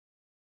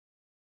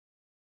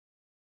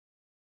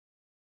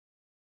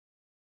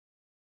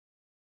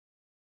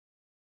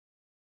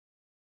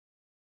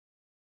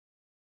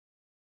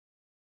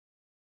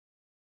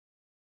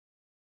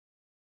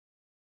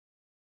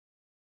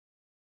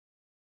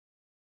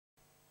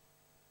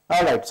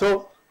Alright,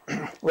 so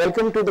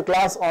welcome to the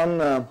class on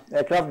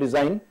aircraft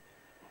design.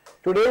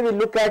 Today we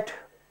look at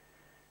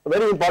a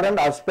very important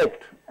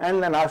aspect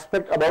and an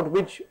aspect about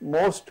which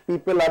most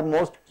people are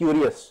most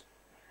curious.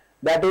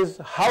 That is,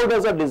 how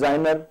does a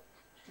designer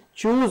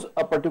choose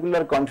a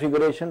particular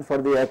configuration for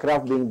the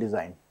aircraft being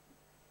designed?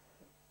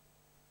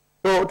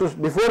 So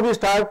before we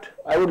start,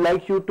 I would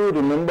like you to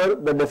remember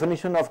the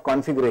definition of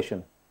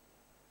configuration.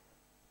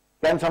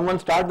 Can someone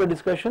start the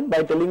discussion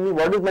by telling me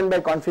what is meant by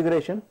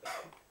configuration?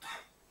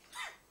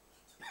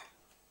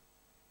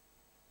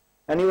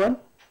 Anyone?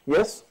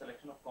 Yes?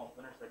 Selection of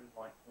components that you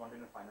want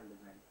in a final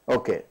design.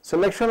 Okay,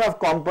 selection of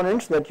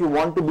components that you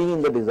want to be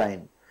in the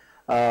design.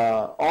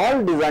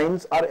 All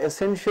designs are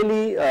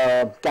essentially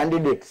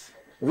candidates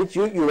which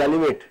you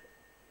evaluate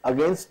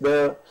against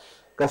the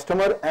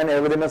customer and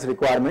airworthiness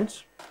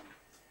requirements.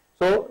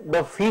 So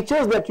the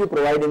features that you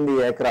provide in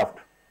the aircraft,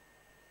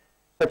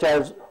 such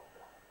as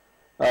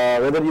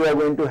whether you are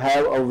going to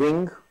have a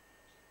wing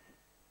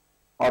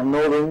or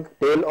no wing,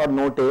 tail or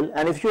no tail,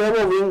 and if you have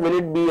a wing, will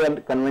it be a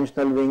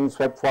conventional wing,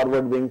 swept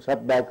forward wing,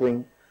 swept back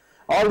wing?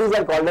 All these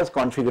are called as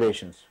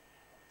configurations.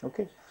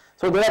 Okay.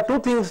 So there are two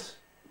things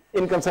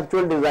in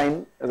conceptual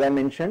design, as I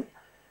mentioned.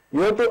 You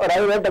have to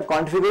arrive at a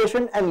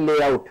configuration and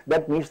layout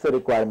that meets the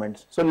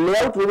requirements. So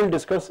layout we will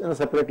discuss in a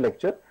separate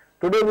lecture.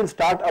 Today we will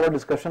start our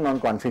discussion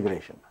on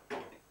configuration.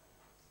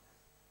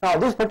 Now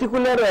this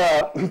particular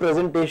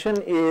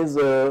presentation is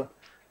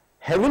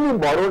heavily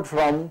borrowed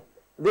from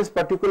this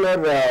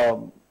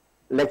particular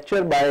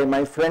lecture by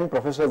my friend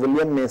Professor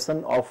William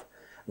Mason of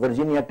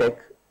Virginia Tech.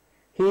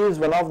 He is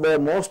one of the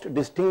most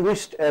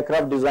distinguished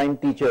aircraft design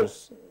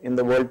teachers in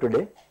the world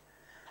today,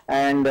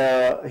 and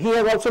he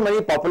has also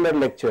many popular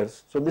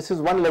lectures. So this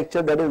is one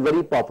lecture that is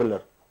very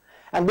popular,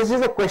 and this is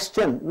a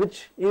question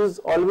which is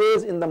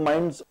always in the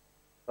minds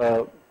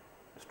of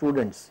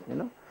students.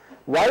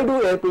 Why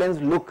do airplanes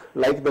look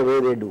like the way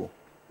they do?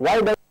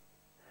 Why does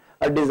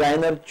a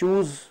designer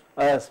choose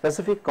a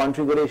specific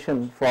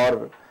configuration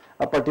for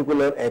a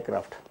particular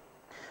aircraft?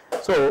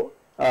 So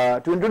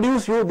to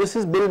introduce you, this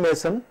is Bill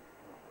Mason,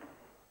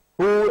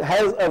 who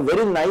has a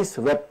very nice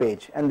web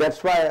page, and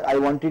that's why I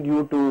wanted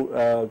you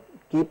to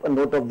keep a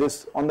note of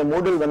this on the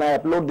Moodle when I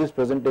upload this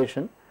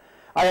presentation.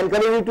 I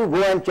encourage you to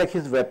go and check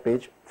his web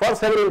page for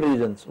several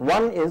reasons.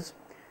 One is,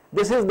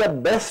 this is the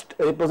best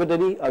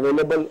repository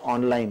available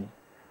online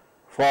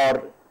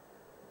for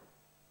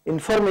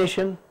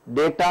information,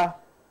 data,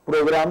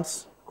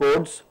 programs,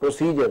 codes,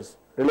 procedures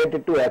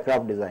related to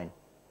aircraft design.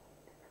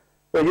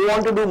 So you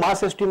want to do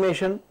mass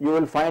estimation, you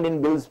will find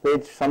in Bill's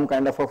page some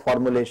kind of a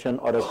formulation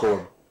or a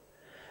code.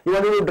 You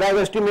want to do drag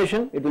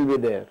estimation, it will be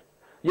there.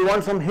 You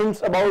want some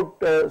hints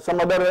about some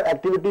other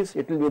activities,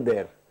 it will be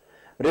there.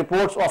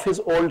 Reports of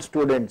his old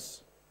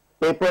students,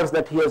 papers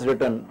that he has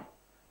written,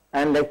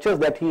 and lectures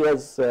that he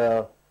has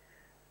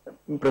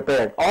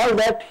prepared. All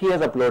that he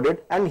has uploaded,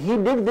 and he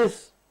did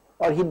this,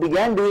 or he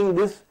began doing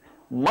this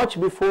much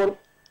before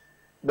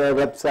the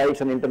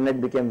websites and internet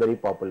became very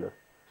popular.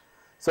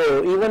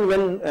 So even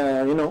when,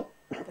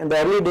 in the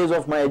early days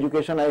of my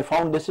education, I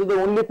found this is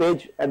the only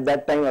page at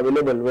that time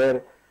available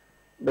where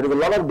there is a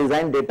lot of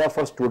design data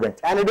for students,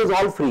 and it is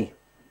all free,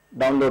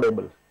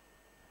 downloadable.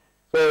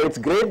 So it's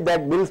great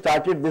that Bill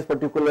started this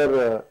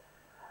particular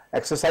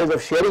exercise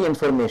of sharing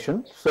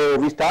information. So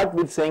we start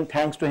with saying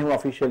thanks to him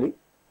officially.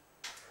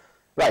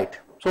 Right.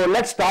 So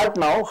let's start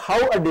now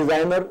how a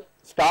designer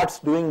starts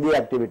doing the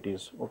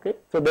activities. Okay.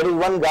 So there is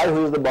one guy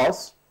who is the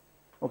boss.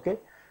 Okay.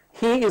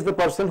 He is the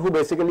person who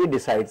basically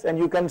decides, and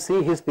you can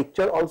see his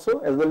picture also,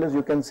 as well as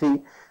you can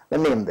see the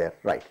name there.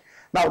 Right.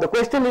 Now the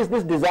question is,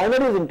 this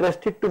designer is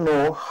interested to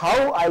know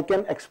how I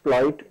can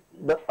exploit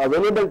the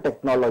available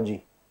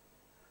technology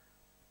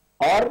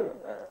or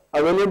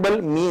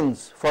available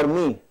means for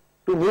me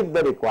to meet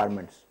the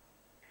requirements.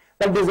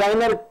 The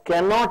designer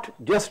cannot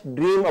just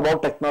dream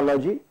about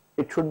technology.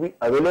 It should be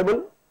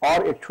available,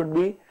 or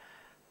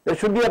there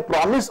should be a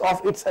promise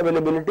of its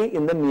availability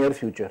in the near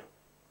future.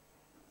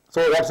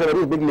 So that's a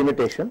very big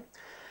limitation.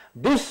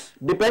 This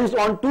depends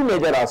on two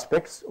major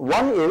aspects.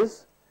 One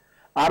is,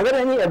 are there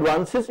any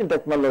advances in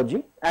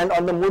technology? And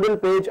on the Moodle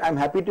page, I'm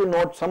happy to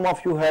note some of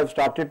you have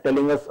started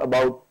telling us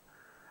about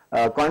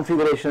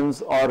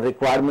configurations or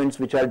requirements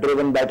which are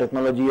driven by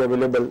technology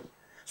available.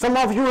 Some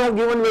of you have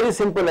given very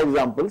simple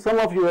examples, some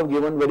of you have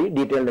given very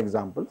detailed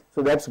examples,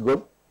 so that's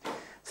good.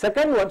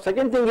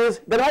 Second thing is,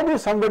 there might be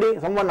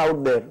someone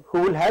out there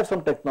who will have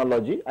some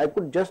technology I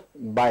could just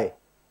buy,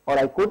 or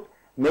I could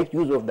make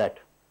use of that.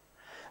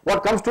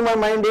 What comes to my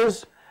mind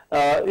is,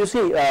 you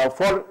see,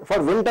 for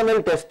wind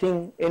tunnel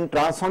testing in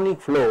transonic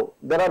flow,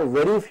 there are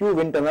very few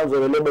wind tunnels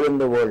available in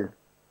the world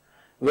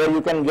where you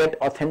can get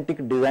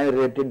authentic design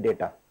related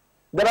data.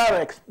 There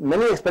are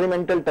many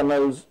experimental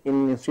tunnels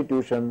in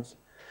institutions,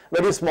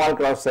 very small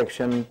cross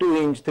section, 2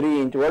 inch,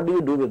 3 inch. What do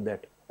you do with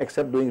that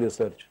except doing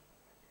research?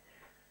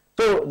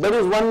 So there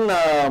is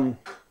one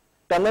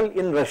tunnel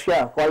in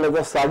Russia called as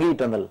the Sagi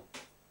tunnel,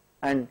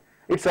 and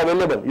it's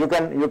available. You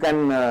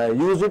can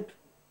use it.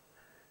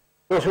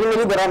 So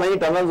similarly, there are many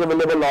tunnels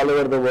available all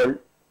over the world.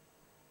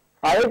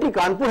 IIT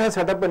Kanpur has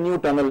set up a new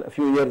tunnel a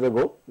few years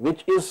ago,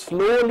 which is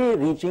slowly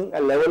reaching a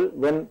level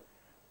when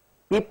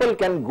people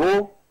can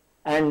go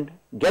and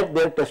get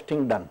their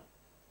testing done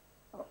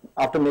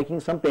after making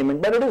some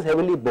payment, but it is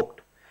heavily booked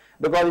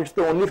because it's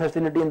the only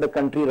facility in the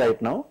country right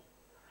now.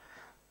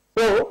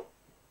 So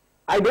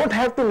I don't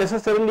have to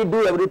necessarily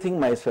do everything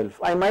myself.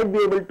 I might be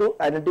able to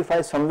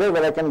identify somewhere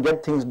where I can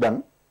get things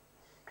done.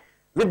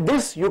 With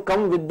this, you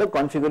come with the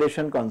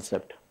configuration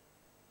concept,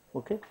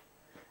 okay?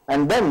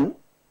 And then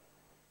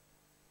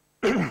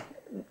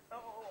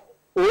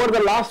over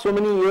the last so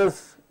many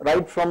years,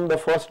 right from the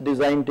first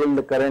design till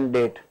the current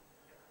date,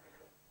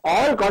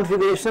 all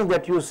configurations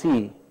that you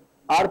see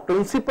are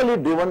principally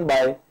driven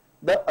by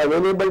the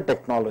available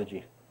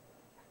technology,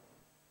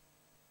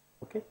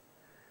 okay?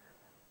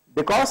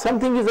 Because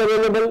something is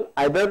available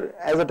either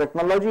as a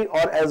technology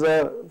or as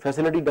a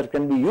facility that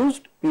can be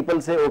used,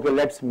 people say, okay,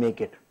 let's make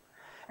it.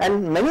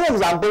 And many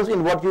examples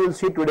in what you will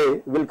see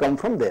today will come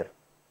from there.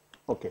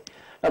 Okay.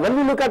 Now, when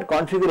we look at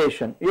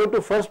configuration, you have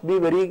to first be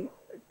very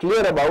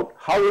clear about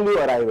how will you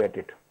arrive at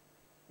it.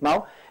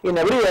 Now, in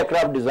every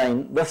aircraft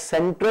design, the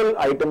central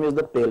item is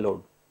the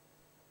payload.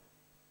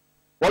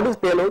 What is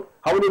payload?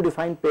 How will you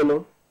define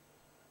payload?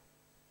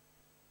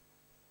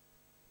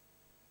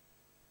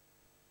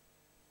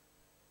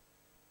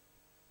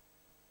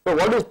 So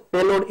what is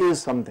payload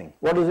is something.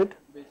 What is it?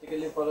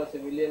 Basically, for a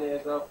civilian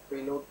aircraft,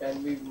 payload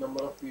can be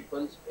number of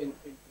people in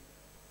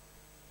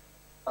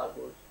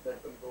cargoes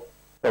that will go.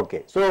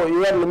 Okay. So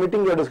you are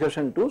limiting your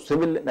discussion to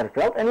civilian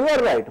aircraft, and you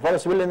are right. For a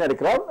civilian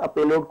aircraft, a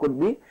payload could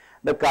be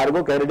the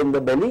cargo carried in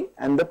the belly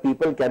and the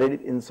people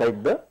carried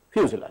inside the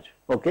fuselage.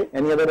 Okay.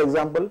 Any other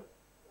example?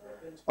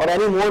 Or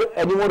any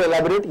more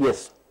elaborate?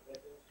 Yes.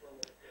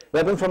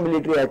 Weapons from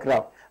military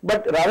aircraft.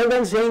 But rather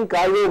than saying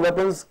cargo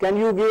weapons, can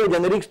you give a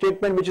generic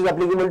statement which is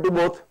applicable to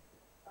both?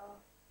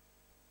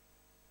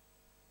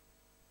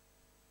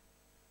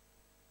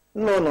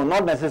 No,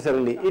 not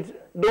necessarily.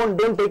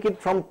 Don't take it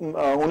from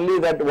only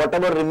that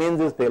whatever remains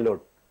is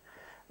payload.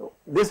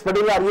 This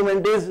particular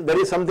argument is there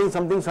is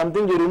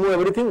something, you remove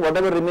everything,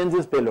 whatever remains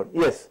is payload.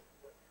 Yes.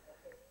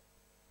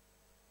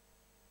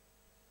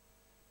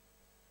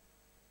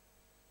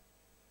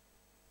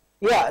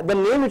 Yeah, the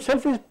name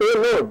itself is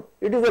payload.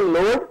 It is a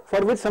load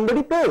for which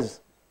somebody pays.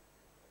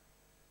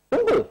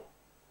 Simple.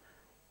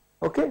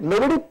 Okay.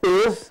 Nobody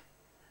pays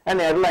an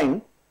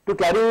airline to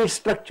carry its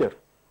structure.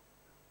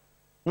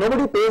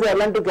 Nobody pays the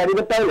airline to carry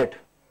the toilet.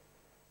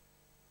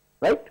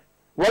 Right?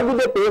 What do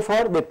they pay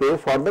for? They pay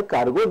for the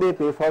cargo, they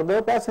pay for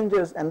the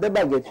passengers and the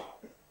baggage.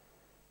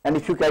 And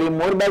if you carry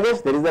more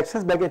baggage, there is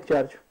excess baggage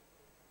charge.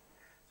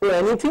 So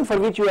anything for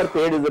which you are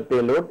paid is a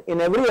payload.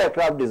 In every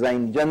aircraft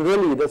design,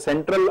 generally the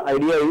central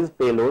idea is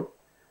payload.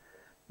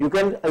 You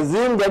can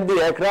assume that the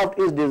aircraft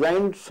is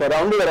designed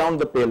surrounded around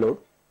the payload.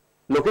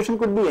 Location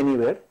could be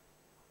anywhere,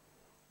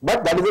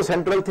 but that is the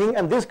central thing,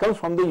 and this comes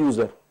from the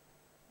user.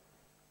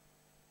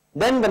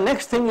 Then the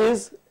next thing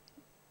is,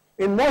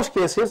 in most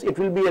cases, it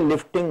will be a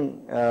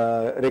lifting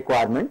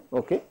requirement.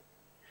 Okay,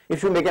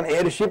 if you make an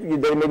airship,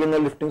 there may be no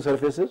lifting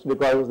surfaces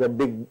because the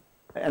big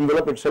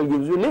envelope itself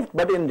gives you lift.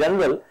 But in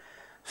general,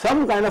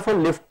 some kind of a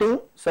lifting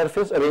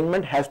surface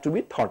arrangement has to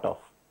be thought of.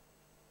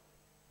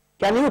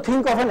 Can you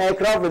think of an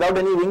aircraft without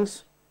any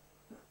wings?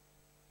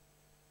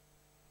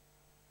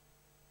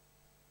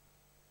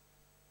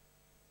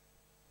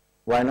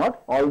 Why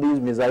not? All these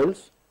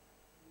missiles,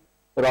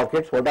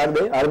 rockets, what are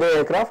they? Are they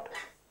aircraft?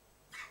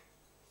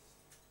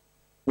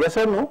 Yes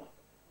or no?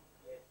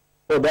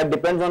 So that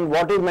depends on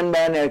what is meant by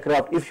an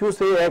aircraft. If you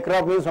say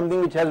aircraft means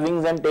something which has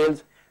wings and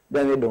tails,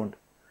 then they don't.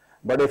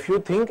 But if you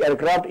think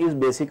aircraft is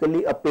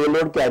basically a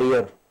payload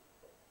carrier,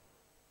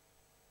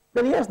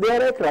 then yes, they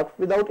are aircraft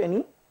without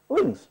any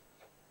wings,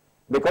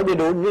 because they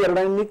don't need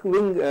aerodynamic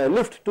wing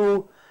lift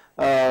to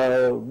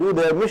do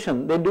their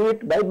mission. They do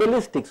it by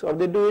ballistics or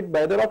they do it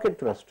by the rocket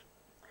thrust.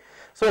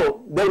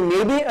 So there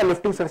may be a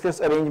lifting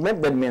surface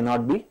arrangement, there may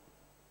not be.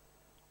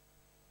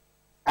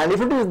 And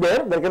if it is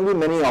there, there can be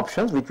many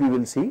options which we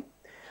will see.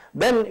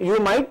 Then you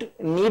might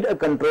need a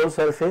control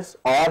surface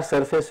or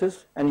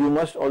surfaces, and you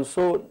must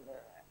also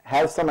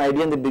have some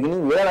idea in the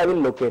beginning where I will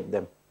locate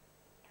them.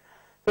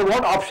 So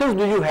what options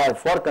do you have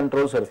for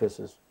control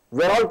surfaces?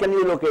 Where all can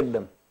you locate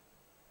them?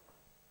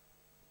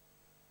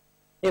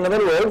 In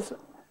other words,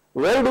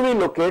 where do we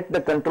locate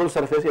the control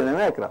surface in an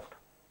aircraft?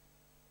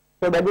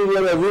 So that means you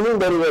are assuming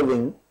there is a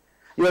wing,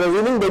 you are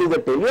assuming there is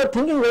a tail, you are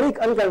thinking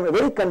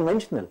very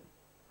conventional.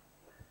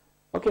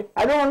 Okay,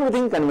 I don't want to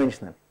think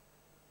conventional.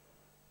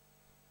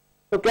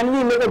 So can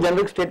we make a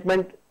generic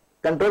statement,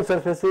 control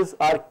surfaces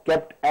are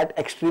kept at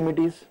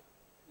extremities?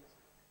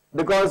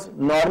 Because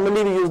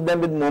normally we use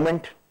them with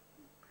moment.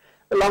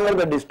 The longer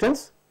the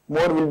distance,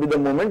 more will be the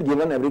moment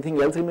given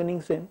everything else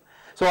remaining same.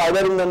 So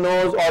either in the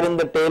nose or in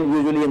the tail,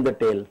 usually in the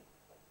tail.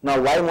 Now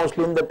why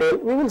mostly in the tail?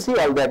 We will see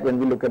all that when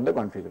we look at the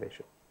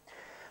configuration.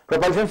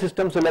 Propulsion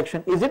system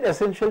selection. Is it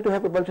essential to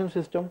have propulsion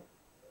system?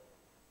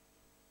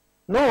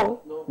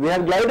 No. We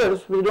have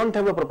gliders, we don't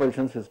have a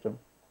propulsion system.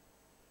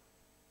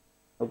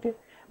 Okay.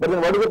 But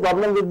then what is the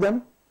problem with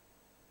them?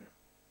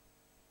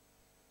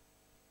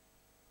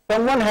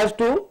 someone has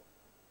to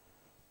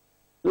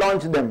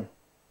launch them.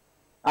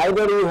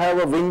 Either you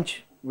have a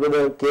winch with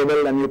a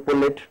cable and you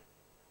pull it,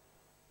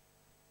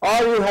 or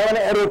you have an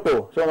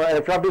aerotow. So an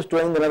aircraft is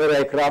towing another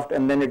aircraft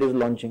and then it is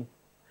launching.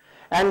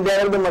 And they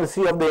are at the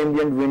mercy of the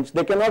ambient winds.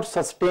 They cannot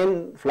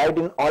sustain flight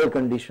in all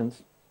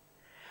conditions.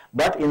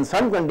 But in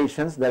some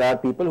conditions, there are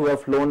people who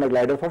have flown a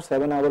glider for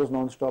 7 hours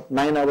non-stop,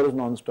 9 hours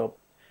non-stop.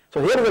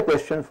 So here is a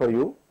question for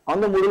you.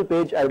 On the Moodle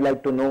page, I would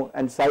like to know,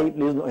 and Sai,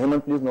 please,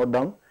 Hemant, please note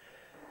down.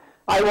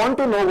 I want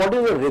to know what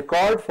is the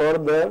record for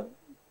the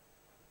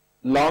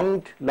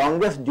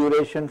longest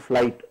duration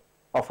flight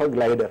of a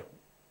glider.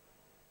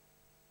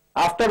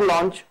 After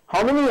launch,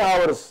 how many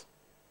hours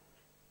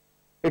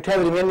it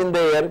has remained in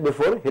the air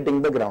before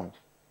hitting the ground?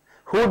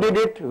 Who did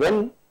it,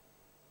 when,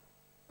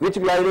 which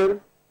glider?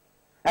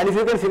 And if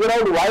you can figure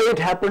out why it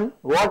happened,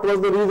 what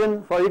was the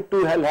reason for it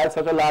to have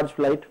such a large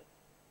flight?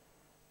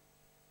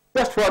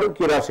 Just for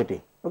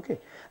curiosity. Okay.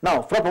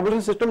 Now, for a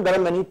propulsion system, there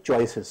are many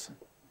choices.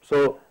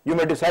 So, you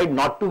may decide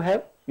not to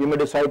have, you may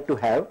decide to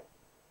have.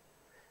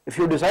 If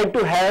you decide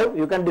to have,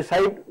 you can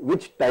decide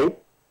which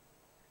type,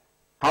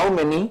 how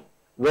many,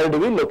 where do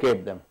we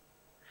locate them.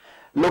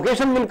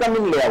 Location will come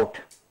in layout.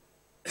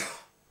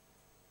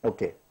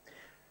 Okay.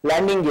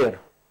 Landing gear.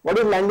 What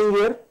is landing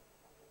gear?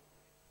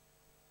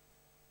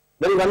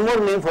 There is one more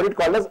name for it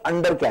called as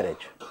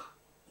undercarriage.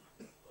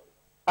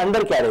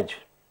 Undercarriage.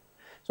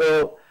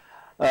 So,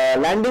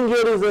 landing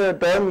gear is a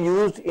term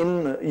used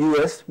in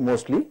US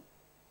mostly,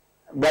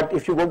 but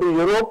if you go to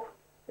Europe,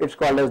 it's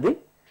called as the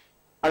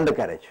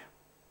undercarriage.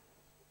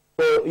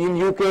 So,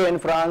 in UK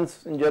and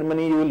France, in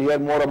Germany, you will hear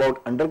more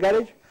about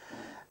undercarriage,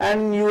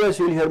 and US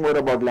you will hear more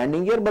about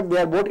landing gear, but they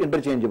are both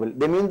interchangeable.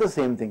 They mean the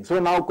same thing. So,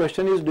 now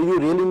question is, do you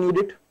really need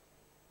it?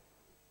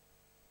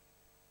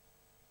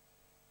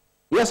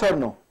 Yes or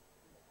no?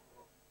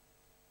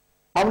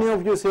 How many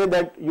of you say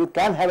that you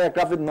can have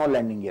aircraft with no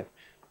landing gear?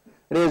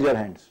 Raise your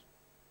hands.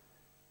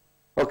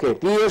 Okay,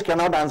 TAs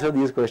cannot answer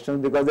these questions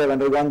because they have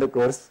undergone the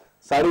course.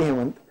 Sorry,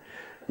 Hemant.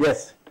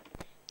 Yes.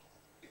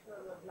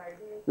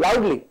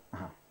 Loudly.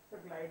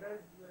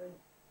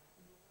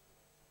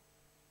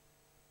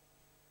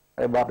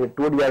 अरे बाप रे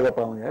टूट जाएगा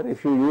पाऊँ यार.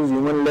 If you use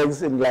human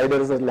legs in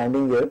gliders as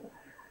landing gear.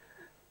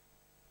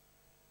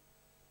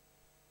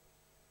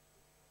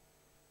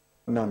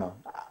 No.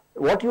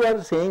 What you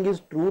are saying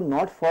is true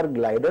not for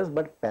gliders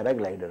but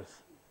paragliders.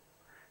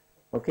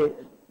 Okay,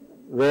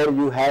 where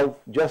you have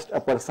just a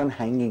person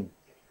hanging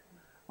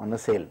on a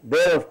sail.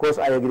 There, of course,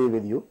 I agree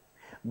with you.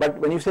 But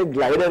when you say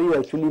glider, you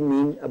actually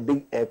mean a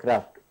big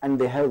aircraft, and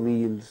they have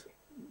wheels.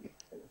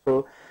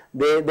 So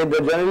they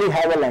generally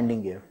have a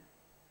landing gear.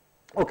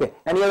 Okay.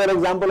 Any other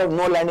example of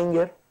no landing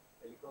gear?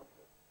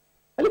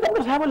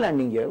 Helicopters have a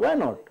landing gear. Why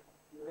not?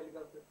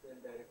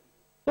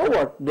 So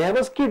what? They have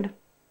a skid.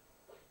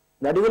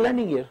 That is a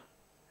landing gear.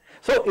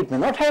 So it may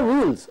not have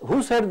wheels.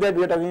 Who said that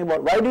we are talking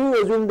about? Why do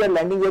you assume that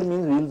landing gear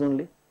means wheels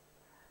only?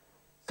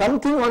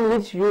 Something on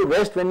which you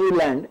rest when you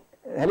land.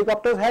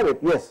 Helicopters have it.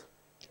 Yes.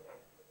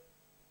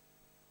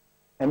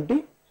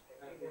 Empty?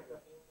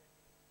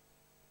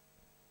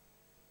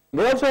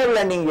 They also have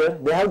landing gear.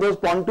 They have those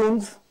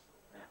pontoons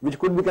which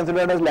could be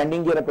considered as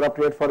landing gear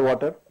appropriate for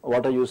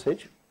water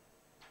usage.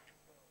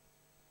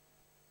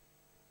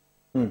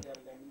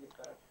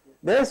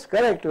 Yes,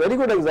 correct. Very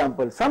good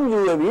example. Some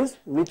UAVs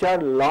which are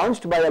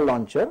launched by a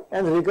launcher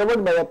and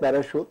recovered by a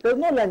parachute, there is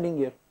no landing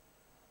gear.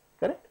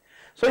 Correct?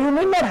 So you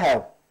need not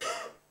have.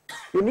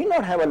 You need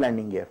not have a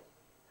landing gear.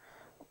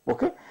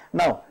 Okay.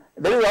 Now,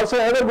 there is also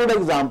another good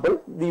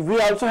example.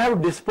 We also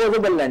have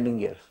disposable landing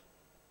gears.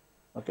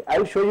 Okay. I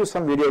will show you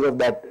some videos of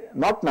that.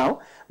 Not now,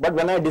 but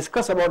when I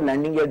discuss about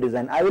landing gear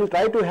design, I will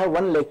try to have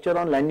one lecture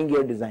on landing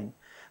gear design.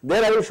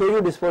 There I will show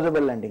you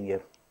disposable landing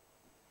gear.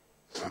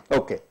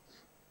 Okay.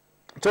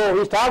 So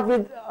we start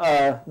with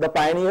the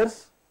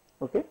pioneers.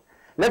 Okay.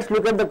 Let's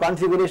look at the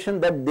configuration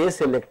that they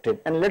selected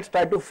and let's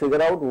try to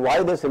figure out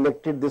why they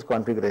selected this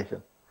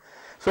configuration.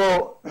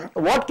 So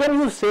what can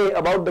you say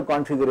about the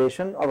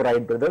configuration of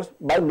Wright brothers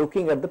by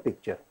looking at the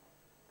picture?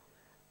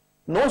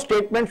 No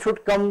statement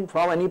should come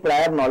from any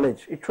prior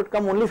knowledge. It should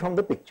come only from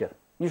the picture.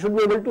 You should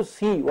be able to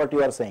see what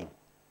you are saying.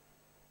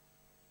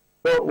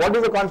 So what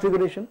is the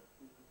configuration?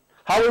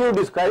 How will you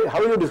describe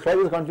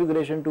this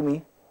configuration to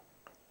me?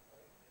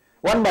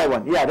 One by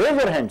one. Yeah, raise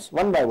your hands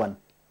one by one.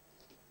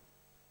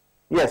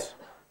 Yes.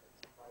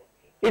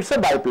 It's a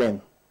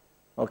biplane.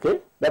 Okay.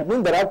 That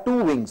means there are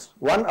two wings,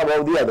 one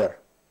above the other.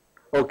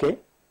 Okay.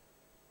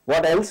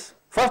 What else?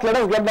 First let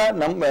us get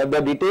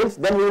the details,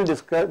 then we will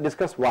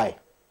discuss why.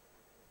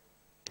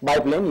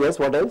 Biplane, yes,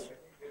 what else?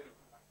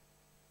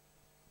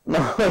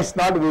 No, it's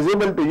not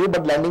visible to you,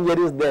 but landing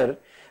gear is there.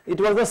 It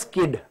was a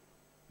skid.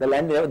 There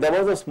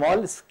was a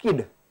small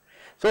skid.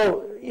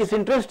 So it's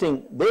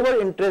interesting. They were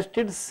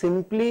interested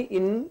simply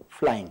in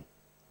flying.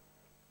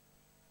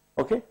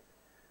 Okay?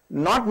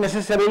 Not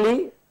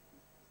necessarily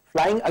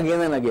flying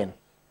again and again.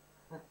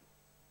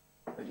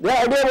 The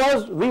idea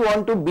was we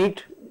want to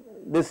beat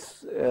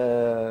this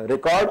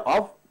record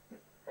of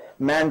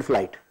manned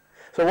flight.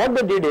 So what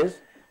they did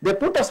is they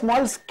put a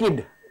small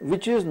skid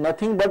which is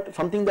nothing but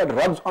something that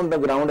rubs on the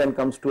ground and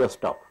comes to a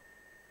stop.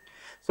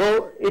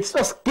 So it's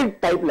a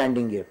skid type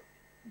landing gear.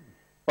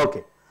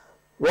 Okay.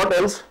 What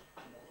else?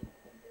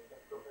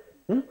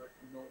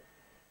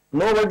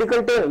 No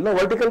vertical tail. No,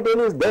 vertical tail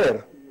is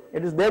there.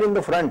 It is there in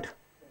the front.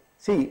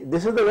 See,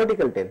 this is the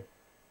vertical tail.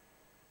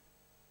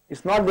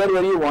 It's not there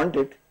where you want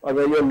it or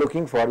where you are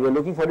looking for. You are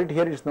looking for it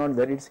here. It's not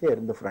there. It's here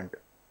in the front.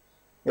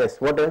 Yes.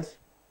 What else?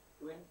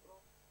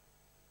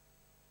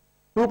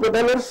 Two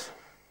propellers.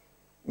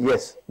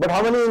 Yes. But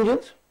how many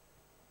engines?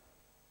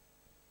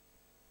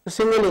 A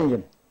single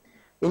engine.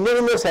 Engine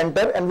in the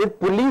center, and with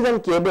pulleys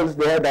and cables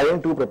they are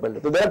driving two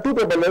propellers. So there are two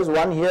propellers,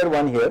 one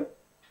here,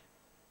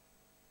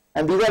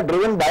 and these are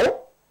driven by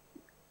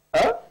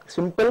a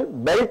simple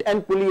belt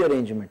and pulley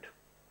arrangement.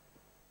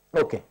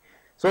 Okay,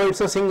 so it's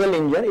a single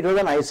engine. It was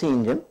an IC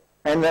engine,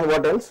 and then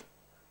what else?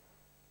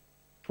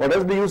 What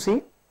else do you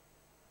see?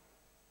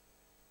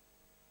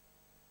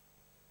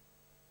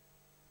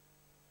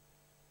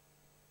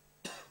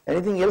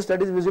 Anything else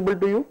that is visible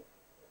to you?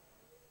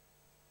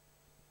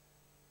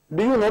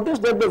 Do you notice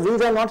that the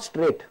wings are not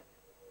straight?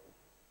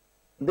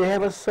 They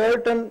have a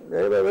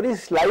very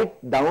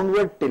slight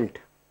downward tilt.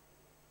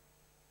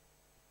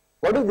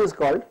 What is this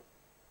called?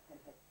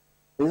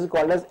 This is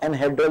called as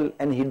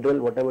anhedral,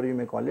 whatever you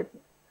may call it.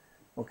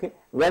 Okay,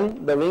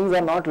 when the wings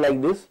are not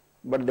like this,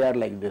 but they are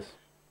like this.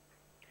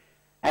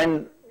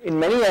 And in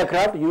many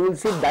aircraft, you will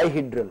see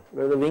dihedral,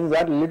 where the wings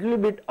are little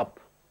bit up.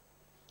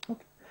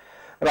 Okay.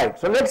 Right.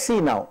 So let's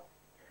see now.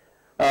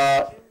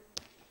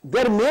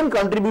 Their main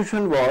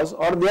contribution was,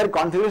 or their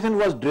configuration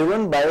was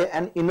driven by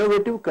an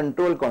innovative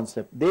control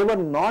concept. They were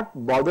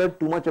not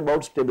bothered too much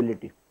about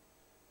stability.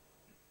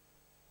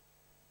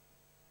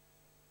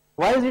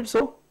 Why is it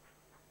so?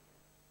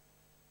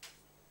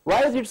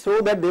 Why is it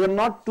so that they were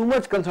not too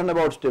much concerned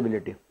about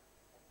stability,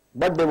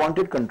 but they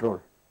wanted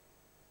control?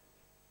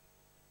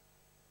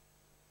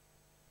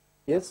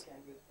 Yes?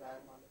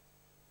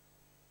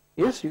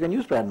 Yes, you can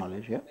use prior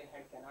knowledge, yeah.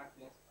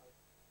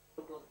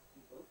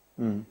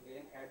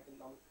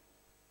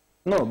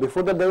 No,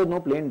 before that there was no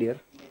plane, dear.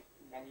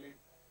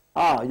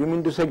 Ah, you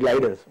mean to say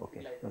gliders?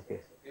 Okay, okay.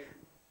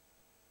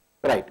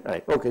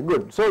 Right, okay,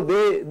 good. So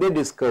they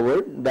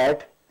discovered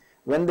that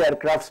when the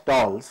aircraft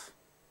stalls,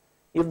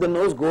 if the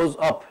nose goes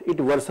up, it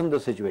worsens the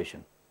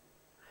situation.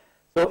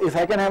 So if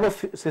I can have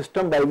a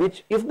system by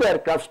which if the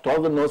aircraft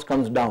stalls, the nose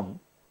comes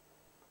down,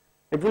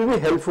 it will be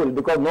helpful,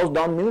 because nose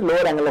down means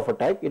lower angle of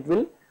attack, it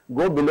will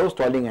go below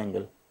stalling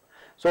angle.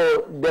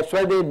 So that's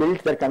why they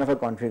built that kind of a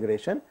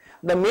configuration.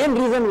 The main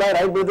reason why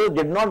Wright brothers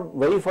did not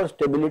worry for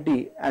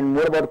stability and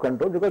more about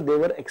control, because they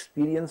were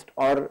experienced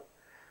or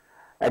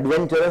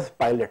adventurous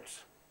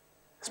pilots.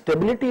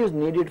 Stability is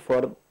needed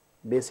for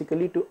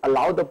basically to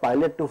allow the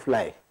pilot to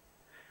fly.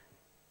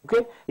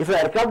 Okay, if an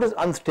aircraft is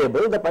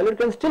unstable, the pilot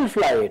can still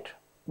fly it,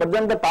 but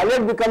then the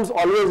pilot becomes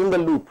always in the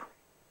loop,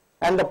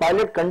 and the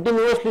pilot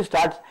continuously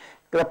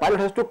the pilot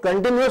has to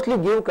continuously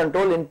give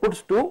control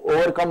inputs to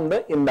overcome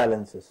the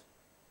imbalances.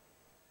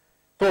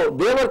 So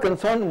they were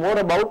concerned more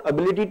about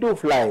ability to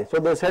fly. So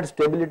they said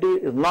stability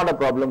is not a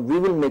problem, we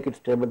will make it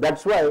stable.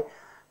 That's why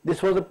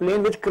this was a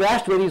plane which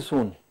crashed very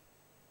soon.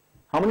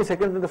 How many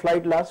seconds did the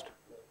flight last?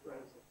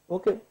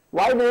 Okay,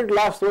 why did it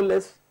last so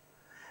less?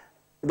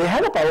 They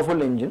had a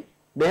powerful engine,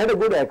 they had a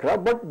good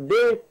aircraft, but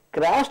they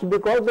crashed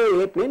because the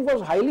airplane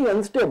was highly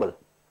unstable.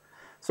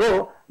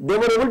 So they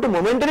were able to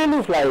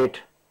momentarily fly it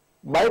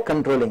by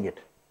controlling it.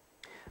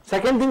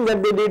 Second thing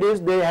that they did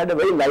is they had a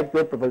very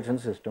lightweight propulsion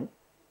system.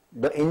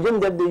 The engine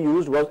that they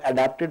used was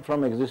adapted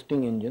from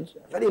existing engines,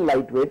 very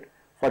lightweight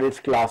for its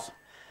class.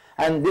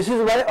 And this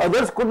is why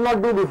others could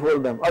not do before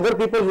them. Other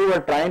people who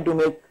were trying to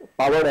make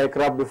powered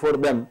aircraft before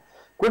them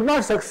could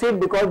not succeed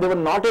because they were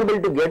not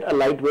able to get a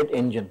lightweight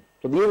engine.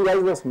 So these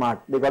guys were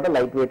smart, they got a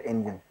lightweight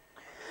engine.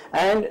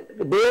 And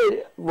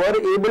they were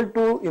able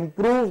to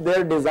improve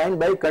their design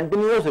by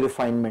continuous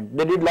refinement.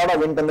 They did a lot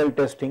of internal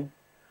testing.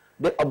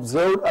 They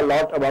observed a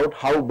lot about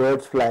how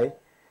birds fly,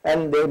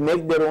 and they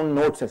make their own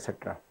notes,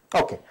 etc.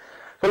 Okay,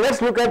 so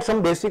let's look at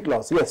some basic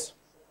laws. Yes.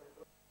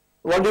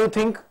 What do you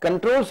think?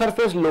 Control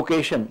surface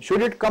location,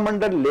 should it come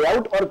under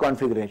layout or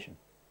configuration?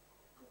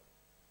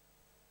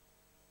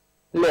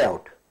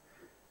 Layout.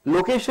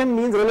 Location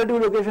means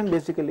relative location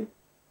basically.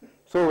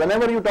 So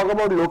whenever you talk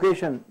about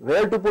location,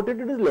 where to put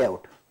it, it is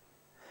layout.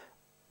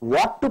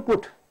 What to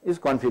put is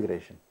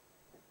configuration.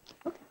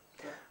 Okay.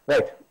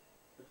 Right.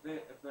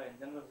 If the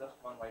engine was just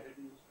one, why did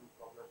you use two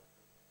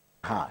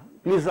propellers?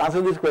 Please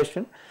answer this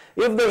question.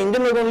 If the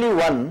engine was only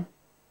one,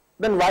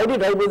 then why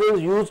did Wright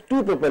brothers use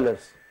two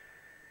propellers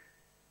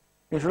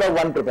instead of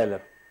one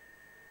propeller?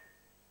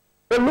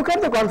 So look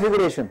at the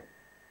configuration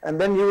and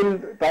then you will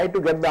try to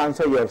get the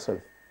answer yourself.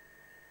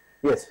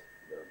 Yes.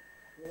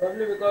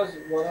 Probably because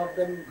one of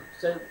them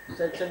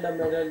sets in the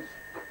middle,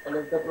 and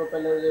if the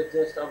propeller is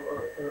just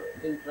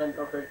in front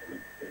of it,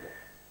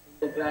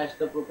 the crash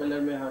the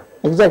propeller may hurt.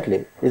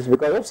 Exactly. It's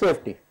because of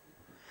safety.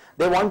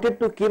 They wanted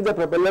to keep the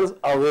propellers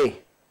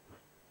away.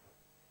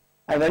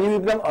 And when you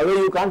become away,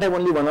 you can't have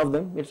only one of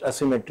them. It's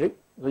asymmetric.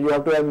 So you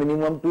have to have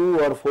minimum 2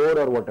 or 4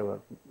 or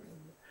whatever.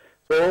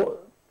 So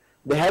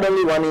they had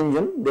only one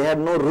engine, they had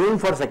no room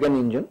for second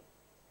engine,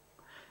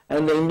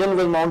 and the engine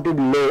was mounted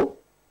low,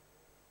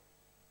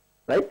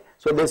 right?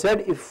 So they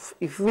said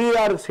if we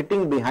are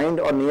sitting behind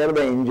or near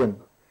the engine,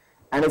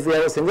 and if we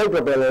have a single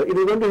propeller, it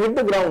is going to hit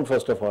the ground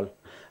first of all.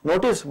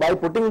 Notice by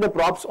putting the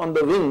props on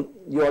the wing,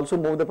 you also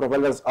move the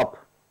propellers up.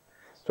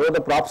 So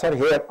the props are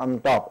here on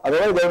top,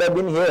 otherwise they would have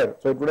been here,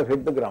 so it would have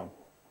hit the ground.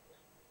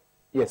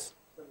 Yes?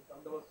 So we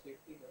talked about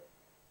safety here.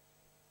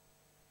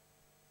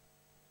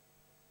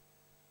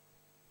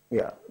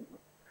 Yeah,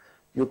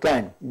 you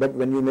can, but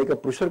when you make a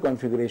pusher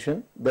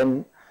configuration,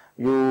 then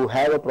you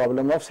have a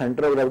problem of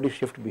center of gravity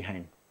shift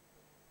behind.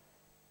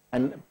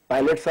 And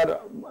pilots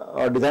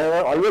or designers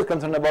are always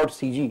concerned about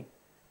CG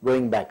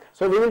going back.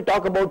 So we will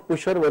talk about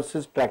pusher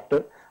versus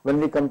tractor when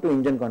we come to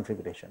engine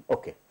configuration.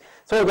 Okay.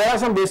 So there are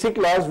some basic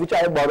laws which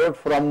I borrowed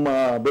from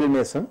Bill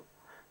Mason.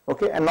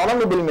 Okay, and not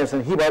only Bill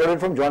Mason, he borrowed it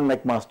from John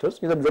McMasters.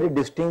 He's a very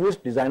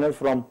distinguished designer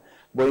from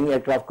Boeing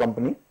Aircraft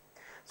Company.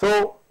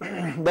 So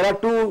there are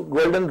two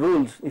golden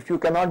rules. If you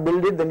cannot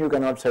build it, then you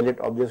cannot sell it,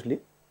 obviously.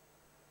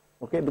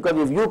 Okay, because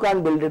if you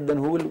can't build it, then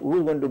who is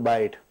going to buy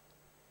it?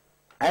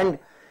 And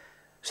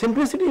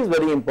simplicity is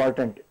very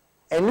important.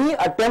 Any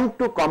attempt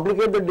to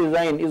complicate the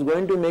design is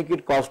going to make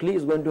it costly,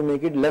 is going to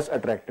make it less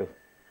attractive.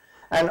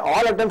 And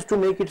all attempts to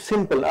make it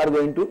simple are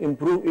going to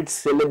improve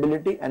its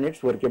sellability and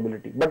its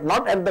workability, but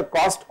not at the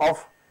cost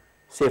of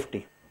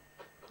safety.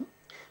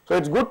 So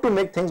it's good to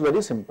make things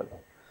very simple.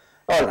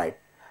 All right.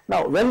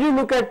 Now, when you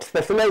look at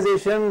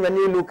specialization, when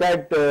you look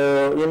at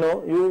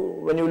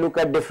when you look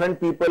at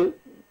different people,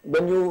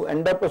 then you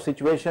end up a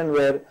situation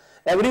where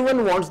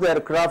everyone wants the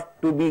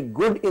aircraft to be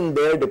good in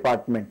their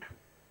department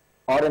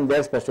or in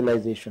their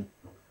specialization.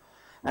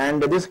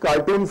 And this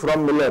cartoon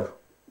from Miller,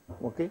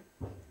 okay,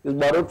 is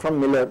borrowed from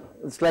Miller.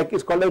 It's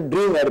called like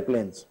dream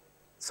airplanes.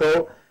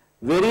 So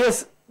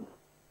various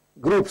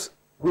groups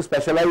who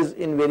specialize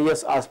in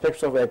various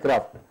aspects of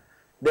aircraft,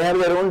 they have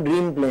their own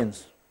dream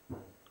planes.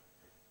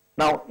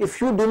 Now, if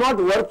you do not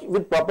work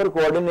with proper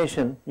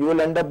coordination, you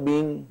will end up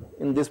being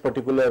in this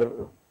particular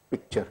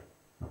picture.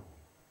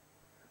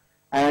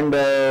 And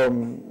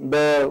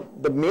the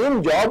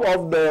main job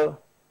of the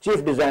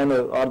chief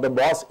designer or the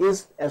boss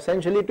is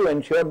essentially to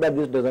ensure that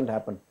this doesn't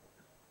happen.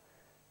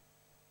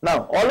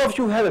 Now, all of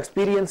you have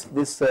experienced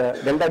this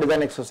delta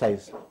design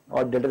exercise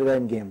or delta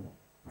design game.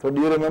 So,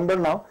 do you remember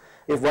now?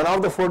 If one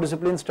of the four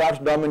disciplines starts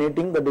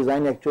dominating, the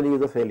design actually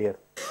is a failure.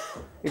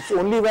 It's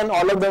only when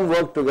all of them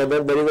work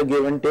together, there is a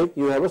give and take,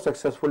 you have a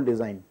successful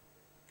design.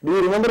 Do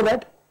you remember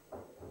that?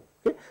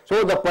 Okay.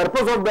 So, the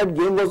purpose of that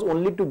game was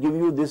only to give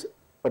you this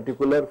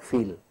particular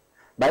feel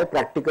by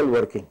practical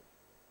working.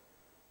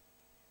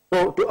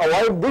 So, to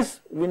avoid this,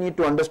 we need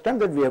to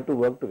understand that we have to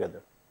work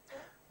together.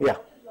 Yeah.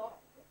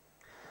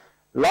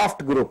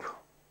 Loft group.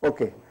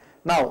 Okay.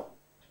 Now,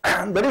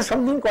 there is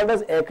something called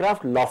as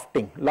aircraft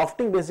lofting.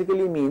 Lofting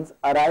basically means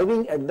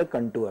arriving at the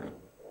contour,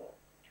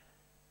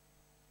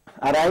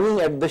 arriving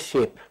at the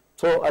shape.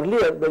 So,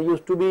 earlier there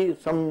used to be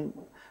some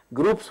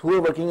groups who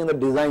were working in the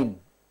design,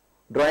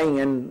 drawing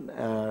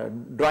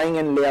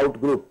and layout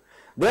group.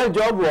 Their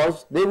job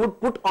was they would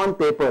put on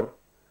paper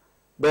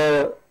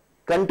the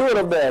contour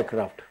of the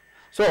aircraft.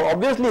 So,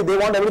 obviously they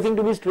want everything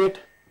to be straight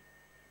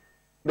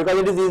because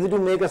it is easy to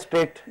make a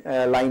straight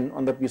line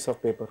on the piece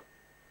of paper.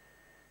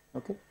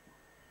 Okay.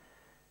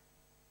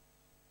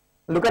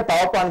 Look at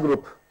power plant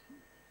group.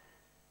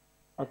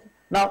 Okay.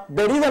 Now,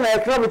 there is an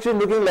aircraft which is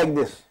looking like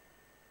this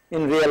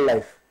in real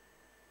life.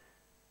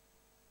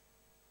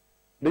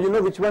 Do you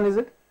know which one is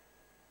it?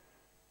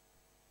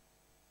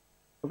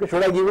 Okay,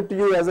 should I give it to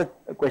you as a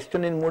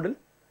question in Moodle?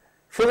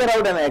 Figure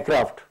out an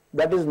aircraft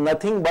that is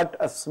nothing but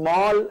a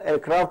small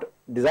aircraft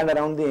designed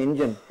around the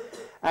engine.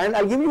 And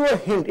I'll give you a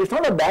hint, it's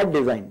not a bad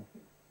design.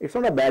 It's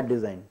not a bad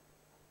design.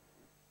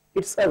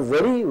 It's a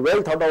very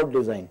well thought out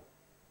design.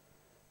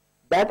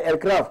 That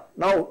aircraft,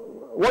 now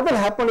what will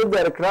happen if the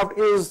aircraft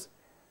is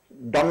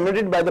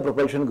dominated by the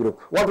propulsion group?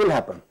 What will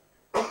happen?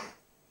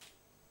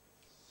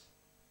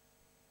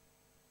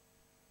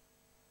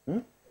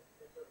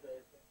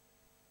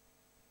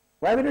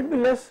 Why will it be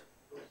less?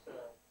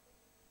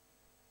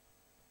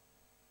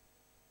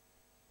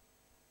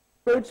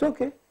 So it's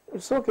okay.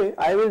 It's okay.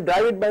 I will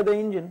drive it by the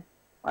engine.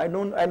 I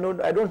don't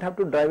have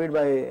to drive it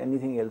by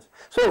anything else.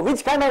 So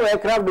which kind of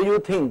aircraft do you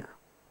think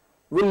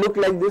will look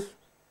like this?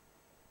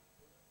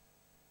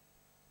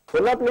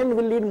 Solar plane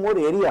will need more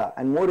area,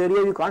 and more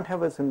area you can't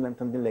have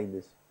something like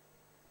this.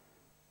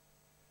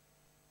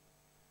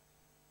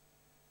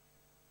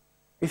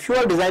 If you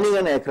are designing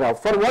an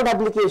aircraft, for what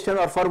application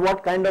or for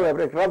what kind of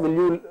aircraft will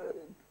you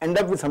end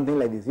up with something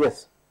like this?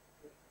 Yes.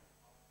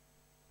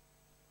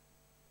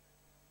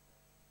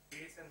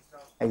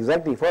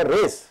 Exactly, for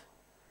race,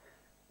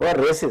 for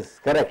races,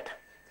 correct.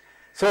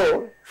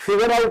 So,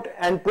 figure out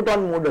and put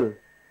on Moodle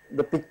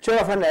the picture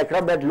of an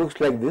aircraft that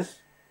looks like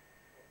this.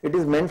 It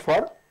is meant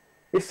for,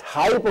 it's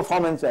high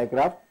performance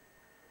aircraft,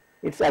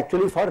 it's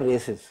actually for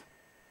races.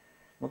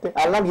 Okay,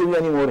 I will not give you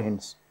any more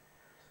hints.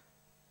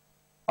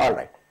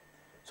 Alright.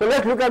 So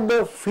let's look at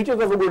the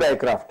features of a good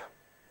aircraft.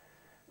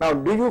 Now,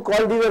 do you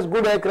call these as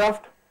good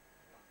aircraft?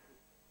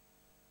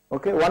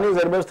 Okay, one is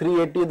Airbus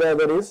 380, the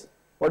other is,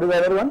 what is the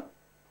other one?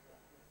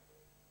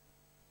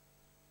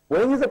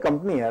 Boeing is a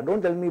company,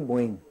 don't tell me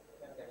Boeing.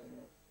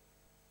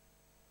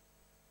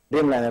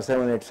 Dreamliner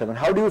 787.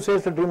 How do you say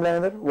it's a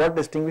Dreamliner? What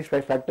distinguished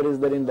factor is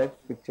there in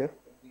that picture?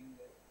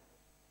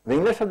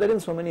 Winglets are there in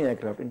so many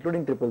aircraft,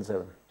 including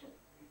 777.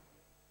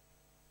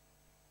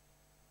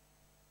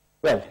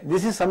 Well,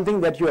 this is something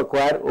that you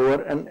acquire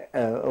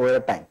over a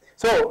time.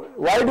 So,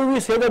 why do we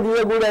say that these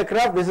are good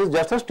aircraft? This is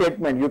just a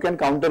statement. You can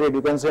counter it.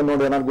 You can say no,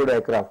 they are not good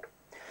aircraft.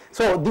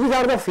 So, these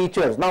are the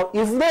features. Now,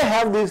 if they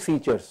have these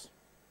features,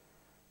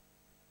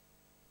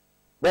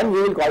 then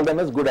we will call them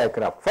as good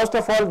aircraft. First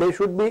of all, they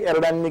should be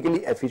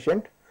aerodynamically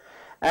efficient,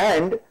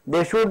 and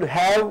they should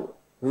have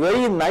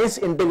very nice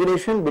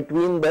integration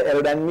between the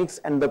aerodynamics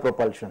and the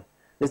propulsion.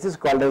 This is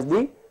called as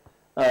the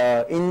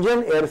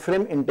engine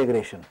airframe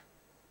integration.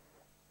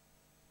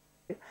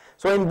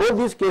 So, in both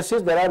these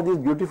cases, there are these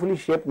beautifully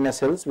shaped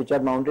nacelles which are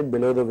mounted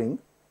below the wing.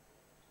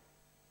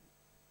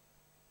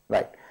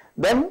 Right.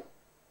 Then,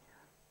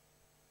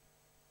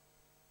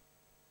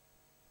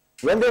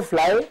 when they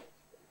fly,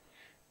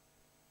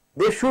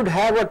 they should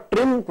have a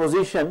trim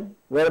position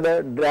where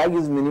the drag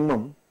is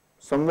minimum,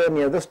 somewhere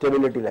near the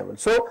stability level.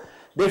 So,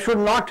 they should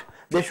not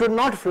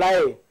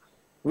fly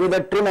with a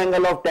trim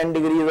angle of 10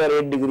 degrees or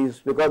 8 degrees,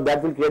 because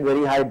that will create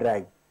very high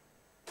drag.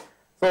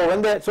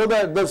 So,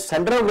 the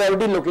center of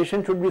gravity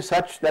location should be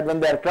such that when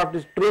the aircraft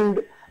is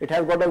trimmed, it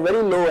has got a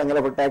very low angle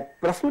of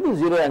attack, preferably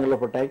zero angle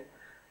of attack,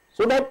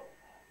 so that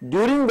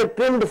during the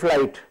trimmed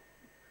flight,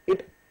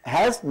 it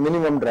has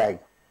minimum drag.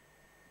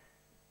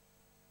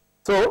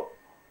 So,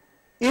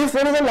 if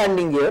there is a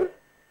landing gear,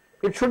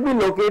 it should be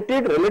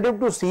located relative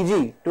to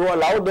CG to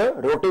allow the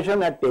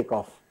rotation at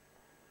takeoff.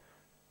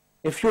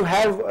 If you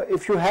have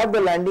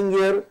the landing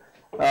gear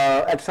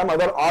at some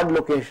other odd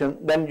location,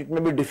 then it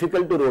may be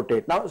difficult to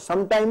rotate. Now,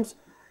 sometimes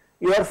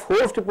you are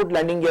forced to put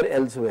landing gear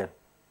elsewhere.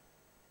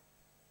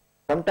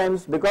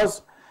 Sometimes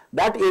because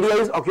that area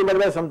is occupied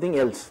by something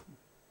else.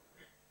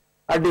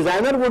 A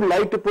designer would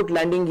like to put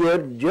landing gear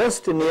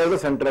just near the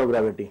center of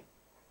gravity,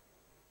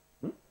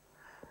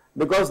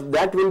 because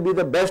that will be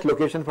the best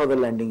location for the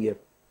landing gear.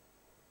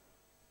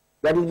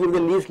 That will give the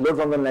least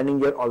load on the landing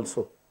gear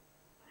also.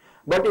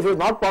 But if it is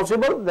not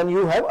possible, then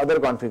you have other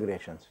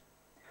configurations.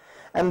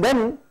 And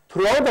then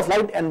throughout the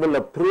flight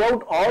envelope,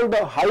 throughout all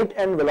the height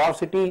and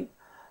velocity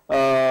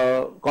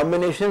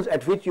combinations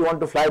at which you want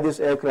to fly this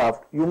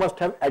aircraft, you must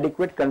have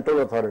adequate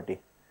control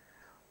authority.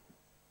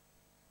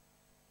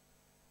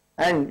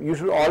 And you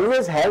should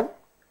always have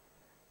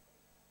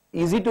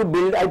easy to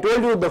build. I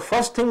told you the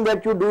first thing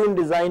that you do in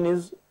design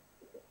is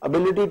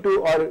ability to,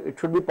 or it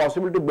should be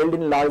possible to build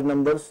in large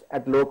numbers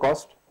at low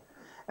cost,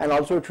 and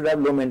also it should have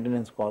low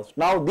maintenance cost.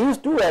 Now, these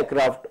two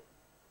aircraft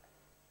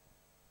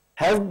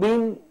have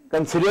been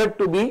considered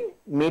to be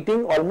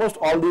meeting almost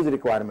all these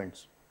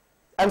requirements,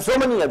 and so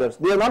many others.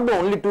 They are not the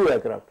only two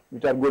aircraft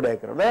which are good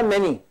aircraft. There are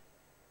many.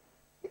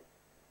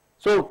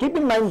 So, keep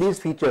in mind these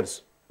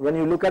features when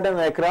you look at an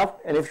aircraft,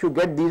 and if you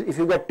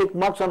get tick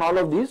marks on all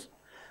of these,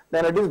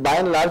 then it is by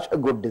and large a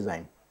good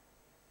design.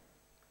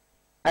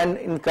 And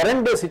in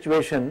current day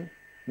situation,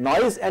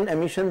 noise and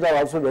emissions are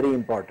also very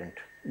important,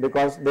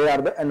 because they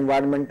are the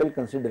environmental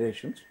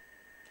considerations.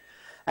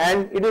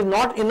 And it is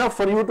not enough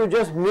for you to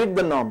just meet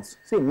the norms.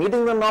 See,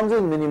 meeting the norms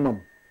is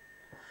minimum.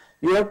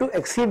 You have to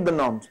exceed the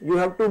norms. You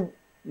have to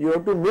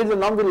meet the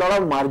norms with a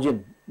lot of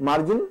margin.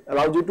 Margin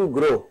allows you to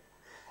grow,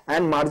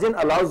 and margin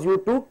allows you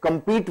to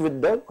compete with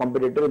the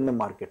competitor in the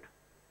market.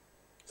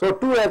 So,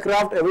 two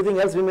aircraft, everything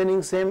else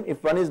remaining same,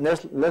 if one is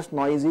less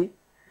noisy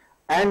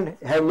and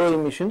have low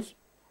emissions,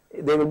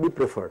 they will be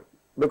preferred,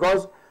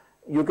 because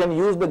you can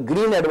use the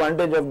green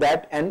advantage of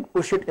that and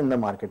push it in the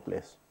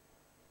marketplace.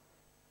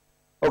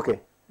 Okay.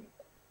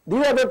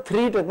 These are the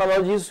three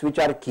technologies which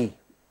are key.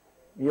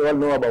 You all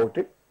know about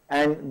it,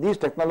 and these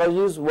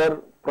technologies were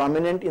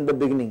prominent in the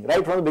beginning,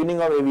 right from the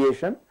beginning of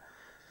aviation.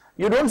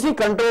 You don't see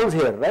controls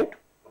here, right?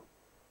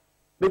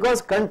 Because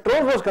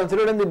control was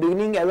considered in the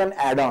beginning as an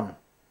add-on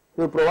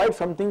to provide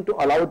something to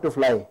allow it to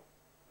fly.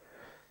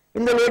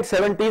 In the late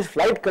 70s,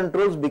 flight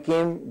controls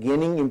began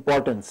gaining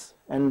importance,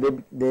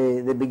 and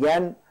they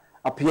began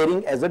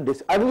appearing as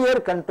earlier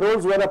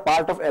controls were a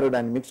part of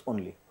aerodynamics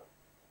only.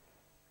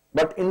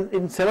 But in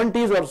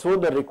 70s or so,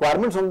 the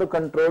requirements on the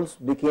controls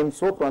became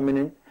so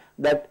prominent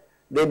that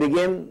they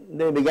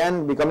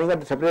began becoming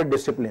a separate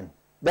discipline.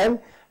 Then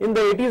in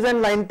the 80s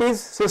and 90s,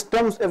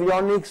 systems,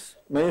 avionics,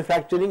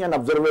 manufacturing and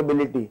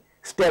observability,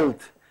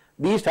 stealth,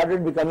 these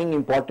started becoming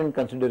important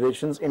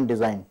considerations in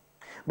design.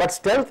 But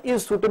stealth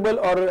is suitable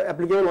or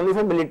applicable only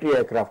for military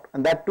aircraft,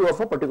 and that too of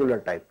a particular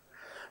type.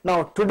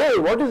 Now, today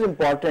what is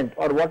important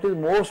or what is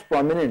most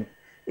prominent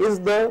is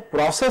the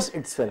process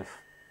itself,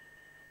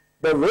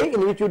 the way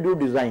in which you do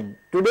design.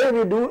 Today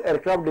we do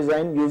aircraft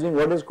design using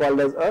what is called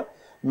as a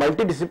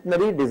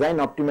multidisciplinary design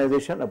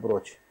optimization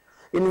approach,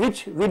 in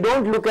which we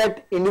don't look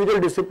at individual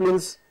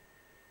disciplines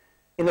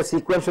in a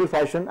sequential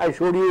fashion. I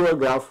showed you a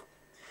graph.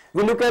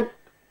 we look at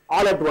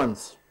all at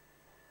once,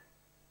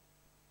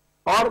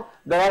 or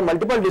there are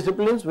multiple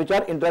disciplines which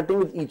are interacting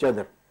with each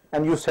other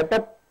and you set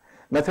up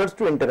methods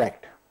to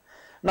interact.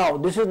 Now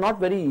this is not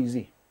very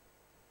easy.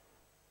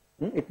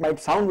 It might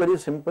sound very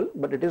simple,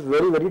 but it is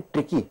very, very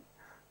tricky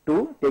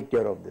to take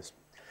care of this.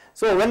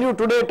 So when you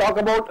today talk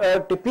about a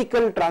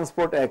typical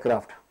transport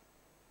aircraft,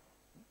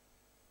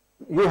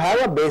 you have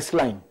a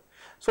baseline.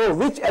 So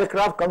which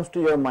aircraft comes to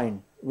your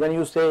mind when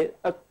you say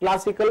a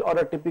classical or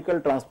a typical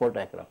transport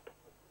aircraft?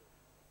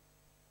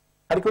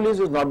 Hercules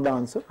is not the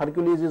answer.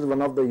 Hercules is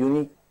one of the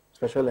unique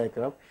special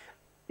aircraft.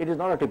 It is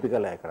not a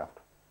typical aircraft.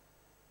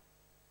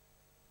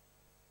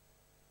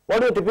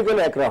 What is a typical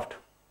aircraft?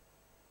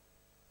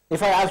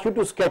 If I ask you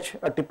to sketch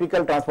a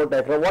typical transport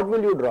aircraft, what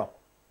will you draw?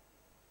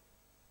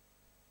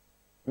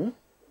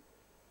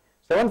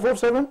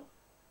 747?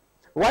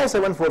 Why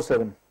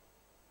 747?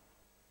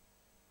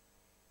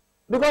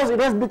 Because it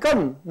has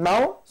become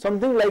now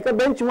something like a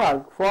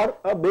benchmark for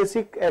a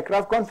basic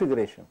aircraft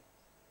configuration.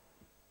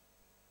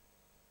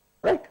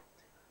 Right?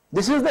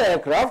 This is the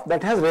aircraft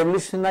that has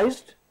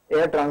revolutionized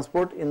air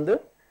transport in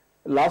the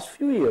last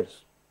few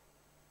years.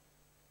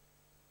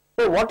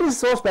 So what is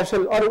so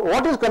special, or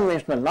what is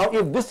conventional? Now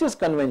if this is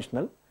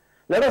conventional,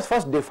 let us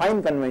first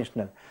define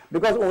conventional,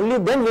 because only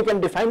then we can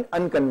define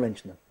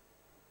unconventional.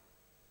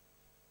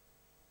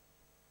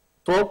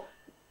 So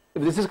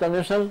if this is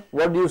conventional,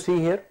 what do you see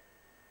here?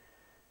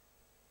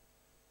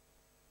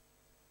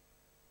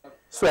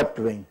 Swept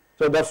wing.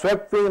 So the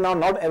swept wing, now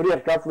not every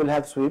aircraft will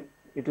have sweep,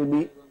 it will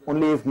be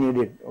only if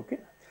needed. Okay.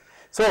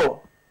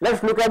 So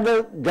let's look at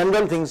the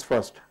general things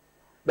first.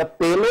 The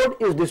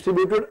payload is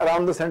distributed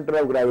around the center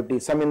of gravity,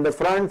 some in the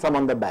front, some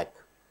on the back.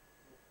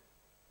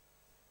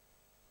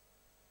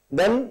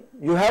 Then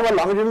you have a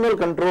longitudinal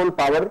control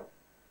power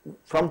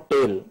from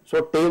tail.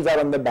 So tails are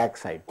on the back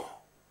side.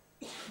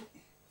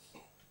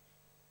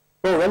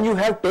 So when you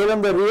have tail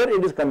on the rear,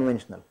 it is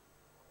conventional.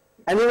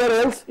 Anywhere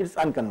else, it is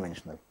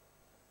unconventional.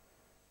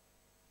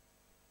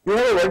 You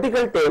have a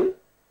vertical tail,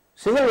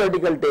 single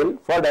vertical tail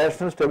for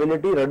directional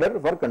stability, rudder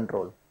for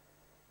control.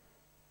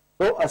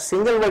 So a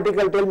single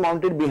vertical tail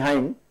mounted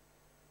behind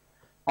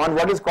on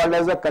what is called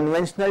as a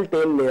conventional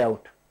tail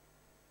layout.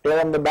 Tail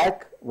on the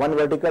back, one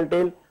vertical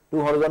tail,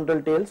 two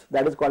horizontal tails,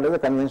 that is called as a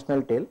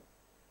conventional tail.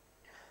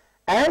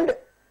 And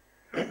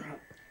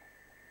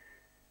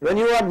when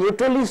you are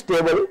neutrally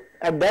stable,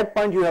 at that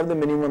point you have the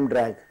minimum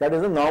drag. That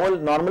is a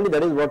normally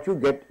that is what you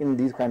get in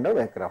these kind of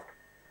aircraft.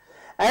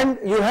 And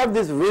you have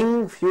this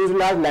wing,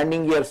 fuselage,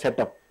 landing gear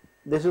setup.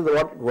 This is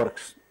what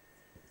works.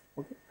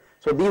 Okay.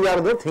 So these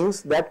are the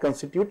things that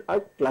constitute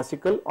a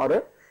classical or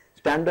a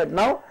standard.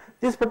 Now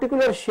this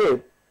particular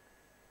shape,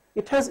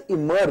 it has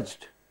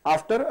emerged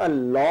after a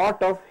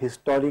lot of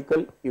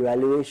historical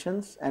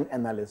evaluations and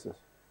analysis.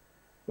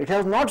 It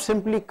has not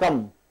simply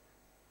come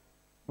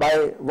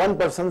by one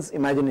person's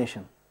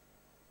imagination.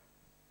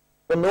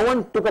 So no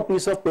one took a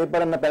piece of paper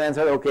and a pen and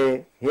said,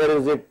 okay, here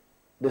is it,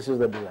 this is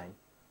the design.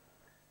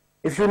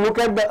 If you look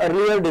at the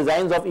earlier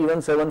designs of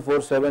even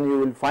 747, you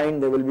will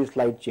find there will be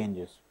slight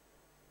changes.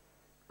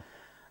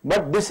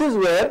 But this is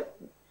where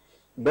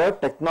the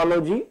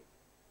technology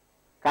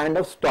kind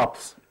of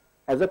stops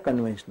as a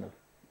conventional.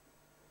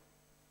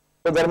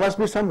 So there must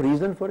be some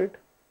reason for it.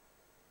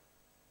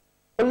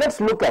 So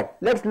let's look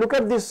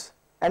at this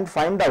and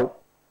find out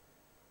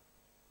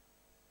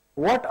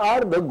what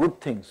are the good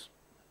things.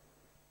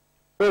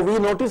 So we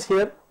notice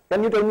here,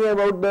 can you tell me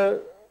about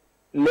the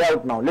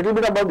layout now? Little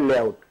bit about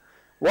layout.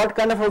 What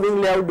kind of a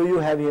wing layout do you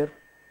have here?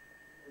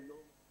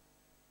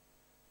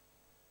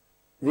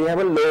 We have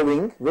a low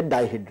wing with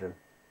dihedral.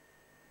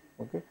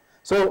 Okay.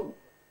 So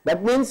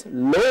that means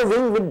low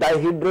wing with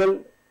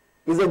dihedral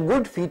is a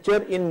good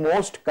feature in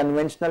most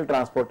conventional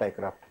transport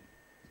aircraft.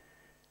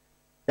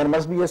 There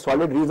must be a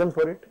solid reason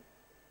for it.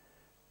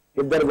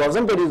 If there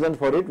wasn't a reason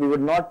for it, we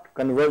would not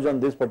converge on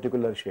this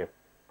particular shape.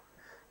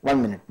 1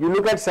 minute. You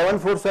look at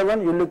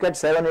 747, you look at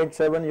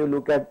 787, you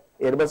look at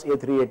Airbus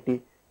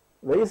A380,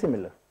 very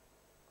similar.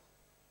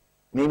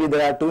 Maybe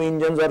there are 2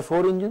 engines or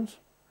 4 engines,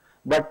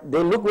 but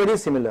they look very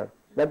similar.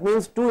 That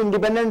means 2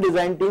 independent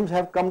design teams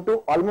have come to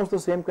almost the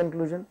same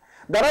conclusion.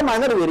 There are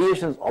minor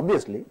variations,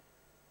 obviously,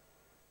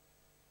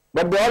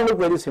 but they all look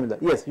very similar.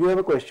 Yes, you have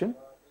a question?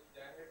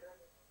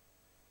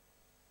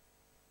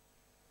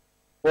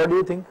 What do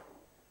you think?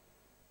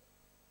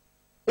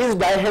 Is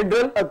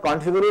dihedral a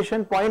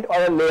configuration point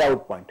or a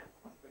layout point?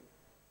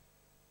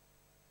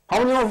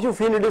 How many of you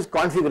feel it is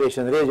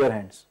configuration? Raise your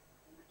hands.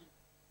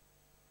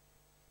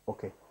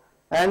 Okay.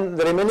 And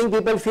the remaining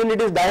people feel it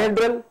is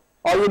dihedral,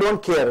 or you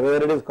don't care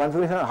whether it is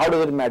configuration, how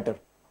does it matter?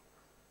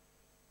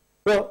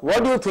 So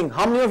what do you think?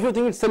 How many of you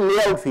think it's a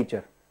layout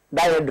feature,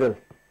 dihedral?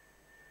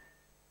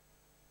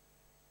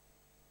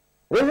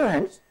 Raise your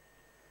hands.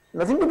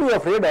 Nothing to be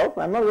afraid of.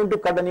 I am not going to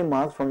cut any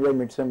marks from your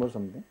midsem or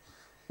something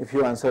if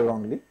you answer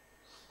wrongly.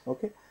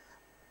 Okay.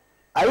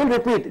 I will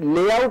repeat,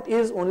 layout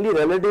is only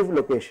relative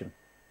location.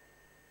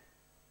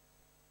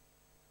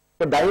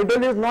 So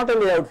dihedral is not a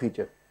layout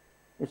feature.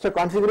 It's a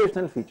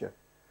configurational feature,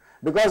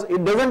 because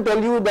it doesn't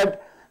tell you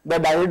that the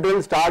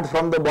dihedral starts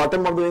from the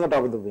bottom of the wing or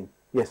top of the wing?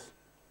 Yes.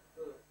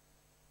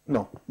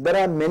 No. There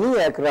are many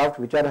aircraft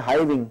which are high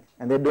wing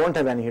and they don't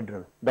have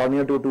anhedral.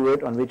 Dornier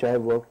 228 on which I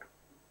have worked.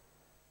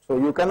 So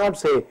you cannot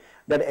say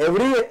that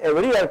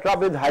every aircraft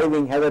with high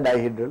wing has a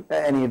dihedral,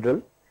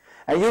 anhedral,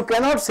 and you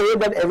cannot say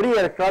that every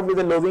aircraft with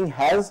a low wing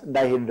has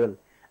dihedral.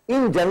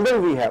 In general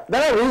we have.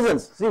 There are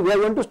reasons. See, we are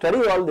going to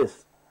study all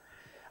this.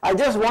 I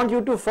just want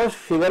you to first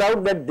figure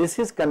out that this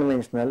is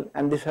conventional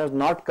and this has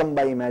not come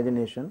by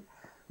imagination.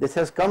 This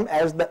has come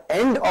as the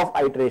end of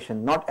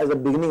iteration, not as the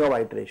beginning of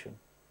iteration.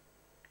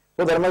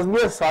 So there must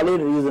be a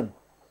solid reason.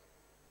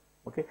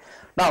 Okay.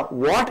 Now,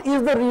 what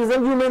is the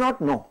reason you may not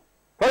know?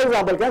 For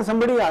example, can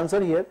somebody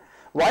answer here,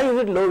 why is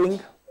it low wing?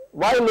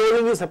 Why low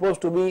wing is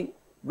supposed to be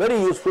very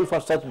useful for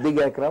such big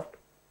aircraft?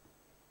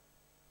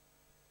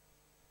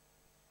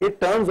 It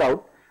turns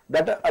out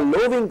that a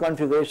low wing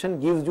configuration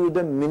gives you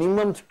the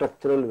minimum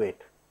structural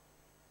weight.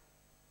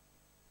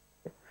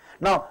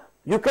 Now,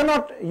 you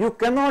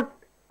cannot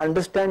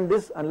understand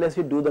this unless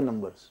you do the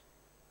numbers.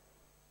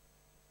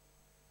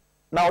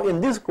 Now,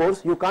 in this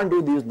course, you can't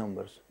do these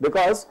numbers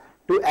because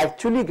to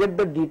actually get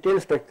the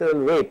detailed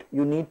structural weight,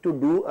 you need to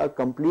do a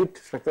complete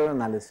structural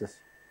analysis,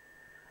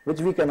 which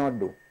we cannot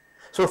do.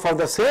 So, for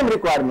the same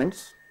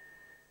requirements,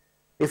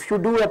 if you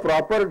do a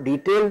proper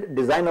detailed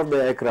design of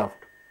the aircraft,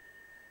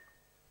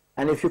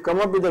 and if you come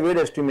up with a weight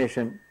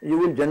estimation, you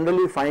will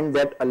generally find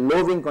that a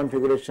low wing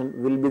configuration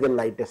will be the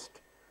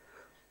lightest.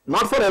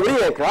 Not for every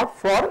aircraft,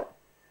 for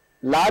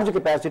large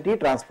capacity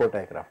transport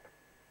aircraft.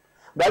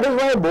 That is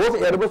why both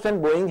Airbus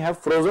and Boeing have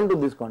frozen to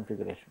this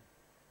configuration.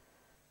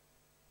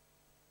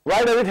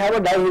 Why does it have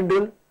a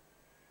dihedral?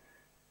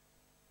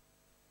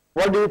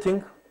 What do you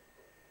think?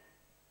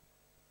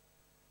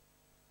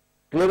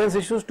 Clearance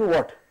issues to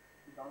what?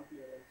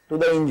 To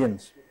the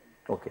engines.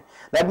 Okay.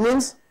 That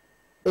means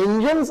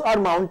engines are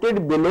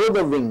mounted below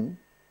the wing,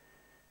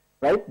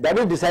 right? That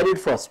is decided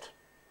first.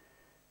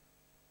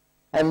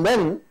 And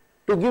then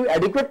to give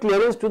adequate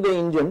clearance to the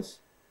engines,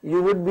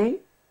 you would be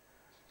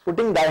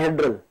putting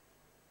dihedral.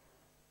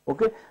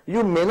 Okay.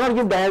 You may not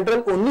give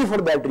dihedral only for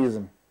that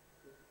reason.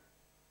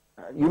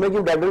 You may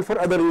give dihedral for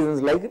other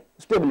reasons like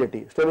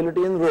stability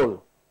in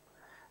roll.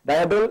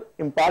 Dihedral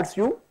imparts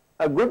you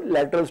a good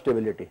lateral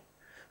stability.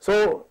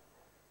 So,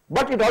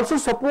 but it also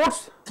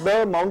supports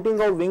the mounting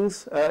of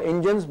wings,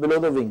 engines below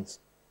the wings.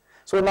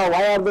 So now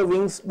why are the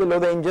wings below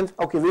the engines?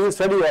 Okay, we will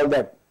study all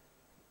that.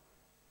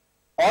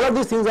 All of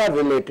these things are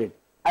related.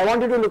 I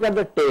want you to look at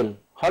the tail,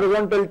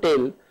 horizontal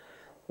tail.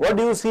 What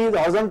do you see? The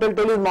horizontal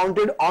tail is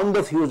mounted on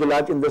the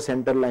fuselage in the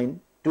center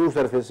line, two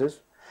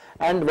surfaces,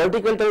 and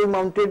vertical tail is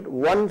mounted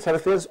one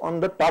surface on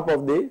the top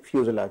of the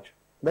fuselage.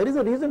 There is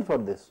a reason for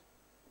this.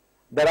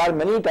 There are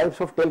many types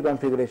of tail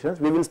configurations.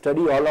 We will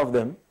study all of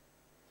them.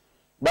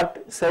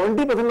 But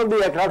 70% of the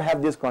aircraft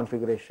have this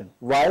configuration.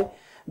 Why?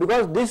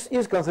 Because this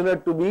is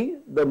considered to be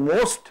the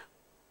most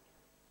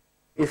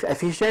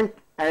efficient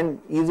and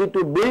easy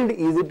to build,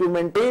 easy to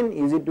maintain,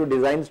 easy to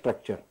design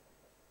structure.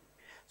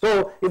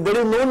 So, if there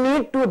is no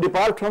need to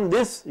depart from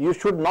this, you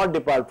should not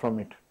depart from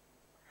it.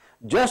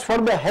 Just for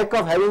the heck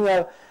of having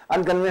a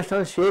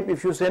unconventional shape,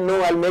 if you say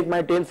no, I'll make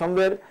my tail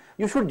somewhere,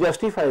 you should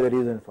justify the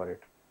reason for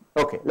it.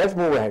 Okay, let's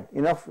move ahead.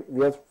 Enough,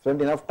 we have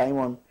spent enough time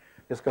on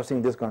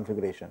discussing this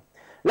configuration.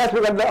 Let's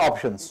look at the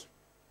options.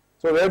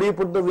 So, where do you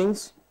put the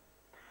wings?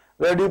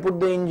 Where do you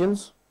put the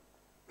engines?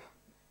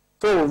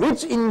 So,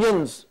 which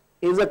engines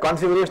is a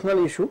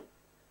configurational issue?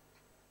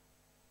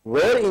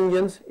 Where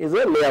engines is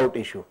a layout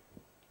issue?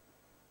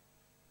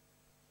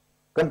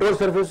 Control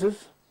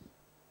surfaces?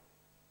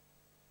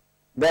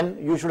 Then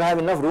you should have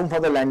enough room for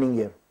the landing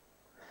gear.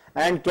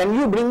 And can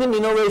you bring in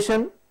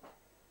innovation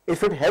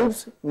if it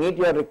helps meet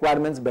your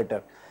requirements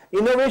better?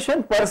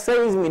 Innovation per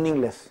se is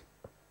meaningless.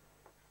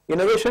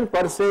 Innovation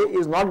per se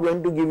is not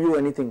going to give you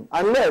anything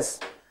unless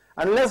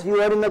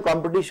you are in a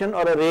competition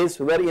or a race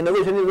where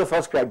innovation is the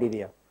first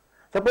criteria.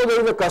 Suppose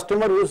there is a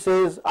customer who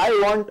says, I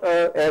want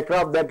an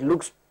aircraft that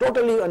looks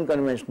totally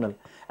unconventional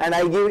and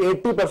I give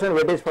 80%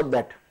 weightage for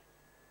that.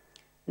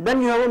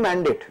 Then you have a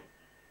mandate.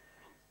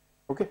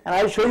 Okay, and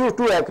I will show you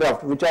two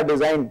aircraft which are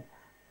designed.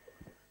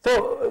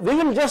 So we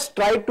will just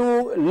try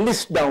to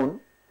list down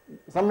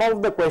some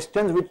of the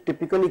questions which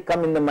typically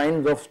come in the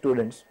minds of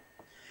students.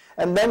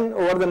 And then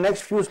over the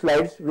next few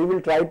slides, we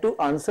will try to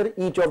answer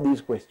each of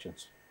these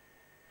questions.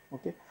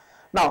 Okay.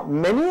 Now,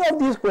 many of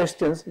these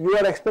questions you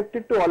are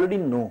expected to already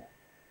know,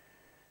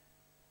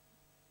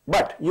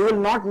 but you will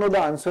not know the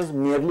answers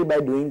merely by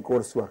doing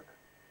coursework.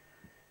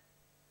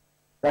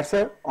 That's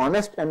an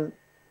honest and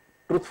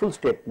truthful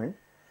statement,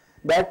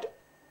 that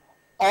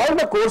all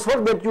the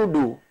coursework that you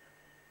do,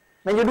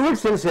 when you do it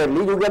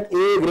sincerely, you get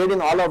A grade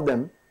in all of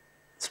them,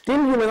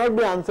 still you may not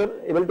be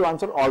able to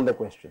answer all the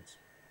questions.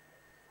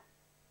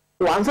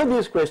 To answer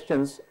these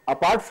questions,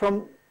 apart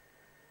from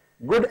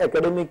good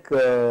academic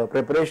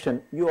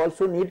preparation, you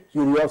also need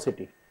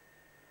curiosity.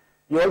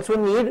 You also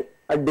need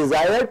a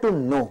desire to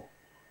know.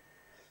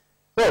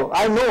 So,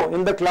 I know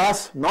in the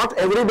class, not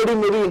everybody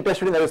may be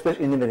interested in aerospace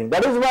engineering.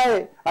 That is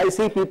why I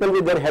see people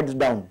with their heads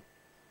down.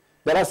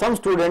 There are some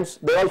students,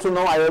 they also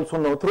know, I also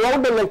know,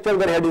 throughout the lecture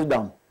their head is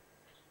down.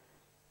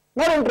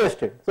 Not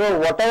interested. So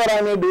whatever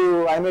I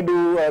may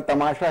do a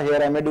tamasha here,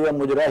 I may do a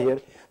mujra here,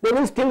 they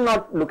will still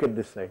not look at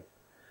this side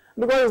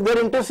because their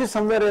interest is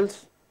somewhere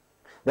else.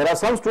 There are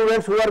some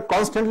students who are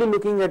constantly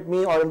looking at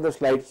me or in the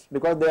slides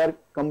because they are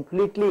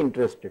completely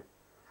interested.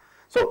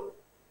 So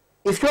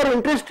if you are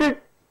interested,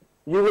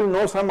 you will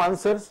know some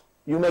answers,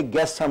 you may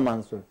guess some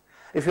answers.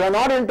 If you are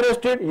not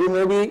interested, you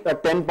may be a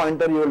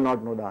 10-pointer, you will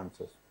not know the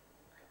answers.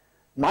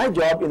 My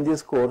job in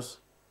this course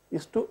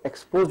is to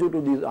expose you to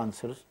these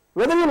answers.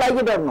 Whether you like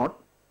it or not,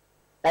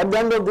 at the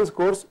end of this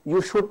course,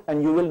 you should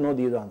and you will know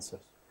these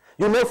answers.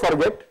 You may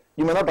forget,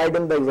 you may not write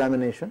in the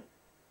examination,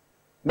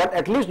 but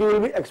at least you will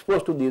be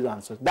exposed to these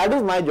answers. That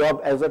is my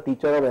job as a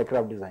teacher of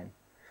aircraft design.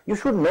 You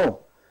should know,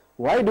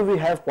 why do we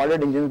have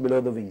podded engines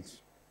below the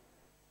wings?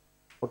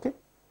 Okay.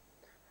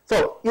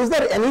 So, is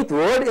there any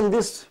word in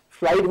this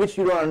slide which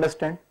you don't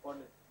understand?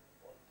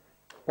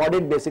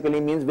 Podded basically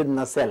means with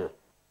nacelle.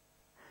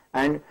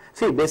 And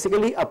see,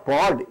 basically a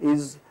pod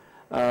is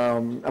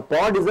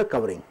a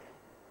covering.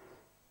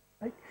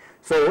 Right?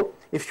 So,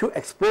 if you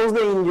expose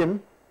the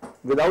engine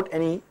without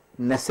any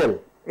nacelle,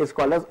 it's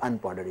called as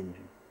unpodded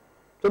engine.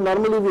 So,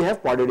 normally we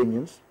have podded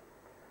engines.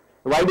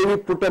 Why do we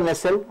put a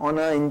nacelle on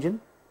an engine?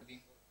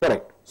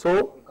 Correct.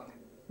 So,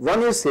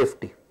 one is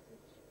safety.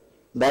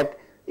 That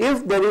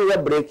if there is a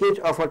breakage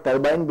of a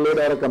turbine blade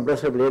or a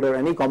compressor blade or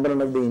any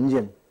component of the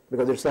engine,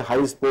 because it's a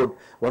high sport,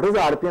 what is the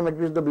RPM at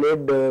which the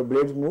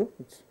blades move?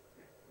 It's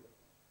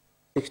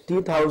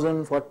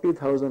 60,000,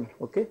 40,000,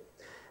 okay.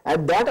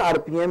 At that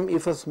RPM,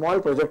 if a small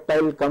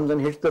projectile comes and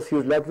hits the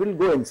fuselage, it will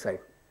go inside.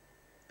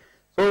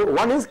 So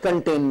one is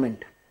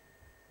containment,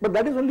 but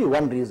that is only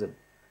one reason.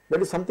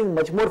 There is something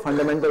much more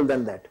fundamental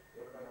than that.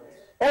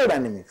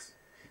 Aerodynamics,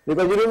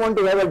 because you don't want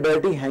to have a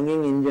dirty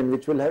hanging engine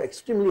which will have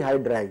extremely high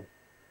drag.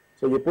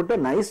 So you put a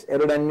nice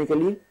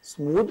aerodynamically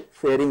smooth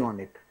fairing on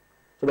it.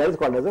 So that is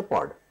called as a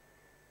pod.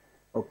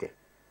 Okay.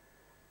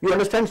 You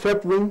understand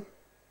swept wing?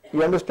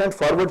 You understand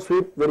forward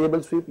sweep,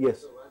 variable sweep?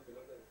 Yes.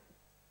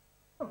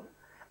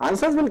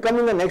 Answers will come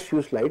in the next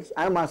few slides.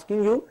 I am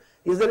asking you,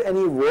 is there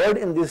any word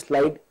in this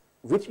slide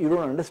which you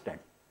don't understand?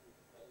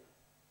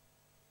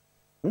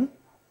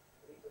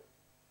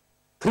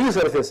 Three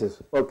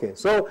surfaces. Okay.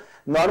 So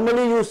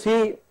normally you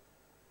see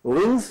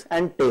wings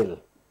and tail.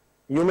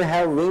 You may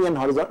have wing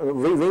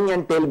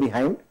and tail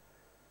behind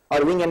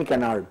or wing and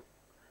canard.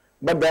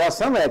 But there are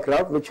some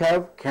aircraft which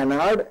have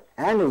canard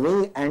and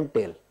wing and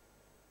tail.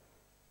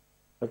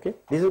 Okay,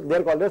 they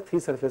are called as three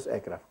surface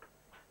aircraft.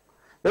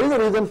 There is a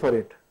reason for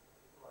it.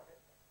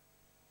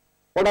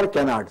 What are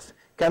canards?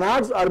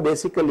 Canards are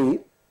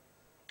basically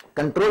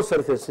control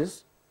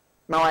surfaces.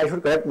 Now I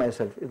should correct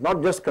myself, it's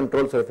not just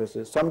control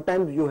surfaces.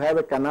 Sometimes you have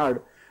a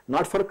canard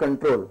not for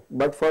control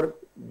but for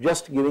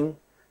just giving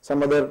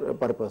some other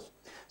purpose.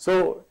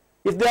 So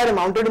if they are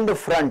mounted in the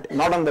front,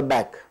 not on the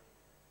back,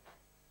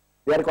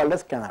 they are called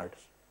as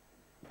canards.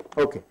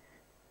 Okay,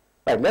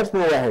 right, let's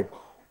move ahead.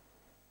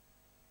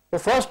 The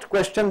first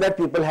question that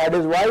people had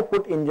is, why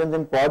put engines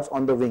in pods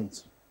on the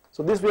wings?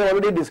 So this we have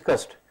already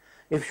discussed.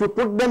 If you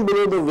put them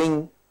below the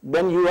wing,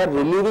 then you are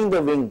relieving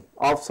the wing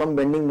of some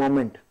bending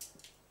moment.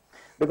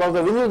 Because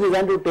the wing is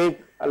designed to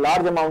take a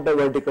large amount of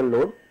vertical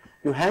load.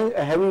 You hang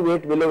a heavy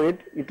weight below it,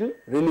 it will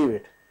relieve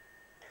it.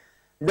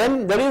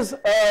 Then there is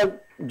a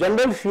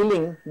general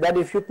feeling that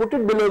if you put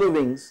it below the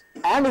wings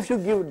and if you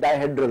give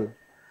dihedral,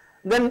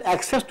 then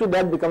access to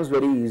that becomes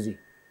very easy.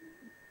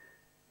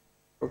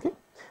 Okay.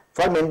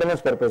 For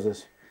maintenance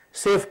purposes.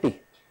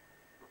 Safety.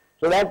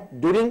 So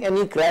that during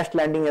any crash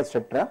landing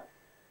etc.,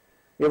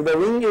 if the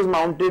wing is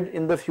mounted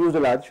in the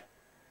fuselage,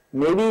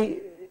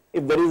 maybe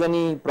if there is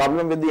any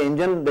problem with the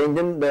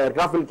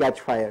aircraft will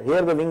catch fire.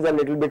 Here the wings are a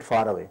little bit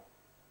far away.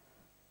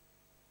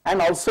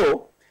 And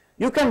also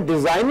you can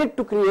design it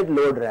to create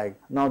low drag.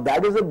 Now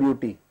that is a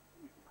beauty.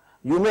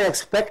 You may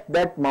expect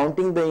that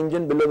mounting the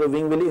engine below the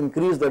wing will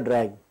increase the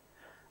drag,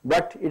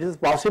 but it is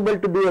possible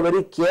to do a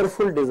very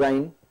careful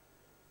design.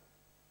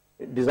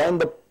 There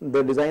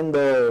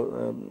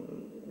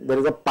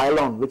is a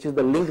pylon which is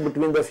the link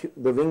between the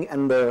wing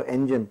and the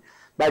engine.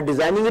 By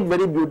designing it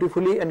very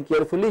beautifully and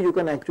carefully, you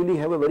can actually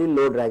have a very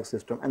low drag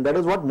system, and that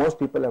is what most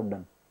people have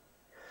done.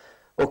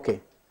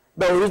 Okay.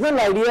 The original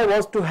idea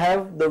was to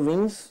have the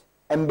wings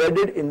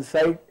embedded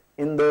inside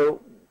the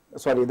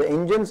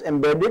engines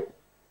embedded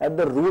at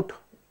the root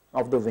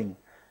of the wing.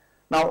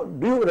 Now,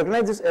 do you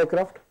recognize this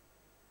aircraft?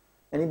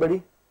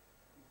 Anybody?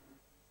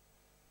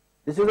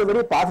 This is a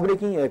very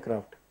path-breaking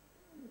aircraft.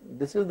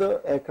 This is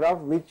the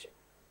aircraft which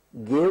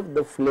gave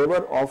the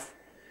flavor of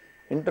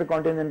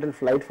intercontinental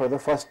flight for the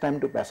first time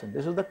to passengers.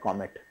 This is the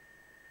Comet.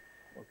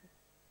 Okay.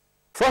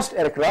 First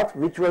aircraft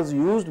which was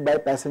used by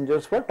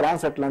passengers for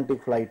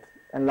transatlantic flight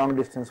and long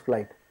distance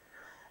flight.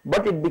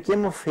 But it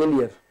became a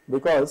failure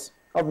because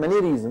of many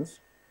reasons.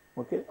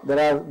 Okay.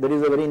 There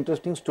is a very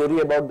interesting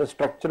story about the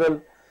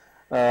structural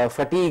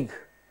fatigue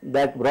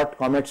that brought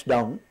comets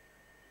down.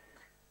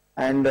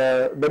 And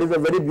there is a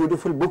very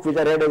beautiful book which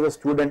I read as a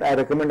student. I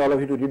recommend all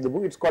of you to read the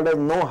book. It's called as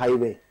No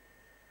Highway.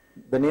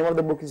 The name of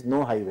the book is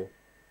No Highway,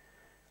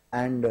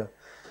 and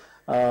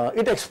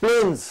it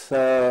explains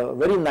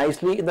very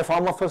nicely in the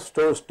form of a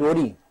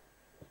story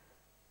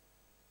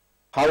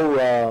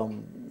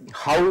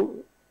how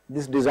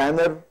this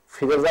designer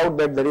figures out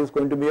that there is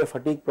going to be a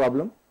fatigue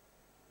problem,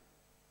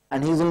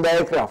 and he's in the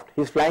aircraft,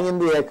 he's flying in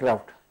the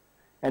aircraft,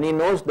 and he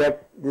knows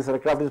that this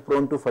aircraft is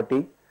prone to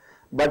fatigue,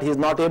 but he's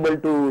not able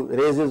to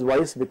raise his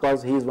voice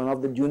because he is one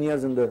of the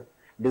juniors in the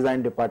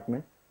design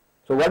department.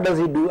 So what does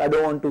he do? I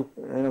don't want to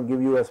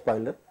give you a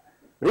spoiler.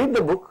 Read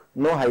the book,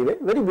 No Highway,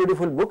 very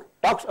beautiful book,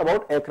 talks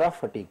about aircraft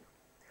fatigue.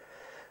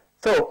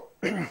 So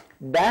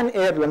Dan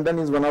Air London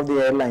is one of the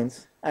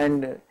airlines,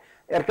 and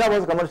aircraft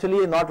was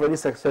commercially not very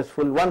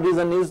successful. One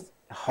reason is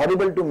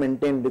horrible to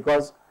maintain,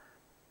 because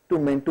to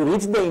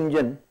reach the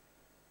engine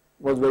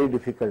was very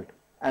difficult,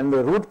 and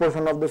the root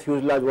portion of the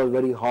fuselage was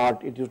very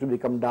hot. It used to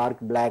become dark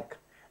black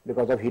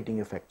because of heating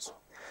effects.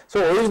 So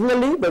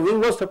originally the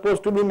wing was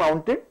supposed to be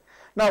mounted.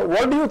 Now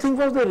what do you think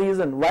was the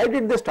reason? Why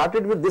did they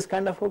started with this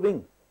kind of a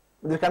wing,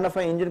 this kind of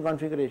an engine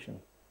configuration?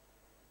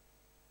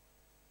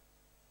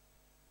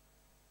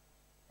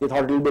 They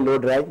thought it will be low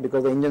drag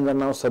because the engines are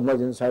now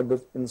submerged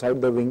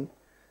inside the wing.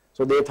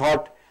 So they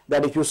thought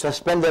that if you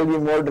suspend there will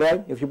be more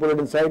drag. If you put it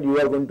inside, you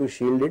are going to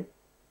shield it.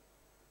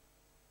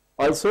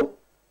 Also,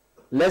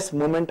 less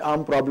moment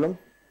arm problem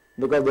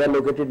because they are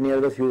located near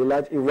the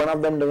fuselage. If one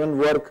of them doesn't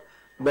work,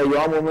 the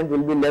yaw moment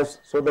will be less.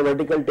 So the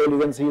vertical tail you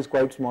can see is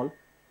quite small.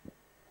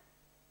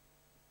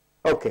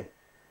 Okay.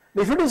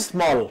 If it is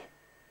small,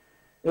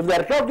 if the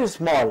aircraft is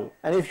small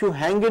and if you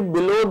hang it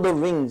below the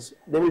wings,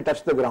 they will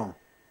touch the ground.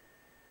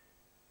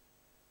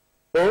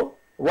 So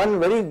one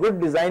very good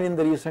design in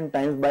the recent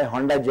times by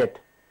Honda Jet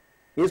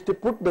is to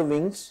put the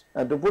wings,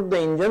 to put the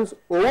engines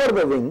over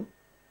the wing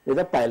with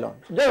a pylon.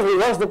 So just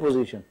reverse the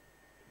position.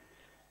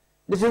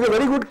 This is a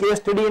very good case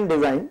study in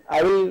design.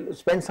 I will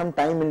spend some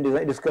time in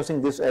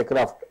discussing this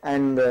aircraft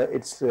and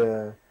its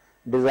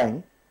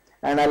design,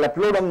 and I will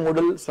upload on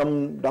Moodle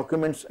some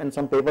documents and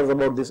some papers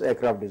about this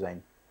aircraft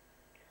design.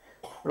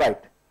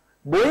 Right.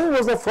 Boeing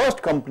was the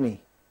first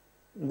company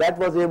that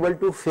was able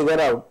to figure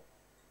out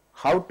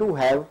how to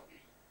have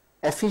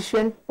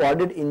efficient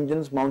podded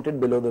engines mounted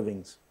below the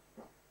wings.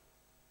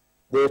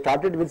 They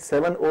started with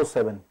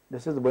 707.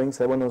 This is the Boeing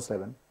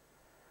 707.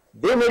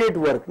 They made it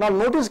work. Now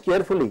notice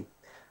carefully,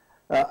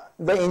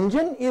 the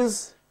engine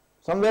is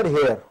somewhere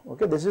here.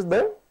 Okay, this is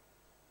the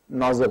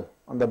nozzle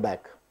on the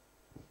back.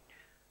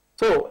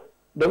 So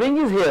the wing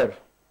is here.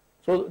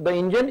 So the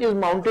engine is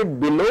mounted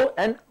below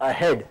and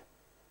ahead.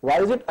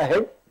 Why is it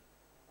ahead?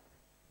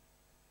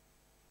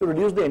 To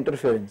reduce the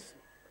interference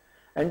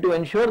and to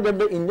ensure that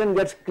the engine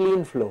gets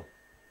clean flow.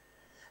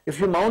 If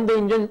you mount the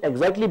engine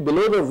exactly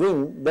below the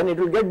wing, then it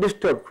will get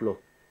disturbed flow.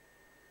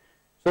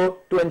 So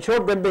to ensure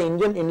that the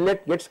engine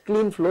inlet gets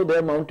clean flow, they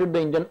have mounted the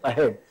engine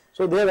ahead.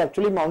 So they have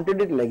actually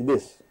mounted it like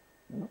this.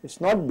 It's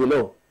not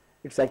below,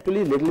 it's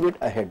actually a little bit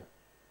ahead.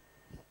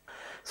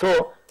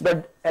 So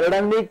the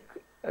aerodynamic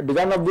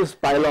design of this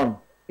pylon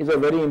is a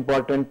very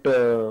important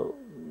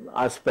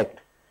aspect.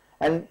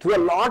 And through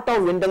a lot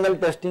of wind tunnel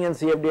testing and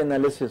CFD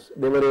analysis,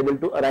 they were able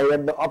to arrive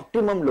at the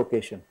optimum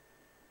location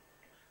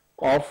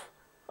of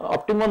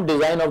optimum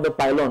design of the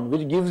pylon,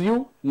 which gives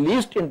you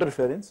least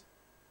interference.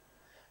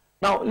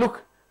 Now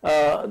look,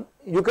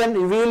 we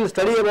will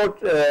study about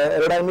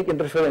aerodynamic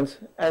interference,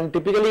 and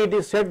typically it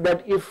is said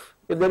that if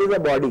there is a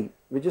body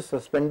which is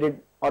suspended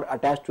or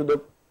attached to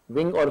the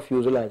wing or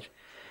fuselage,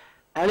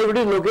 and if it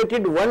is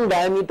located 1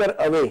 diameter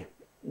away,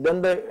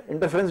 then the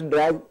interference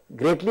drag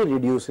greatly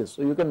reduces.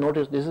 So you can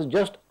notice this is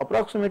just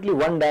approximately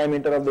 1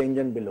 diameter of the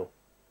engine below.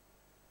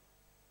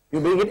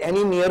 You bring it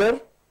any nearer,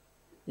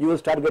 you will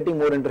start getting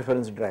more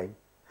interference drag.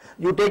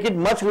 You take it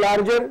much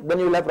larger, then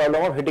you will have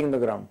problem of hitting the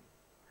ground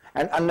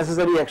and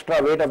unnecessary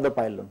extra weight of the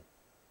pylon.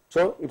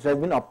 So it has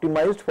been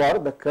optimized for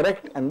the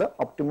correct and the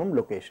optimum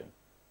location.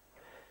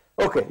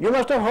 Okay, you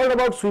must have heard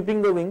about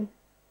sweeping the wing.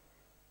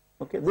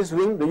 Okay, this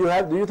wing, do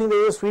you think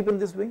there is a sweep in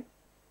this wing?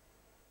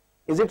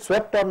 Is it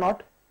swept or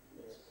not?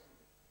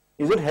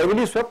 Is it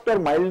heavily swept or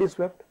mildly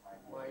swept?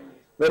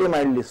 Very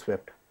mildly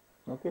swept.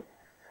 Okay.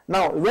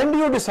 Now, when do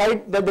you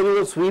decide that there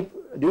is a sweep?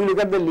 Do you look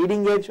at the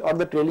leading edge or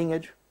the trailing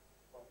edge?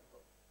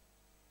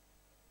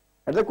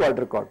 At the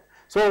quarter chord.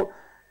 So,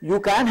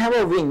 you can have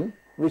a wing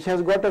which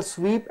has got a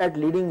sweep at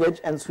leading edge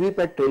and sweep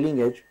at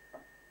trailing edge,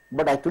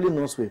 but actually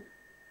no sweep.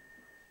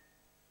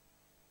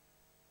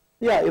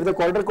 Yeah, if the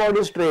quarter chord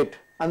is straight,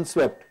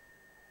 unswept,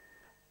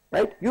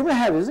 right? You may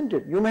have, isn't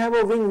it? You may have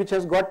a wing which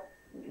has got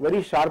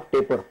very sharp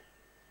taper.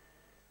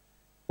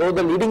 So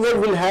the leading edge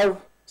will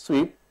have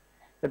sweep,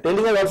 the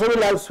trailing edge also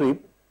will have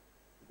sweep,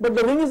 but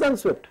the wing is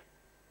unswept.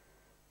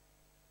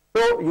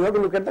 So you have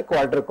to look at the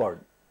quarter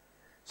chord.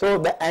 So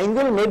the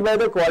angle made by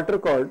the quarter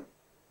chord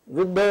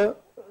with the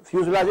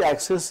fuselage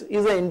axis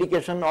is an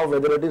indication of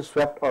whether it is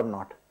swept or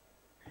not.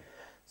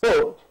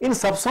 So in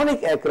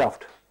subsonic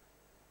aircraft,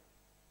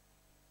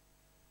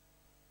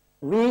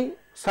 we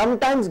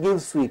sometimes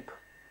give sweep,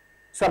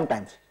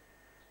 sometimes.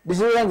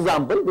 This is an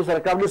example, this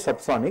aircraft is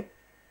subsonic,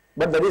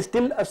 but there is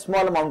still a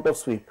small amount of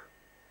sweep.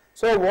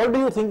 So what do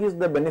you think is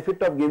the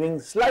benefit of giving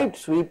slight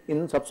sweep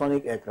in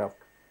subsonic aircraft?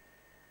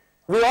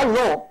 We all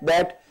know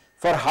that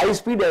for high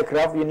speed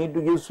aircraft you need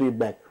to give sweep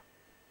back.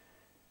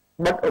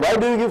 But why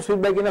do you give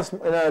sweep back in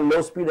a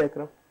low speed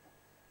aircraft?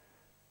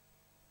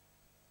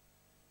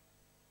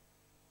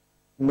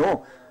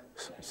 No,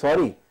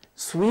 sorry,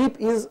 sweep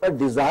is a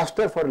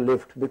disaster for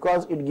lift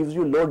because it gives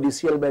you low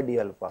DCL by D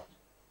alpha.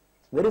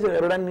 There is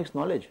aerodynamics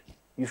knowledge.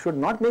 You should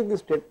not make this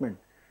statement.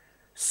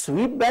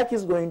 Sweep back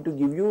is going to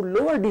give you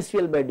lower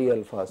DCL by D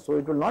alpha, so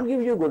it will not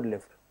give you good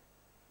lift.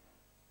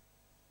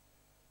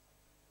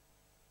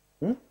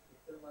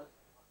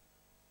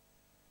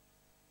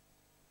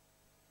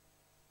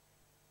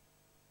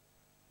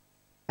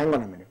 Hang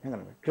on a minute.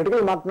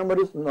 Critical Mach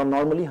number is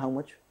normally how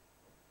much?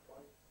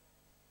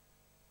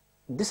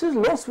 This is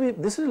low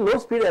sweep, this is low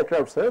speed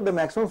aircraft, sir. The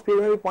maximum speed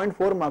may be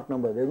 0.4 Mach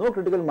number. There is no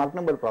critical Mach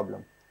number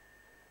problem.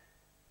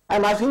 I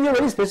am asking you a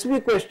very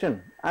specific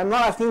question. I am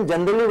not asking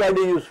generally why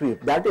do you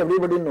sweep. That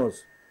everybody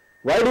knows.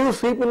 Why do you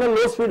sweep in a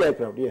low speed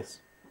aircraft?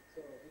 Yes.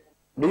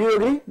 Do you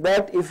agree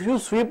that if you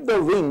sweep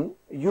the wing,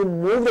 you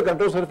move the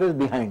control surface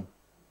behind?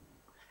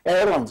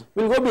 Ailerons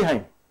will go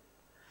behind.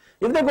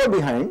 If they go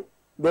behind,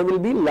 there will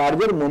be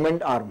larger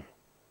moment arm.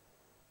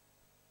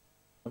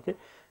 Okay.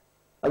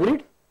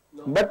 Agreed?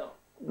 No, But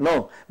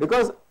no,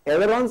 because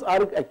ailerons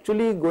are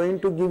actually going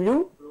to give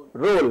you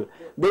roll.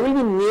 They will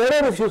be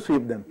nearer if you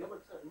sweep them. No,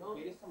 but sir,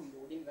 there is some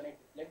loading when I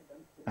deflect them.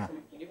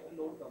 So if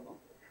the load come up,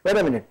 Wait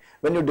a minute.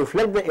 When you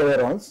deflect the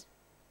ailerons,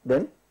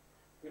 then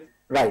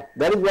right,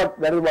 that is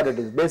what it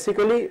is.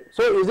 Basically,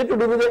 so is it to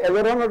do with the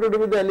aileron or to do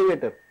with the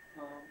elevator?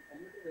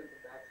 elevator is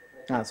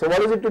the back. So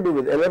what is it to do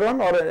with aileron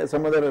or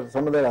some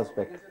other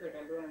aspect? This is the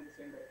aileron in the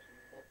same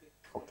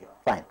direction. Okay,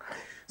 fine.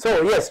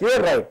 So yes, you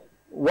are right.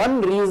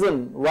 One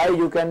reason why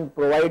you can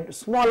provide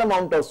small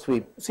amount of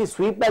sweep. See,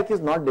 sweep back is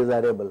not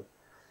desirable.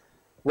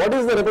 What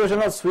is the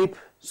representation of sweep?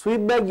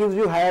 Sweep back gives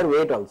you higher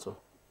weight also.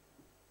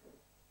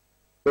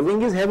 The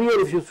wing is heavier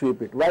if you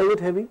sweep it. Why is it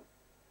heavy?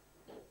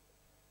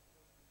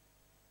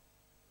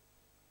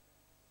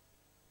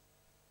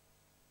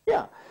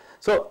 Yeah.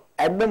 So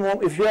at the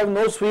moment, if you have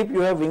no sweep,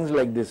 you have wings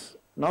like this.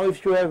 Now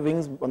if you have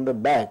wings on the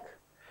back,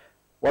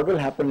 what will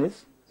happen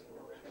is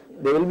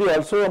there will be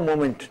also a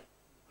moment.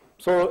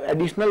 So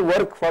additional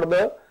work for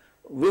the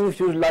wing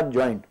fuselage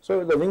joint.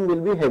 So the wing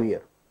will be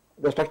heavier.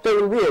 The structure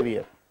will be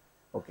heavier.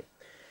 Okay.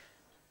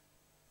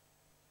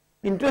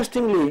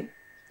 Interestingly,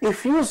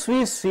 if you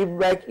sweep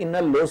back in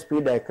a low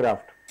speed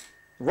aircraft,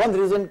 one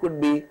reason could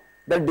be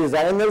that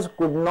designers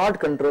could not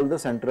control the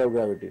center of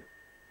gravity.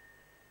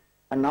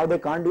 And now they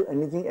can't do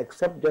anything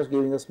except just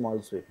giving a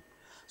small sweep.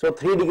 So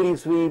 3-degree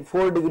sweep,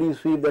 4-degree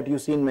sweep that you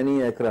see in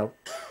many aircraft.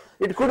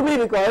 It could be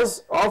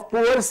because of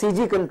poor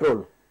CG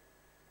control.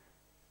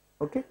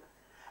 Okay.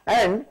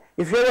 And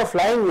if you have a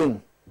flying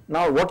wing,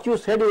 now what you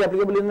said is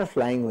applicable in a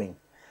flying wing.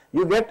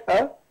 You get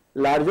a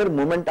larger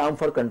moment arm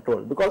for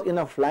control because in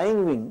a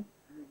flying wing,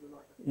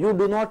 you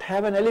do not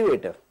have an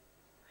elevator.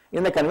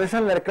 In a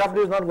conventional aircraft,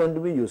 it is not going to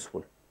be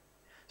useful.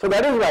 So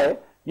that is why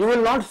you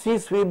will not see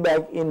sweep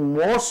back in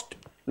most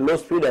low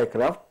speed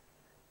aircraft.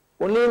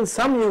 Only in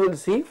some you will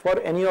see for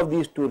any of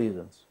these two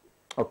reasons.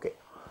 Okay.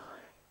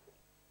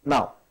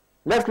 Now,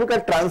 let's look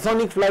at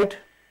transonic flight.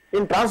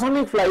 In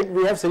transonic flight,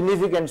 we have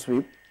significant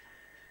sweep.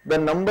 The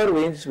number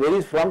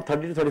varies from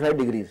 30 to 35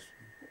 degrees.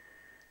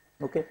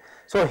 Okay.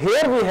 So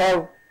here we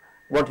have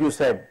what you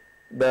said,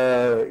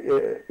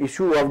 the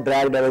issue of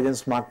drag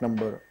divergence Mach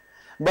number.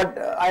 But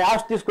I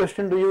asked this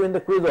question to you in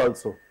the quiz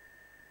also.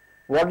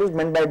 What is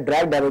meant by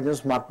drag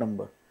divergence Mach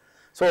number?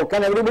 So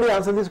can everybody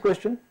answer this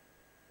question?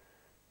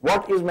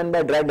 What is meant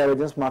by drag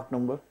divergence Mach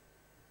number?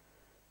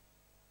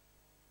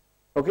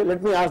 Okay,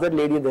 let me ask that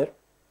lady there.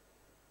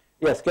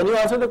 Yes, can you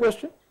answer the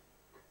question?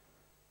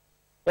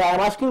 Yeah, I am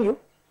asking you.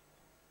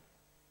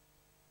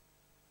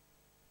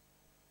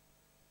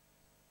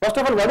 First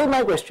of all, what is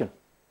my question?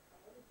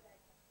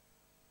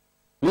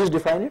 Please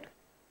define it.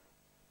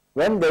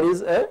 When there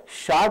is a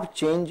sharp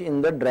change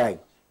in the drag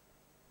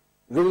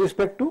with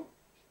respect to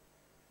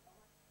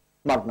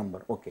Mach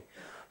number. Okay.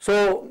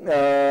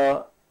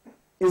 So,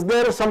 is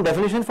there some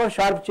definition for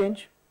sharp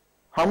change?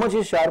 How much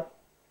is sharp?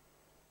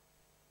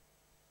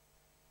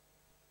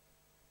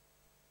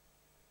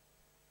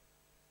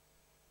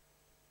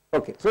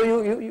 Okay. So,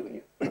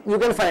 you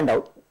can find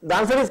out. The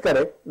answer is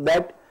correct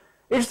that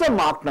it's a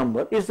Mach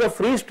number, it's a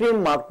free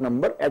stream Mach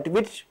number at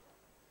which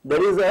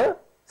there is a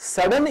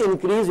sudden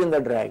increase in the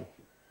drag.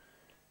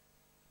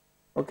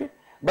 Okay.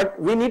 But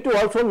we need to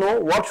also know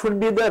what should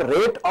be the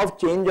rate of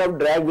change of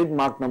drag with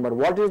Mach number.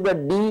 What is the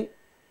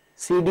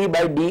dCd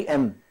by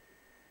dm?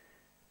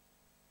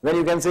 Then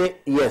you can say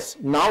yes,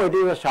 now it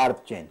is a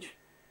sharp change.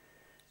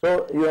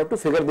 So you have to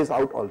figure this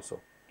out also.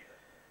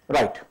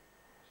 Right.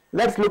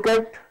 Let's look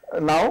at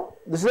now,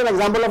 this is an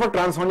example of a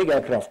transonic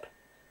aircraft.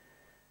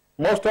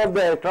 Most of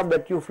the aircraft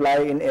that you fly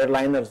in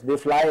airliners, they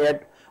fly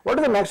at, what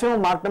is the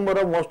maximum Mach number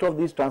of most of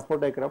these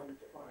transport aircraft?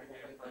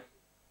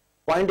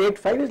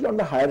 0.85 is on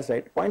the higher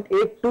side,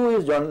 0.82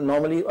 is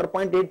normally, or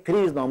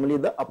 0.83 is normally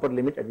the upper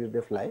limit at which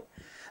they fly.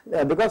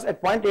 because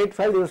at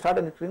 0.85 you will start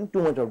experiencing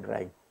too much of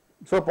drag.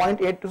 So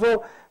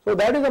 0.8, so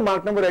that is the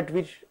Mach number at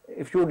which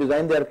if you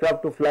design the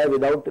aircraft to fly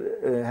without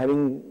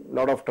having a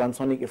lot of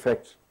transonic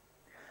effects.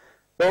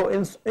 So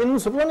in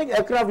supersonic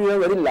aircraft you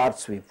have very large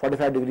sweep,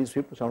 45 degree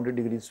sweep to 70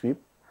 degree sweep.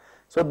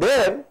 So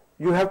there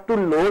you have to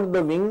load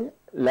the wing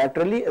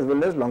laterally as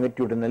well as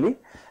longitudinally,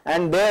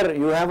 and there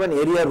you have an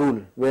area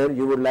rule where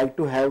you would like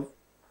to have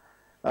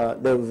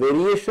the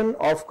variation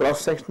of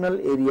cross-sectional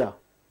area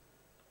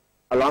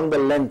along the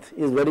length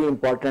is very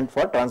important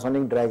for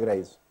transonic drag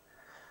rise.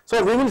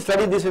 So we will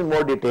study this in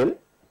more detail.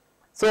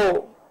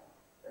 So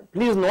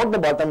please note the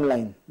bottom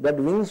line that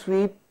wing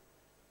sweep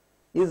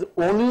is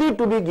only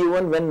to be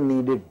given when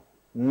needed.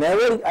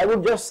 Never, I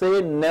would just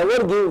say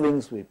never give wing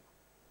sweep.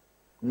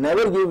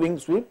 Never give wing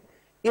sweep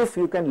if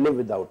you can live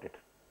without it.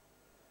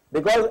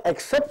 Because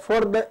except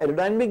for the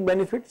aerodynamic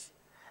benefits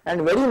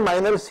and very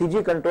minor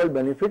CG control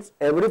benefits,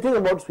 everything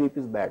about sweep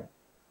is bad.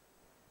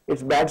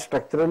 It's bad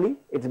structurally,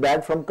 it's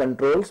bad from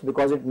controls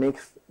because it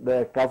makes the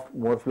aircraft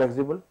more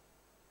flexible,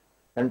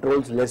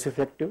 controls less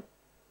effective,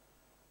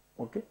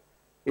 okay.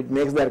 It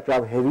makes the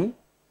aircraft heavy,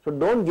 so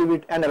don't give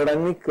it, an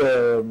aerodynamic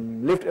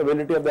lift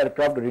ability of the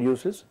aircraft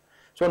reduces.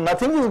 So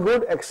nothing is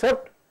good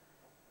except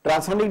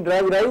transonic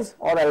drag rise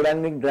or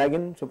aerodynamic drag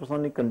in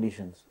supersonic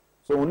conditions.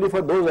 So only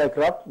for those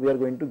aircraft we are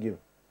going to give.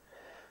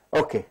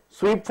 Okay,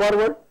 sweep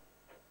forward.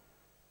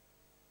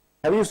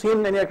 Have you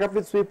seen any aircraft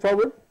with sweep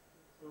forward?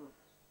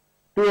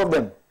 Two of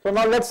them. So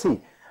now let's see.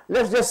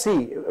 Let's just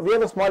see. We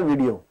have a small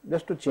video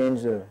just to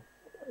change.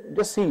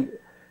 Just see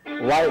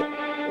why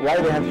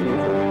they have sweep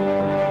forward.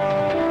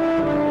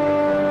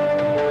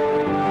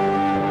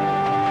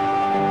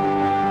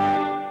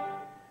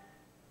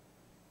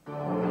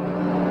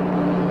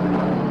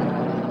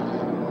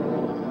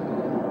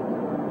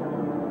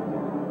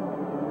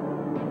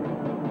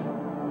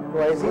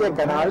 For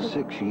the past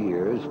 6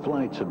 years,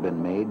 flights have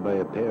been made by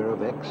a pair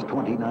of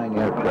X-29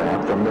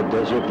 aircraft from the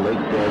desert lake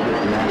bed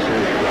at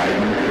NASA's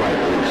Dryden Flight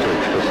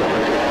Research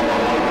Facility.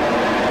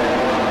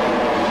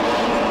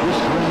 This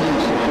highly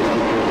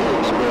sophisticated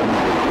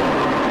experimental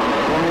plane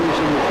follows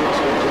in the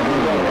footsteps of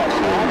the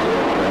X-series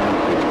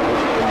aircraft which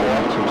push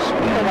giants of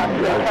speed,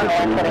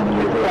 altitude, and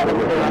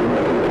maneuverability wings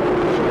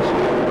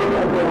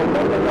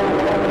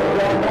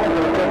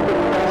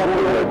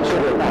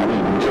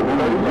have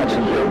only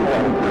recently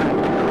been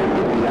improved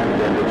with the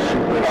advent of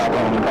super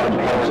strong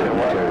composite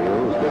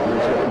materials that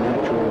resist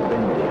natural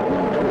bending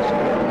and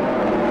twisting.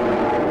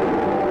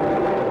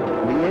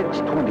 The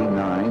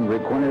X-29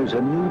 requires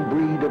a new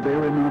breed of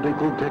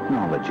aeronautical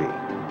technology.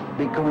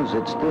 Because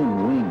its thin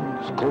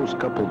wings,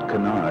 close-coupled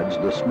canards,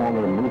 the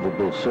smaller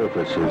movable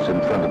surfaces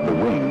in front of the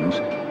wings,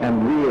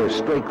 and rear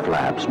strake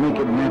flaps make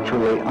it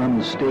naturally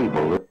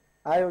unstable.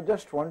 I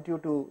just want you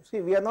to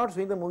see, we are not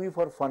seeing the movie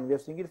for fun, we are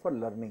seeing it for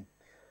learning.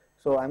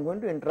 So I am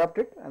going to interrupt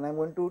it and I am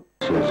going to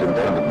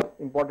the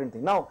important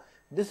thing. Now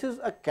this is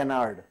a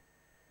canard,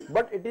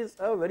 but it is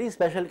a very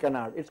special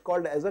canard. It's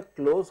called as a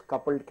close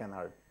coupled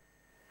canard.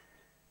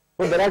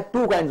 So there are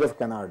two kinds of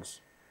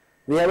canards.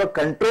 We have a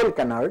control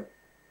canard,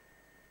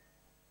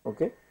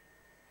 okay,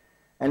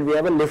 and we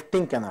have a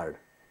lifting canard.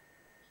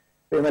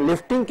 So in a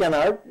lifting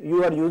canard,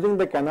 you are using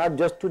the canard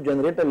just to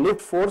generate a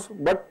lift force,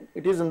 but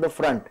it is in the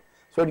front,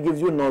 so it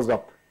gives you nose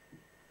up.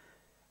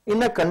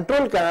 In a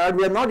control canard,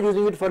 we are not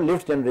using it for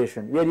lift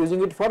generation, we are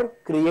using it for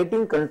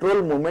creating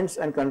control moments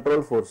and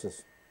control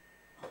forces.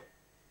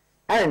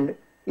 And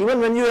even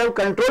when you have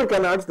control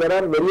canards, there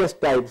are various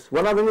types.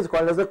 One of them is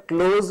called as a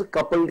close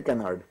coupled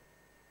canard.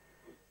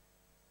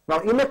 Now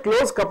in a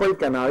close coupled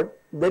canard,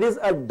 there is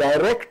a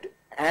direct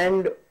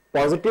and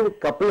positive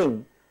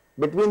coupling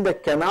between the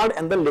canard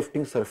and the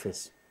lifting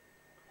surface.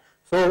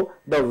 So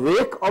the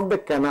wake of the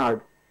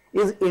canard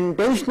is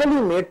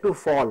intentionally made to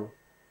fall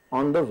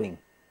on the wing.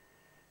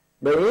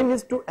 The aim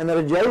is to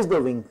energize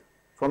the wing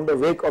from the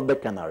wake of the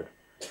canard.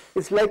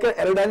 It's like an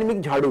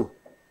aerodynamic jhadu.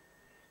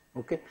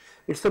 Okay,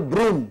 it's a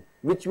broom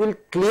which will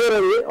clear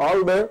away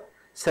all the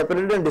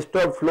separated and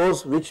disturbed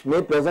flows which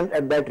may present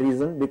at that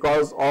region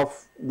because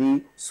of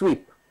the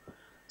sweep.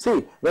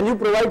 See, when you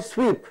provide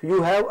sweep,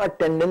 you have a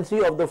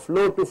tendency of the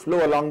flow to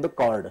flow along the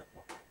chord.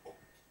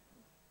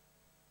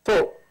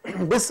 So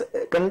this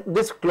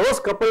close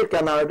coupled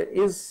canard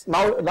is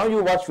now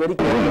you watch very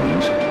closely.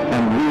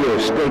 And rear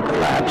stake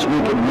flaps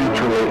make it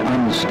naturally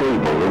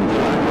unstable in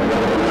flight.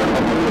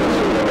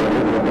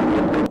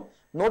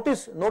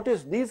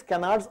 Notice these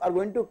canards are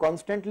going to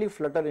constantly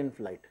flutter in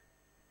flight.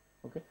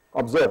 Okay,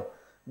 observe.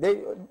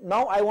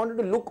 Now I wanted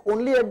to look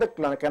only at the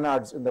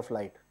canards in the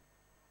flight.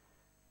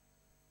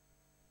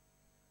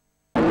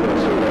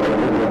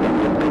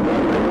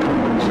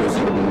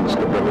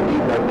 Instability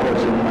by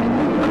causing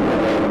minute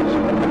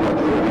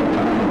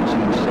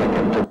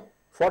corrections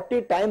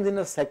 40 times in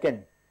a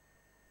second.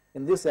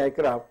 In this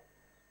aircraft,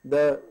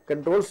 the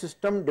control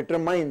system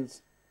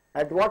determines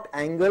at what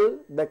angle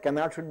the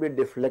canard should be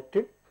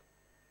deflected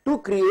to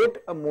create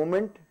a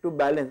moment to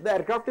balance. The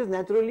aircraft is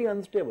naturally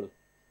unstable,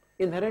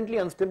 inherently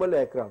unstable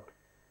aircraft.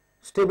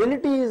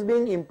 Stability is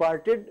being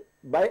imparted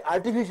by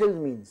artificial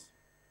means,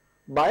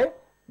 by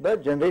the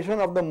generation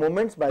of the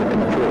moments by the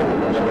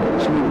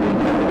controls, smoothing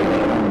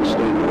navigating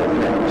unstable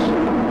effects.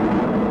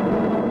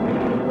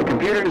 The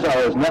computers are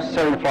as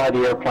necessary to fly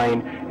the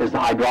airplane as the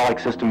hydraulic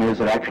system is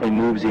that actually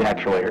moves the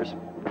actuators.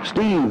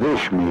 Steve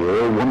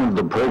Ishmael, one of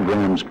the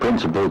program's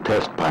principal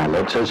test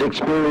pilots, has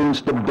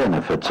experienced the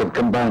benefits of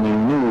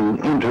combining new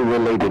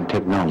interrelated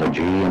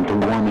technology into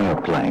one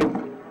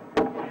airplane.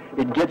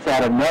 It gets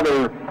at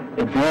another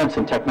advance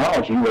in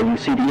technology where you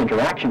see the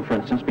interaction, for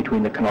instance,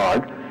 between the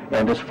canard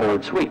and this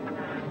forward sweep.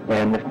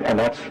 And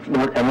that's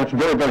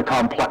very, very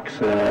complex,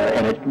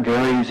 and it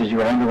varies as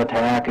your angle of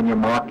attack and your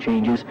Mach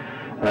changes.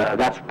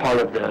 That's part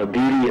of the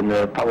beauty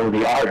and probably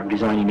the art of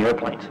designing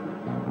airplanes.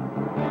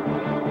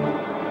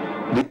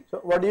 So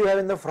what do you have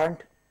in the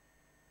front?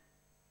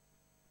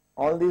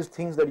 All these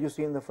things that you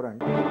see in the front.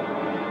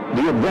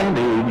 The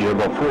advantage of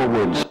a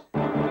forward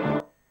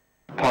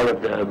Part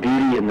of the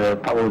beauty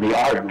and probably the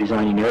art of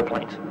designing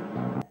airplanes.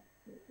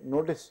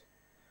 Notice,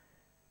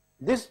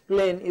 this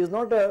plane is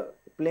not a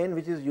plane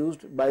which is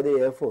used by the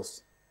Air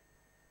Force.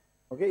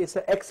 Okay, it's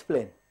an X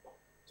plane.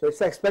 So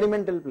it's an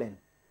experimental plane.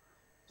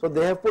 So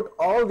they have put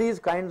all these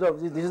kinds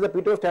of, this is the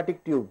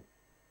pitot-static tube.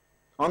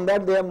 On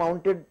that they have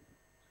mounted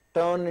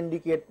turn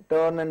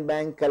and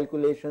bank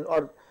calculations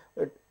or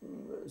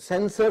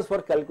sensors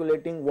for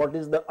calculating what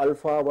is the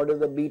alpha, what is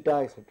the beta,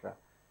 etc.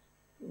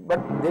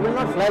 But they will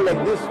not fly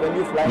like this when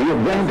you fly. The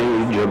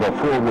advantage of a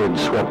forward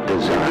swept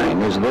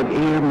design is that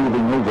air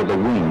moving over the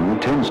wing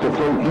tends to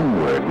flow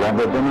inward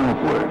rather than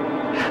outward.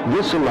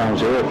 This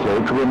allows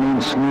airflow to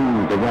remain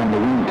smooth around the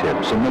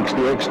wingtips and makes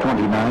the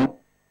X-29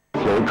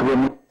 flow to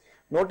remain.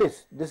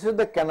 Notice, this is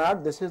the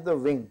canard, this is the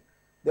wing.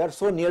 They are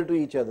so near to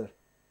each other.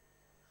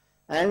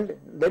 And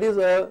there is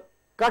a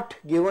cut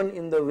given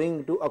in the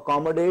wing to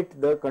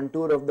accommodate the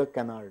contour of the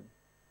canard.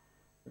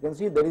 You can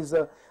see there is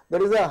a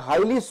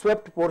highly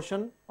swept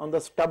portion on the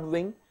stub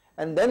wing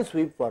and then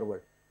sweep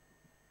forward.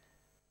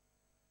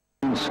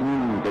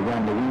 Smooth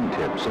around the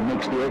wingtips and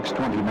makes the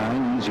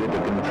X-29 easier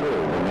to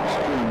control in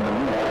extreme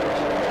maneuvers.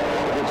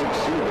 It is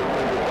exceeded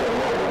predicted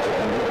levels of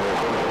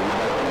maneuverability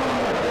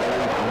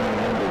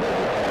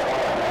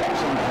by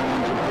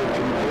sometimes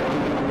approaching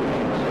 50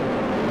 degrees.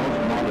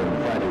 Most modern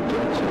fighter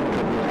jets have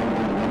trouble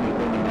handling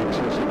anything in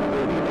excess of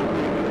 30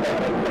 degrees.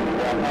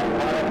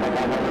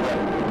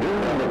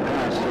 During the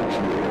past 6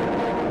 years,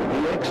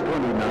 the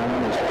X-29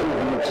 has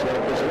proven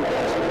itself as a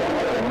best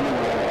for new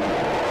ideas,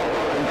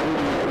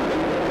 including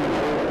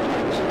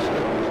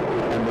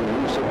and the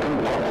use of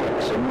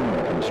composites in wing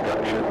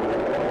construction.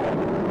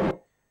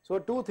 So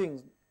two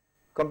things,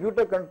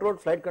 computer controlled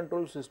flight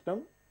control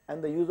system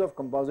and the use of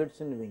composites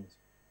in wings.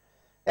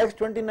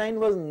 X-29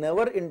 was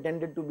never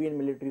intended to be in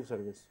military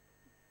service.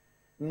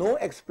 No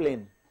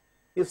X-plane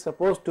is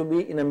supposed to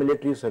be in a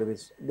military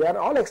service. They are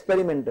all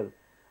experimental.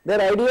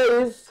 Their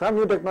idea is some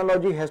new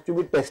technology has to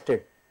be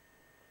tested.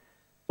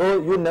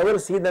 So you never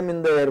see them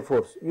in the Air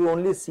Force. You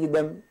only see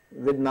them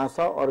with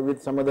NASA or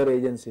with some other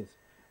agencies,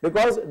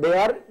 because they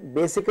are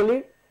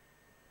basically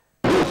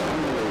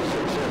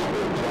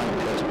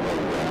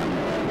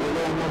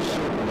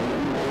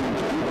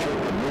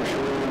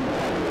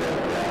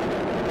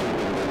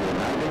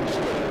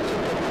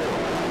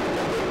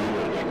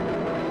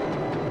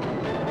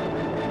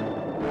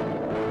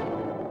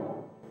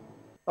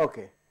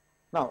okay.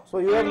 Now, so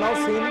you have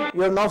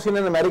now seen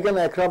an American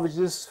aircraft which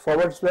is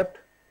forward swept.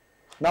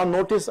 Now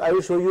notice, I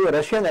will show you a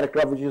Russian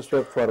aircraft which is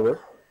swept forward.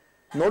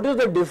 Notice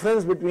the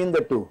difference between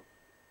the two.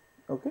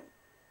 Okay.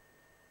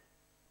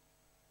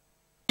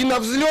 И на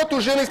взлет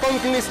уже на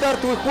исполнительный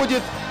старт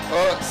выходит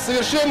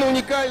совершенно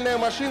уникальная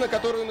машина,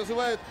 которую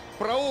называют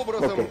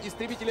прообразом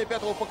истребителя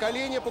пятого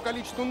поколения по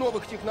количеству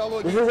новых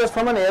технологий.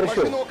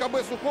 Машина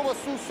ОКБ Сухого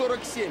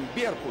Су-47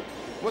 «Беркут».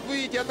 Вот вы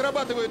видите,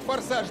 отрабатывает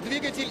форсаж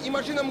двигатель, и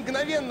машина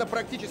мгновенно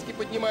практически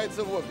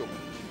поднимается в воздух.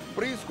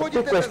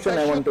 Происходит это за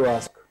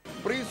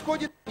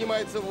счет...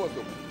 поднимается в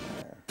воздух.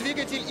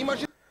 Двигатель и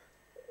машина...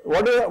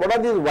 What are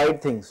these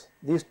white things?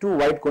 These two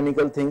white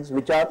conical things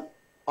which are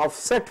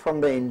offset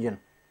from the engine.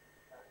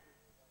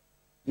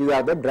 These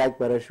are the drag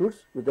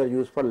parachutes which are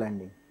used for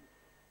landing.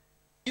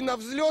 И на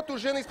взлет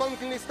уже на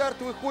исполнительный старт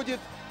выходит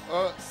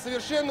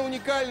совершенно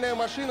уникальная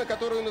машина,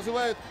 которую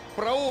называют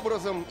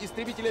прообразом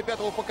истребителя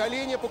пятого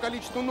поколения по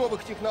количеству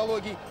новых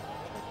технологий.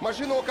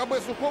 Машина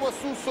ОКБ Сухого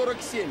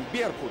Су-47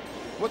 «Беркут».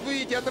 Вот вы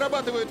видите,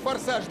 отрабатывает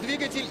форсаж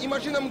двигатель, и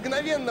машина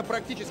мгновенно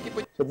практически...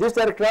 So this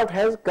aircraft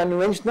has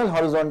conventional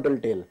horizontal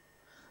tail.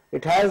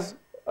 It has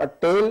a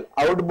tail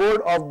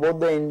outboard of both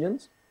the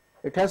engines.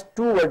 It has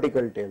two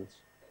vertical tails.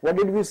 What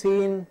did we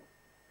see in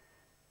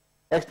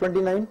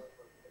X-29?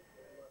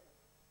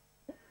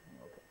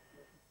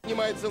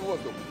 Поднимается в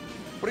воздух.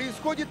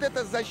 Происходит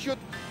это за счет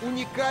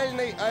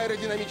уникальной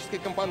аэродинамической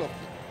компоновки.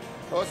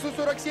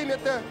 Су-47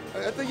 это,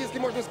 если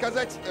можно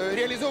сказать,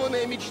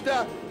 реализованная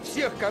мечта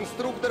всех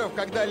конструкторов,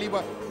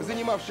 когда-либо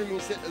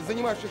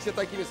занимавшихся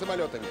такими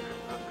самолетами.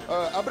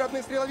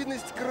 Обратная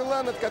стреловидность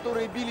крыла, над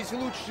которой бились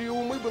лучшие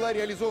умы, была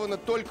реализована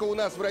только у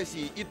нас в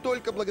России. И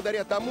только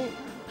благодаря тому,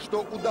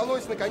 что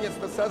удалось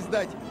наконец-то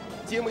создать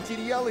те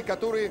материалы,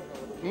 которые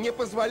не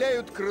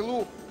позволяют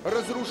крылу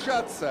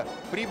разрушаться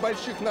при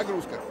больших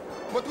нагрузках.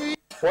 Вот вы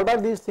видите. What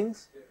are these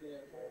things?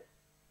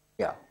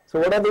 Yeah. So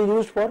what are they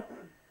used for?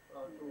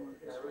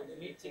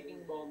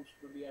 Heat-seeking bombs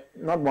to be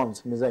activated. Not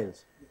bombs,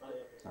 missiles.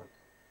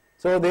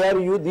 So they are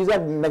used, these are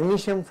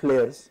magnesium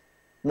flares,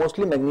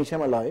 mostly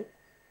magnesium alloy,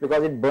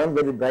 because it burns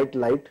very bright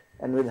light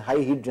and with high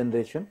heat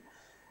generation.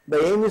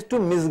 The aim is to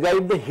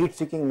misguide the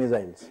heat-seeking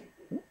missiles.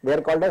 They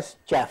are called as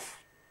chaff,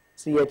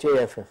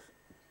 C-H-A-F-F.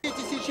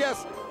 Видите,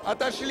 сейчас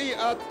отошли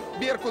от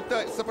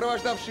Беркута,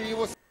 сопровождавшие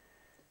его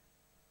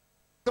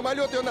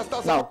самолет, и он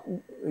остался. Now,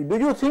 do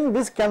you think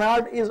this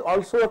canard is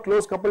also a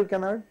close-coupled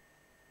canard?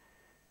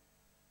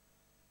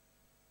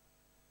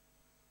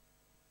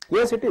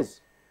 Yes, it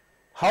is.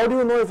 How do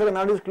you know if a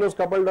canard is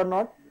close-coupled or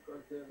not?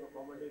 Because they have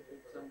accommodated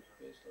some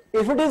space.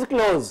 If it is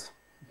close,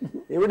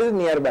 if it is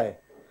nearby.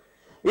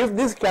 If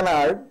this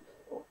canard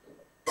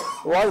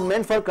was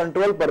meant for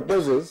control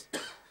purposes,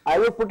 I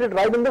will put it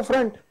right in the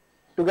front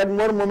to get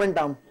more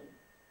momentum.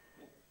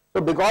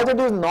 So because it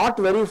is not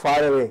very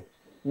far away,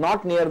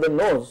 not near the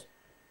nose,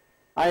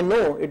 I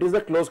know it is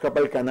a close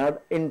coupled canard.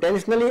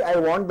 Intentionally I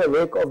want the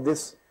wake of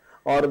this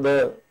or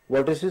the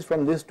vortices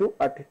from this to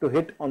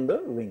hit on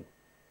the wing.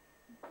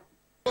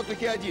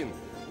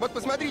 Вот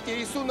посмотрите,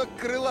 рисунок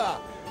крыла.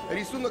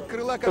 Рисунок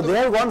крыла, So they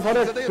have gone for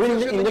a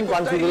twin engine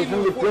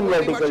configuration with twin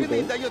vertical и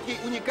tail. дает ей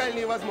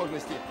уникальные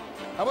возможности.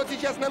 А вот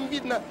сейчас нам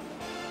видно,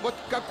 вот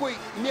какой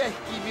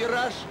мягкий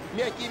вираж.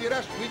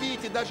 Вы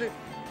видите, даже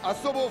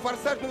особого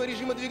форсажного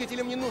режима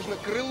двигателям не нужно.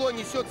 Крыло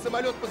несет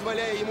самолет,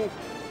 позволяя ему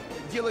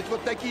делать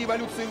вот такие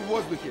эволюции в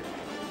воздухе.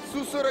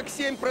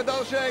 Су-47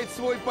 продолжает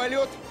свой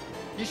полет.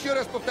 Еще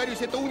раз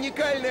повторюсь, это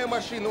уникальная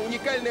машина,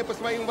 уникальная по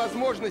своим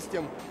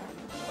возможностям.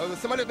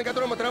 Самолет, на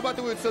котором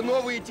отрабатываются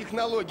новые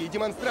технологии,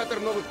 демонстратор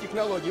новых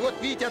технологий. Вот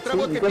видите,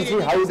 отработка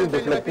переднего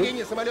центрального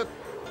оперения, самолет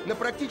на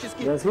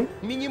практически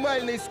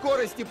минимальной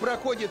скорости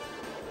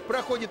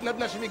проходит над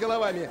нашими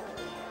головами.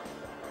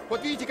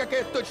 Вот видите,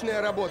 какая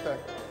точная работа.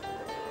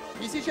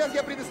 И сейчас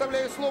я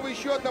предоставляю слово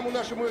еще одному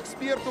нашему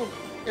эксперту.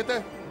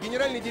 Это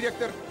генеральный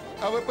директор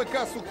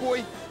АВПК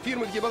 «Сухой»,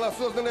 фирмы, где была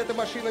создана эта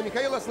машина,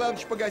 Михаил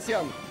Асланович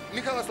Погосян.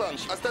 Михаил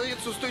Асланович,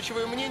 остается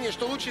устойчивое мнение,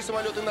 что лучшие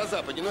самолеты на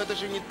Западе, но это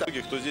же не так.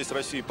 Кто здесь в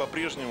России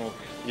по-прежнему,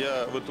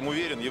 я в этом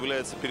уверен,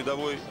 является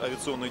передовой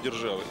авиационной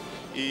державой.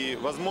 И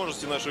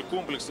возможности наших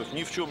комплексов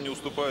ни в чем не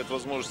уступают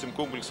возможностям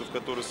комплексов,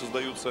 которые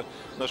создаются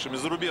нашими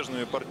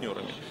зарубежными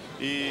партнерами.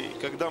 И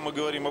когда мы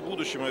говорим о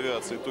будущем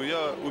авиации, то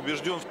я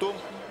убежден в том,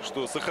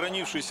 что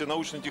сохранившийся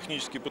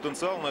научно-технический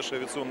потенциал нашей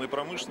авиационной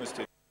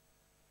промышленности.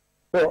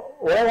 So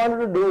what I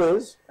wanted to do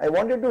is, I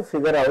wanted to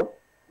figure out,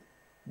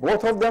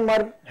 both of them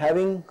are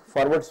having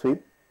forward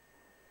sweep,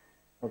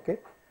 okay.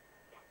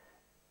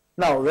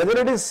 Now whether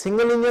it is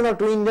single engine or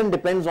two engine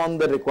depends on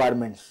the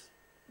requirements.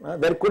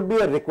 There could be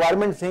a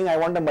requirement saying I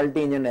want a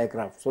multi-engine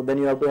aircraft, so then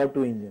you have to have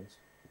two engines.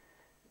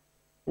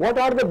 What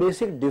are the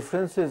basic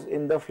differences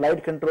in the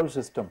flight control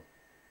system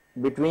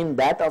between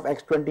that of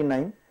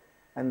X-29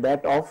 and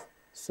that of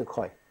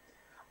Sukhoi?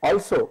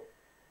 Also,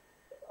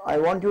 I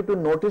want you to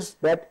notice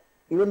that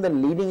even the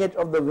leading edge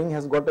of the wing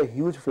has got a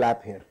huge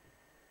flap here,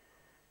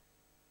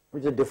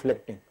 which is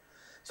deflecting.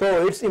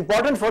 So it's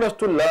important for us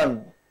to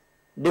learn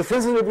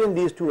differences between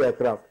these two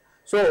aircraft.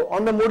 So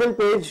on the Moodle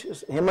page,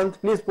 Hemant,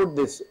 please put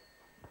this.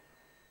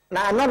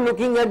 Now I'm not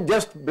looking at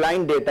just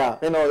blind data,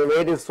 the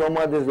weight is so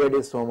much, this weight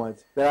is so much.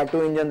 There are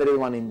two engines, there is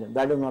one engine.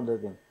 That is not the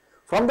thing.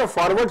 From the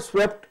forward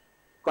swept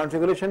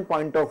configuration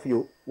point of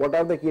view, what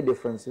are the key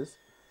differences?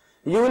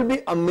 You will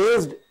be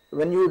amazed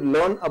when you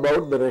learn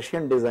about the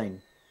Russian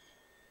design.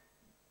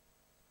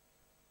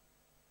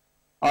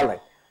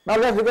 Alright, now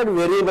let's look at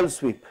variable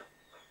sweep.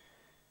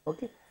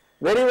 Okay,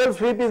 variable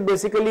sweep is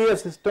basically a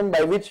system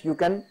by which you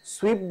can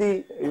sweep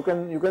the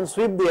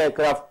sweep the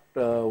aircraft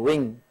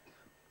wing.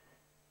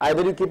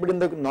 Either you keep it in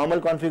the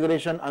normal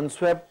configuration,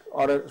 unswept,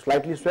 or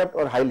slightly swept,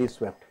 or highly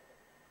swept.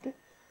 Okay.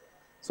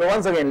 So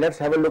once again, let's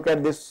have a look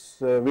at this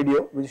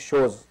video which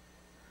shows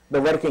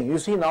the working. You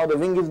see now the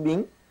wing is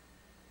being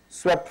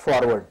swept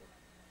forward.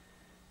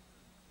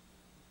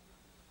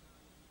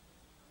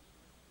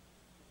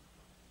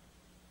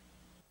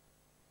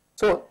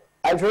 So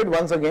I'll show it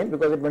once again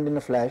because it went in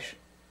a flash.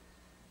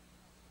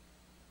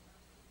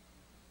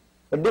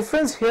 The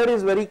difference here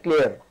is very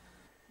clear.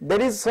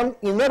 There is some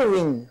inner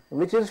wing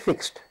which is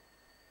fixed.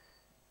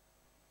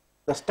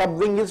 The stub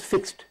wing is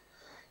fixed.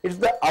 It's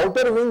the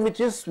outer wing which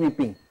is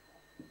sweeping.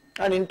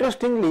 And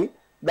interestingly,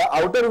 the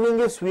outer wing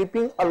is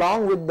sweeping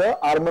along with the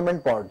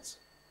armament pods.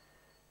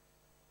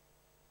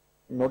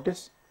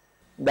 Notice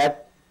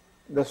that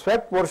the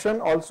swept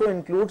portion also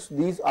includes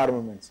these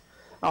armaments.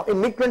 Now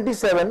in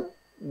MiG-27,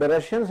 the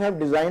Russians have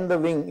designed the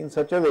wing in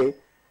such a way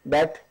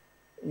that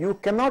you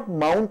cannot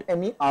mount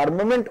any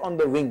armament on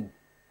the wing.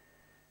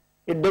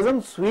 It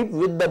doesn't sweep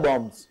with the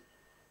bombs.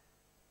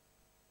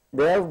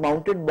 They have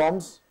mounted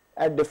bombs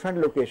at different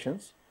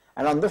locations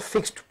and on the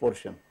fixed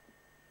portion.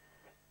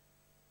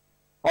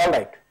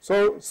 Alright,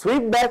 so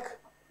sweep back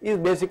is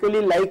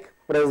basically like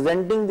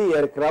presenting the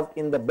aircraft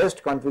in the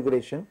best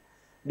configuration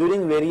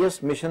during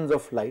various missions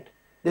of flight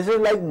This is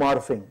like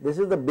morphing. This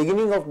is the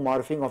beginning of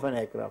morphing of an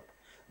aircraft.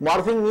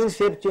 Morphing means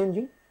shape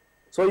changing.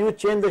 So you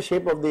change the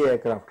shape of the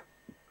aircraft.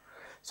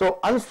 So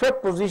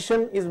unswept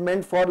position is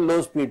meant for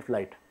low speed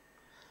flight.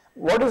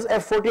 What is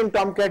F-14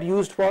 Tomcat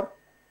used for?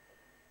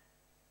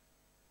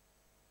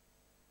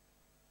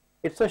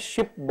 It's a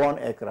ship-borne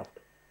aircraft.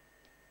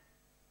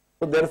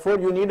 So therefore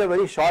you need a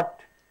very short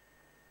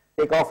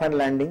takeoff and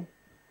landing.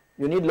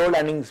 You need low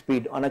landing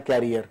speed on a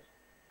carrier.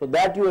 So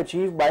that you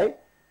achieve by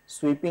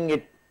sweeping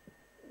it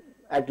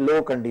at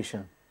low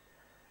condition,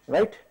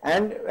 right,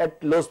 and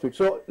at low speed.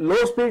 So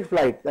low speed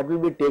flight, that will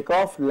be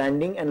takeoff,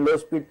 landing, and low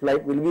speed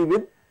flight will be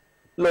with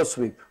low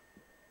sweep.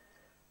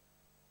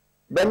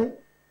 Then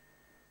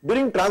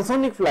during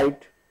transonic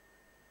flight,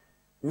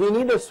 we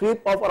need a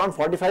sweep of around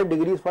 45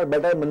 degrees for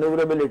better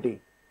maneuverability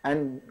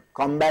and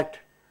combat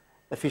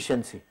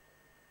efficiency.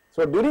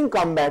 So during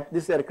combat,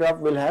 this aircraft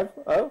will have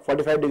a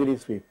 45 degree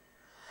sweep.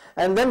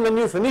 And then when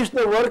you finish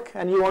the work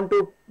and you want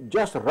to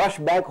just rush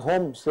back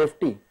home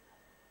safety,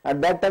 at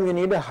that time you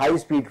need a high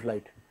speed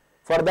flight.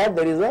 For that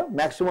there is a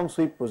maximum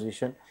sweep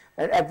position,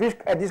 and at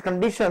this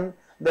condition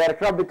the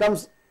aircraft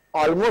becomes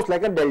almost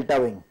like a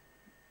delta wing.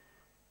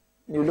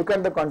 You look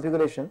at the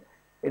configuration,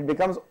 it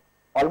becomes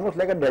almost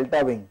like a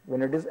delta wing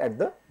when it is at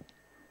the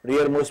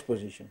rearmost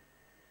position.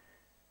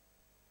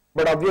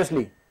 But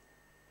obviously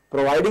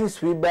providing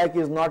sweep back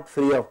is not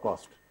free of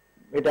cost.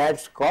 It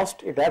adds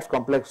cost, it adds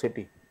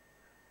complexity,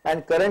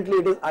 and currently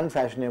it is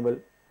unfashionable.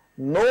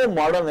 No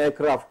modern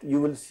aircraft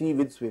you will see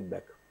with sweep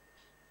back.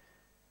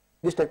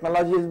 This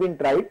technology has been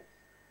tried,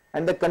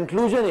 and the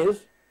conclusion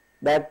is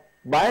that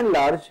by and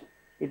large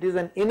it is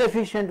an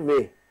inefficient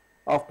way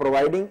of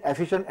providing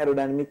efficient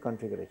aerodynamic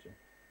configuration.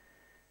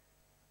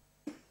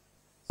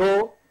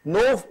 So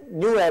no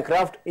new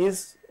aircraft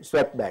is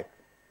swept back.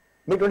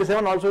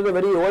 MiG-27 also is a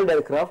very old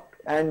aircraft,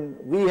 and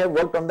we have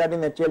worked on that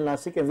in HAL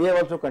Nasik, and we have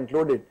also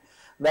concluded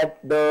that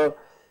the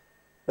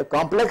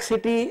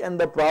complexity and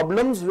the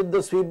problems with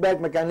the sweep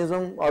back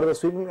mechanism or the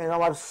sweeping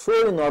mechanism are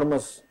so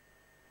enormous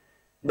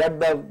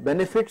that the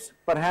benefits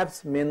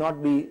perhaps may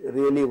not be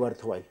really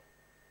worthwhile.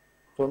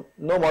 So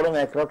no modern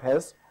aircraft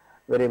has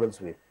variable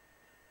sweep.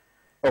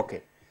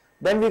 Okay.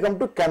 Then we come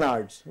to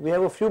canards. We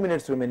have a few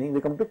minutes remaining. We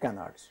come to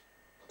canards.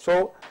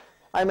 So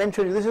I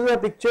mentioned this is a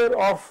picture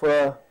of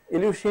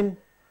Ilyushin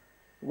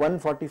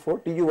 144,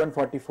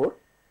 Tu-144.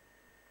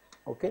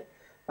 Okay.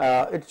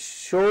 It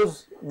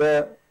shows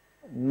the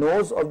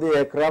nose of the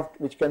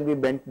aircraft which can be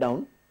bent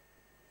down,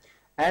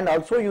 and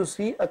also you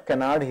see a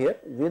canard here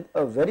with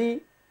a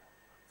very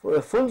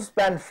full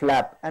span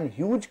flap and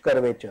huge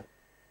curvature.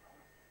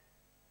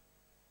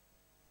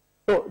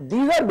 So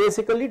these are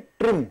basically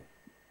trim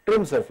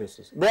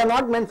surfaces. They are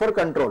not meant for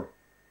control.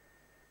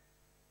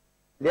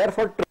 They are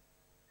for trim.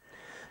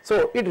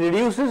 So it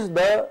reduces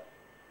the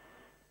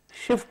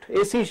shift,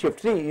 AC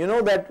shift. See, you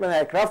know that when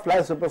aircraft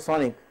flies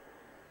supersonic,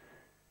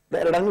 the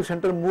aerodynamic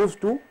center moves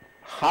to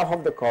half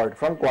of the chord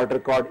from quarter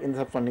chord in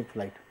subsonic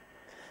flight.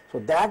 So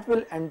that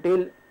will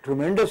entail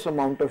tremendous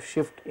amount of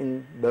shift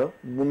in the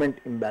moment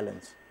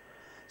imbalance.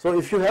 So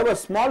if you have a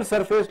small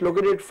surface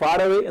located far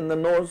away in the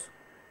nose,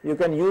 you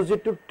can use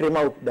it to trim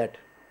out that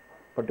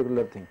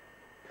particular thing.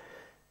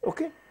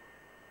 Okay.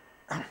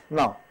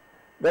 Now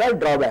there are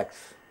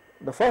drawbacks.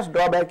 The first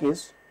drawback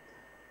is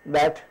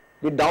that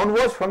the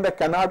downwards from the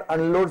canard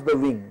unloads the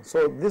wing.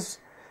 So this,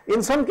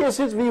 in some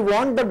cases we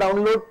want the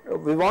download,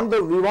 we want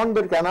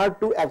the canard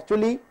to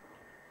actually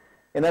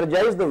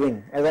energize the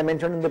wing, as I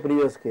mentioned in the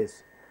previous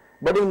case.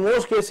 But in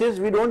most cases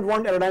we don't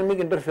want aerodynamic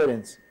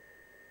interference.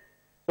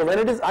 So when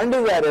it is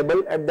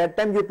undesirable, at that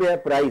time you pay a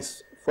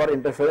price for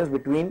interference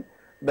between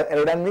the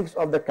aerodynamics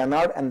of the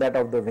canard and that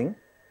of the wing,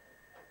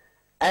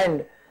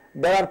 and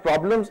there are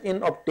problems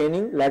in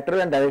obtaining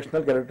lateral and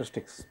directional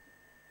characteristics.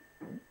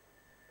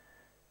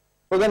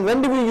 So then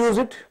when do we use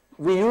it?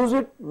 We use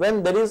it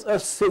when there is a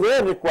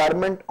severe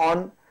requirement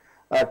on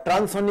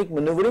transonic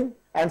maneuvering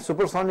and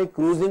supersonic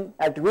cruising,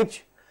 at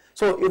which,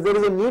 so if there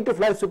is a need to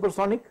fly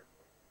supersonic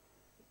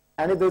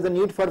and if there is a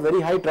need for very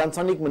high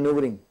transonic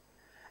maneuvering,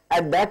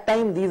 at that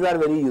time these are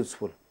very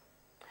useful.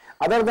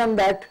 Other than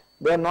that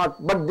they are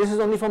not, but this is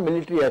only for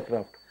military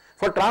aircraft.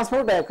 For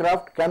transport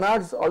aircraft,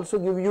 canards also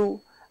give you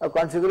a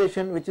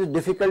configuration which is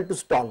difficult to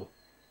stall.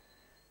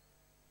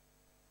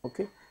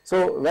 Okay.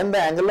 So when the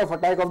angle of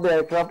attack of the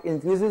aircraft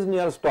increases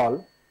near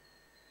stall,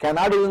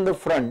 canard is in the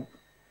front,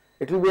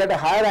 it will be at a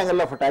higher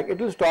angle of attack, it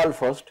will stall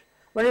first.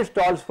 When it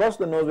stalls first,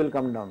 the nose will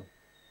come down.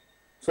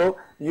 So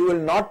you will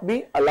not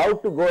be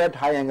allowed to go at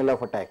high angle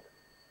of attack.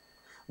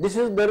 This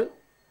is the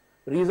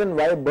reason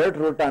why Bert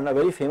Rutan, a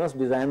very famous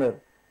designer,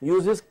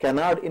 uses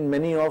canard in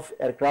many of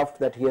aircraft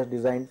that he has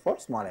designed for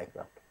small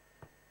aircraft.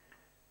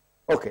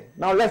 Okay,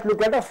 now let's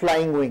look at a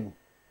flying wing.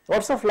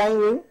 What's a flying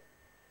wing?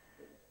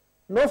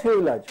 No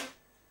fuselage,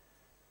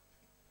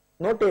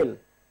 no tail.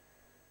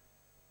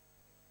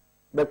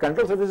 The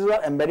control surfaces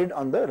are embedded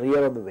on the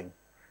rear of the wing.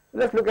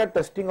 Let's look at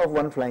testing of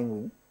one flying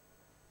wing.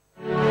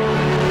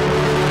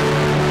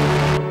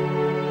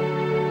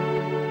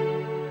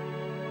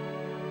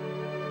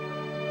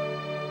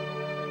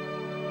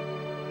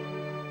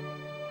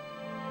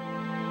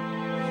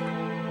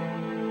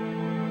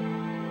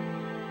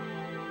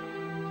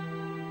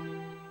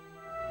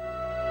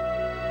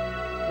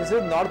 This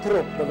is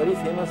Northrop, the very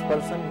famous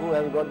person who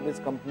has got this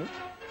company.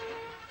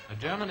 A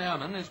German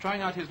airman is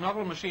trying out his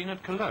novel machine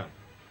at Cologne.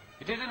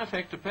 It is in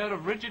effect a pair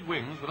of rigid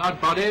wings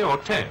without body or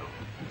tail.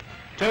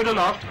 Towed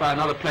aloft by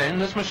another plane,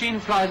 this machine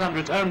flies under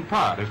its own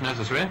power if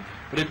necessary,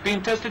 but it's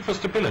been tested for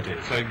stability,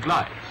 so it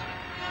glides.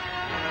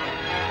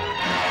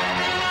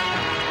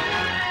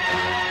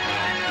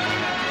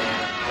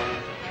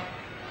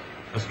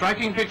 A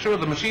striking picture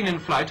of the machine in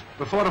flight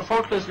before a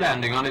faultless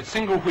landing on its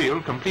single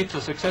wheel completes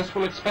a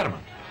successful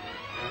experiment.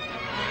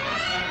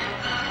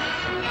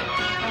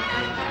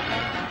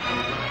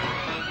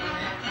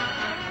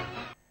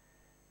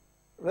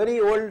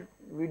 Very old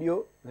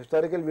video,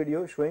 historical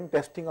video showing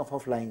testing of a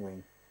flying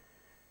wing.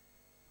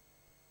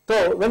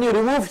 So when you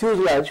remove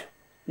fuselage,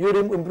 you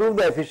improve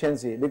the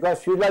efficiency, because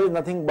fuselage is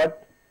nothing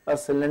but a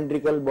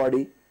cylindrical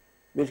body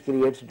which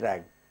creates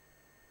drag.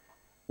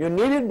 You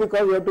need it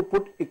because you have to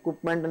put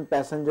equipment and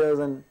passengers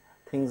and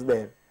things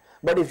there.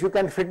 But if you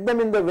can fit them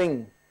in the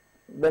wing,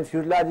 then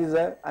fuselage is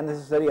an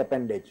unnecessary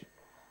appendage.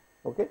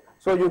 Okay?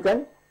 So you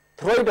can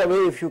throw it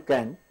away if you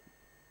can.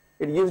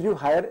 It gives you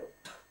higher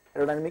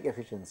aerodynamic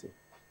efficiency.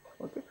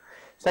 Okay.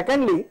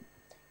 Secondly,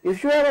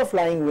 if you have a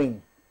flying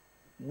wing,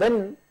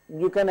 then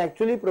you can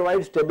actually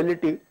provide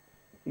stability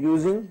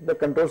using the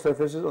control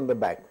surfaces on the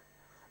back.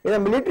 In a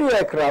military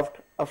aircraft,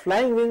 a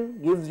flying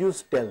wing gives you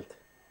stealth,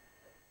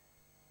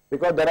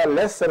 because there are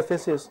less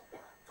surfaces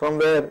from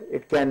where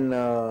it can,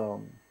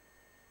 there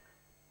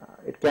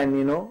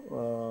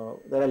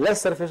are less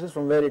surfaces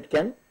from where it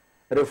can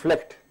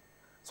reflect.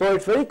 So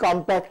it's very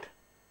compact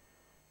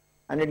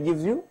and it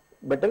gives you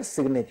better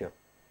signature.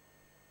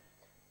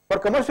 For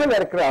commercial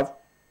aircraft,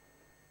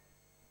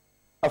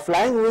 a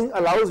flying wing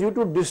allows you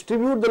to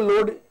distribute the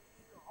load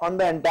on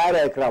the entire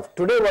aircraft.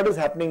 Today what is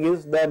happening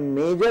is the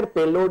major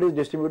payload is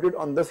distributed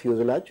on the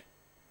fuselage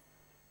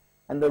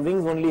and the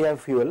wings only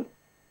have fuel.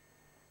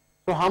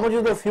 So how much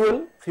is the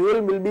fuel?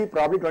 Fuel will be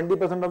probably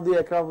 20% of the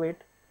aircraft weight,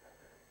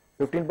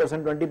 15%,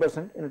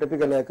 20% in a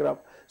typical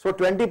aircraft. So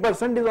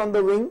 20% is on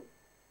the wing,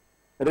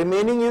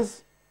 remaining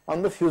is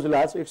on the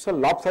fuselage. It's a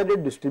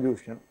lopsided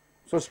distribution.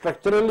 So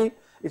structurally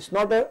it's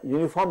not a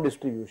uniform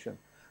distribution.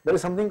 There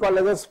is something called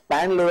as a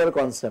span loader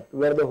concept,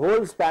 where the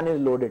whole span is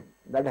loaded.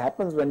 That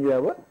happens when you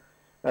have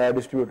a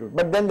distributed.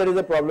 But then there is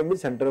a problem with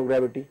center of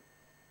gravity,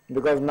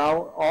 because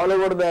now all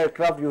over the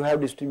aircraft you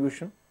have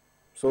distribution,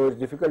 so it's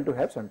difficult to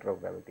have center of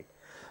gravity.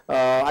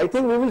 I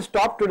think we will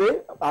stop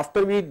today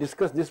after we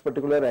discuss this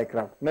particular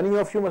aircraft. Many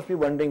of you must be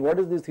wondering, what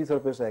is this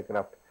three-surface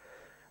aircraft?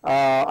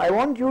 I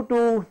want you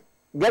to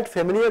get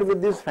familiar with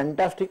this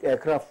fantastic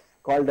aircraft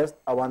called as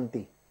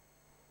Avanti.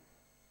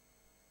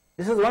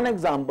 This is one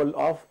example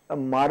of a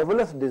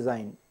marvelous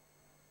design,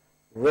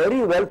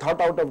 very well thought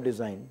out of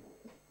design,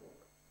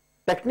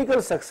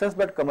 technical success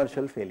but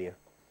commercial failure.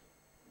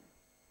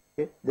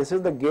 Okay. This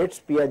is the Gates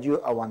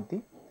Piaggio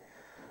Avanti.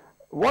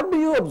 What do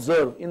you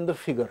observe in the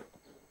figure?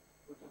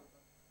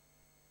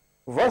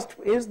 First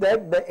is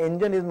that the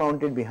engine is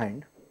mounted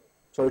behind,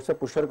 so it's a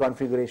pusher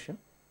configuration.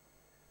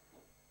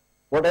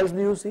 What else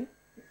do you see?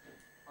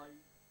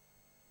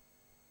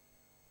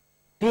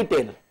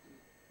 T-tail.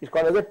 It's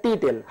called as a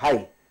T-tail,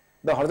 high.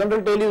 The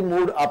horizontal tail is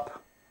moved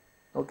up.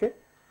 Okay.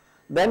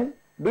 Then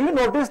do you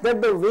notice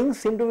that the wings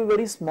seem to be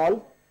very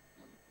small?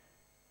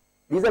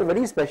 These are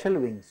very special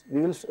wings.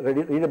 We will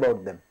read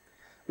about them.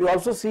 We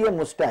also see a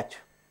moustache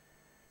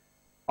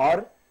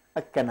or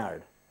a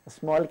canard, a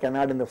small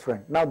canard in the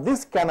front. Now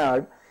this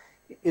canard,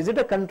 is it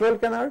a control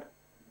canard?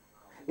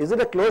 Is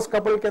it a close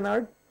couple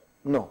canard?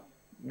 No.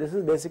 This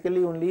is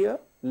basically only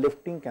a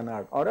lifting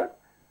canard, or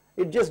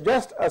it's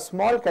just a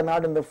small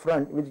canard in the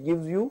front which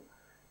gives you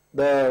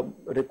the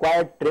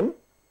required trim,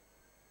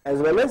 as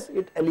well as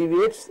it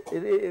alleviates,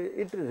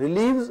 it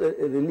relieves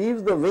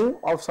the wing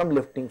of some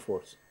lifting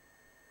force.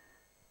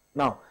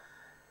 Now,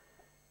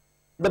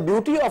 the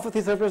beauty of a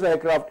three-surface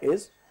aircraft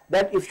is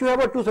that if you have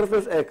a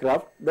two-surface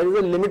aircraft, there is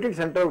a limited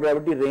center of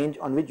gravity range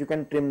on which you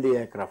can trim the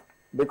aircraft,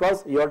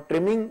 because your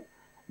trimming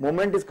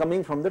moment is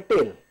coming from the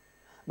tail.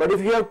 But if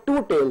you have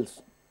two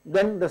tails,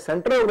 then the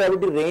center of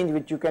gravity range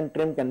which you can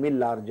trim can be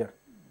larger.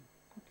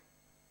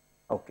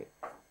 Okay.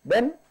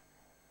 Then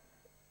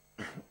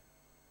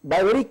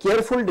by very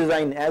careful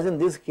design, as in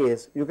this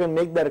case, you can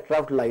make the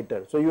aircraft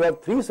lighter. So you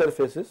have three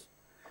surfaces,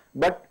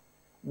 but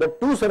the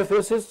two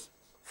surfaces,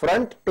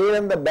 front tail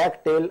and the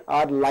back tail,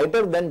 are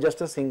lighter than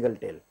just a single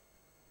tail.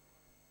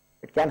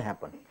 It can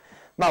happen.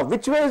 Now,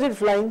 which way is it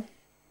flying?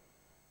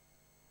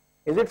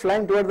 Is it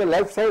flying towards the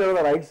left side or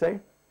the right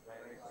side?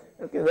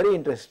 Okay, very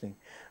interesting.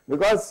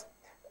 Because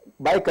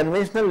by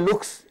conventional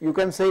looks, you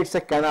can say it's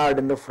a canard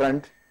in the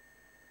front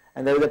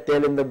and there is a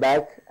tail in the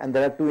back and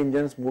there are two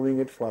engines moving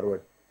it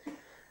forward.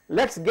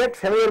 Let's get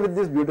familiar with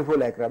this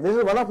beautiful aircraft. This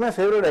is one of my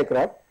favorite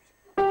aircraft.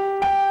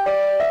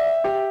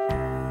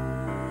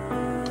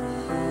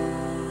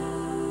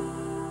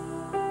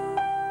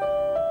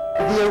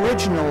 The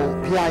original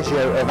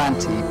Piaggio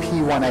Avanti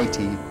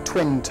P180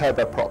 twin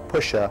turboprop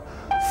pusher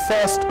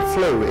first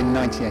flew in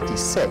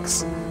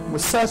 1986,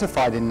 was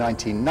certified in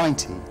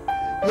 1990,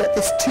 yet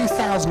this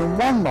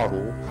 2001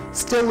 model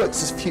still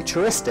looks as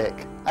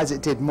futuristic as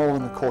it did more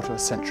than a quarter of a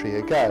century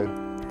ago.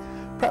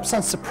 Perhaps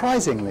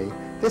unsurprisingly,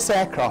 this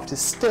aircraft is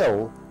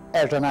still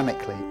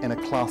aerodynamically in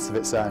a class of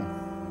its own.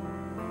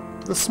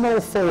 The small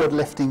forward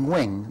lifting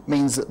wing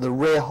means that the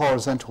rear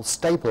horizontal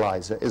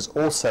stabilizer is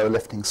also a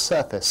lifting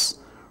surface,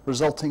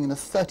 resulting in a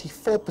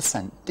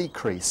 34%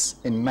 decrease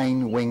in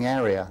main wing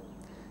area.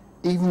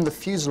 Even the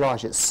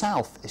fuselage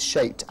itself is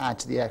shaped to add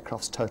to the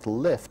aircraft's total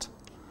lift.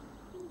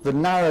 The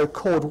narrow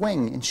chord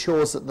wing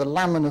ensures that the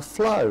laminar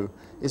flow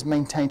is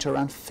maintained to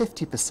around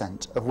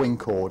 50% of wing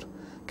chord,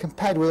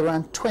 compared with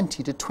around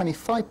 20 to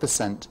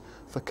 25%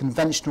 for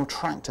conventional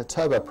tractor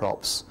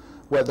turboprops,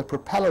 where the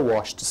propeller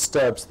wash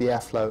disturbs the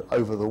airflow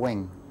over the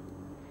wing.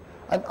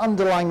 An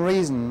underlying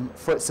reason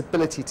for its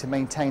ability to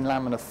maintain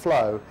laminar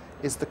flow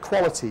is the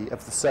quality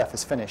of the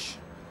surface finish.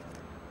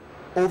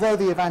 Although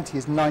the Avanti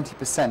is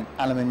 90%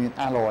 aluminium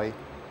alloy,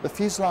 the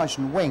fuselage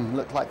and wing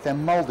look like they're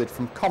moulded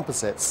from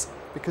composites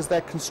because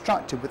they're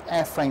constructed with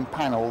airframe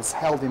panels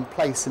held in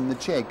place in the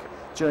jig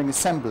during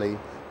assembly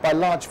by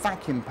large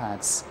vacuum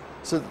pads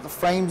so that the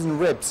frames and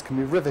ribs can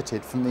be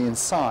riveted from the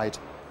inside.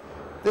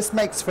 This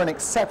makes for an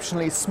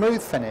exceptionally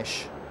smooth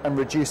finish and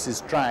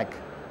reduces drag.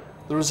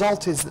 The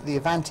result is that the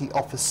Avanti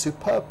offers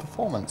superb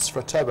performance for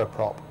a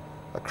turboprop,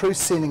 a cruise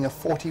ceiling of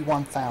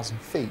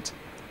 41,000 feet,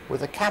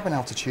 with a cabin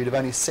altitude of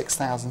only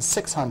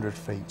 6,600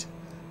 feet,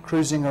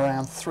 cruising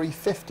around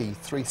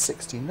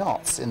 350-360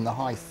 knots in the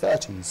high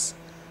 30s,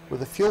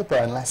 with a fuel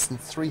burn less than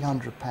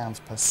 300 pounds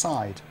per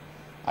side,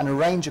 and a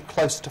range of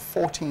close to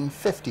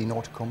 1450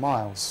 nautical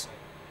miles,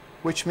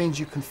 which means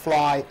you can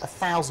fly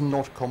 1,000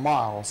 nautical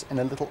miles in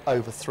a little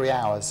over 3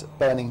 hours,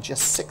 burning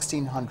just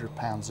 1,600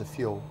 pounds of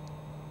fuel.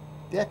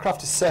 The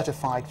aircraft is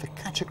certified for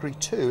Category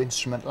 2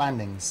 instrument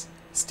landings,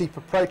 steep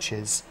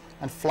approaches,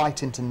 and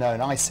flight into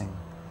known icing,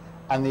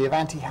 and the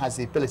Avanti has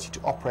the ability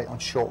to operate on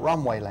short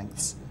runway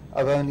lengths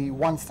of only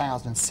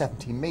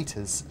 1,070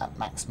 metres at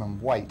maximum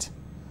weight.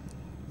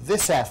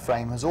 This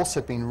airframe has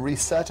also been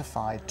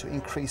recertified to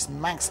increase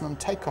maximum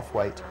takeoff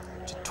weight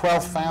to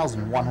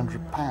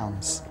 12,100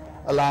 pounds,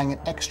 allowing an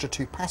extra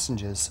 2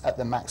 passengers at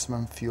the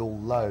maximum fuel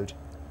load.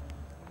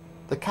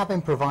 The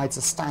cabin provides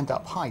a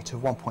stand-up height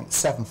of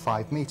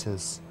 1.75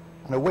 metres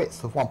and a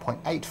width of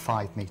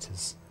 1.85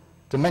 metres,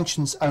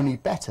 dimensions only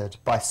bettered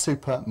by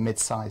super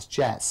mid-sized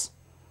jets.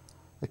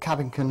 The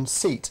cabin can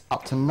seat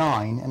up to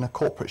 9 in a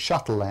corporate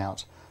shuttle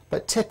layout,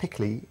 but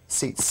typically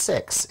seats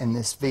 6 in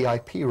this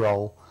VIP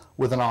role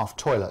with an aft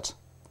toilet.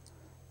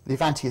 The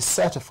Avanti is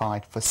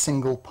certified for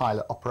single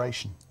pilot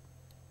operation.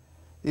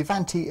 The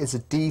Avanti is a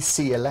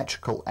DC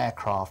electrical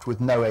aircraft with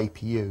no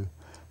APU,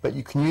 but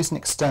you can use an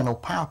external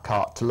power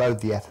cart to load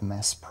the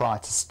FMS prior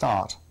to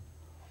start.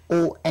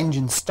 All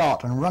engine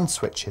start and run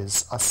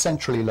switches are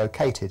centrally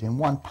located in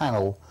one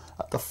panel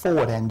at the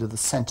forward end of the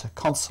centre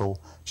console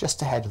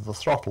just ahead of the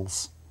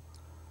throttles.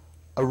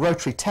 A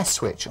rotary test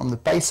switch on the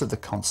base of the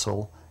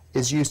console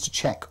is used to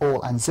check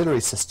all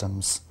ancillary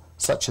systems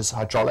such as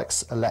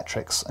hydraulics,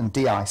 electrics and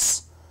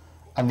de-ice,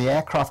 and the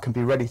aircraft can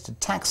be ready to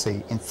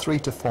taxi in 3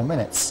 to 4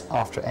 minutes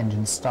after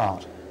engine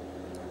start.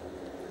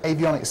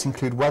 Avionics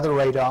include weather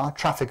radar,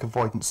 traffic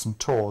avoidance and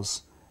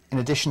TORS, in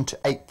addition to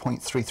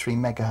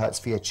 8.33 MHz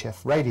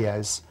VHF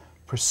radios,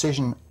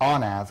 precision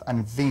RNAV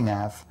and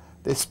VNAV.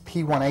 This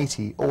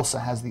P180 also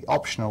has the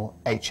optional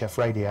HF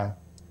radio.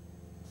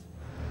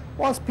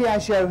 Whilst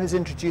Piaggio has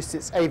introduced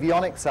its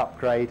avionics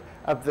upgrade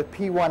of the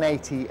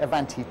P180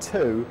 Avanti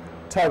 2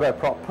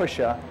 turboprop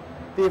pusher,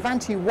 the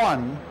Avanti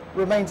 1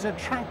 remains an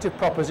attractive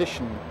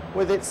proposition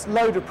with its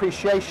low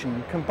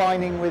depreciation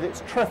combining with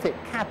its terrific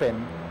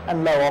cabin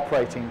and low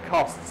operating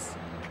costs.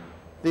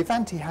 The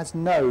Avanti has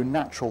no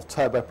natural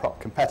turboprop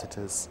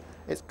competitors,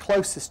 its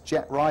closest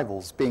jet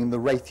rivals being the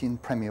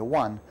Raytheon Premier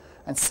 1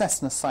 and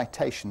Cessna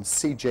Citation's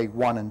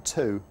CJ1 and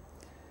 2.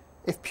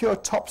 If pure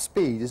top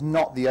speed is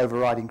not the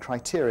overriding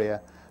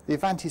criteria, the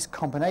Avanti's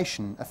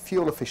combination of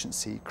fuel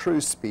efficiency,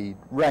 cruise speed,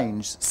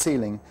 range,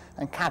 ceiling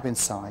and cabin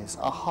size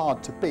are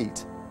hard to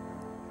beat.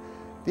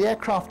 The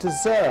aircraft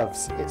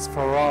deserves its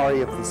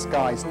Ferrari of the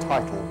Skies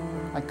title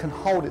and can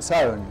hold its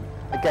own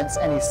against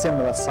any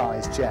similar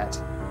sized jet.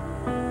 So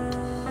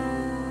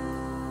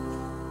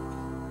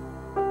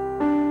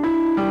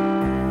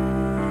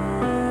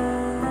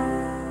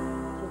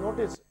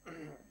notice,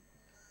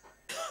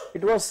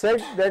 it was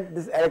said that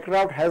this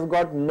aircraft has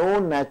got no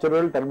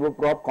natural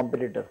turboprop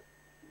competitor.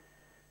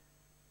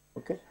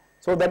 Okay,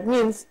 so that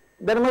means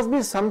there must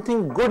be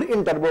something good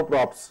in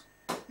turboprops.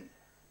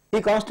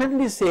 He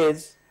constantly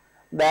says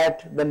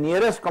that the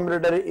nearest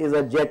competitor is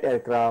a jet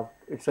aircraft,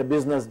 it's a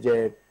business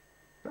jet,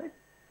 right?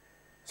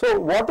 So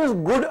what is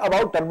good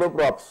about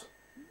turboprops?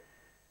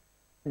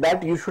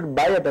 That you should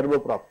buy a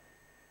turboprop.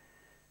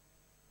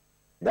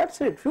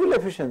 That's it, fuel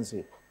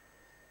efficiency.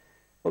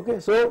 Okay,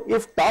 so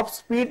if top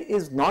speed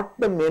is not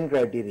the main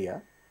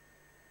criteria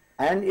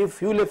and if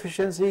fuel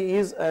efficiency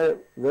is a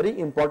very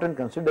important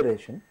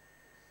consideration,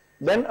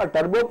 then a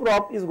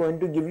turboprop is going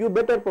to give you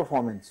better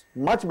performance,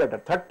 much better,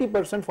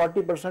 30%,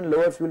 40%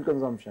 lower fuel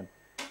consumption.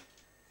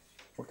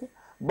 Okay,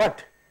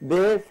 but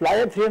they fly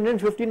at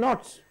 350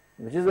 knots.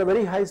 which is a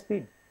very high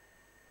speed.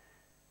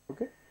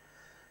 Okay.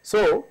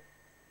 So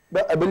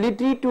the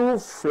ability to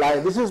fly,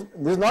 this is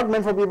not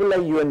meant for people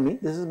like you and me,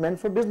 this is meant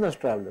for business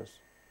travelers.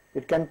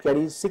 It can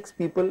carry 6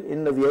 people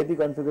in the VIP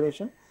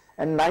configuration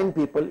and 9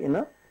 people in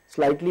a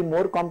slightly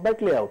more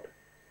compact layout.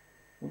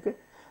 Okay.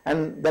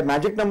 And the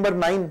magic number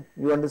 9,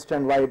 you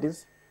understand why it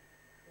is,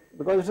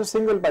 because it's a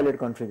single pilot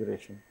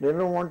configuration. They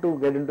don't want to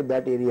get into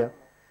that area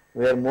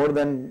where more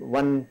than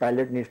one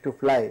pilot needs to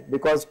fly,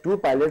 because 2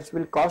 pilots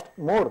will cost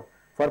more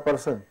per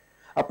person.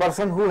 A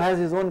person who has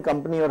his own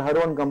company or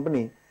her own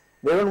company,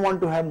 they don't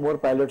want to have more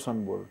pilots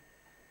on board.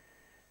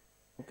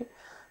 Okay.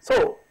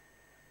 So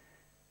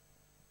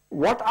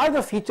what are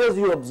the features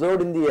you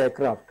observed in the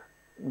aircraft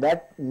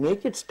that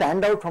make it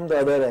stand out from the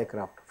other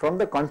aircraft from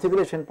the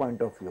configuration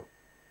point of view?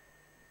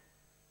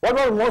 What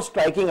was most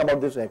striking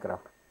about this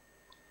aircraft?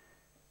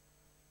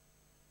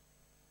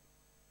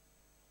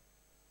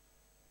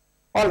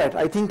 Alright,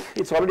 I think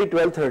it's already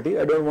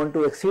 12:30. I don't want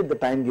to exceed the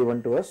time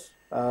given to us.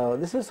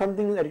 This is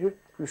something that you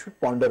should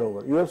ponder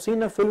over. You have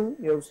seen a film,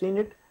 you have seen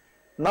it.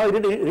 Now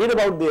read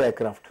about the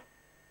aircraft.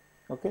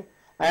 Okay.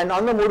 And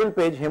on the Moodle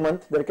page,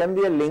 Hemant, there can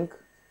be a link,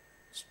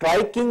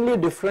 strikingly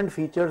different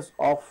features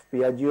of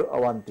Piaggio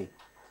Avanti.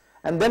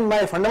 And then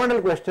my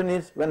fundamental question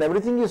is, when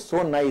everything is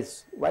so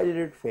nice, why did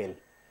it fail?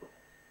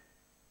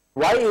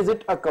 Why is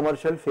it a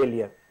commercial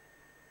failure?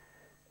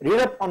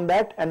 Read up on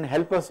that and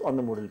help us on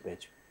the Moodle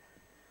page.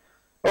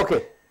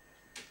 Okay.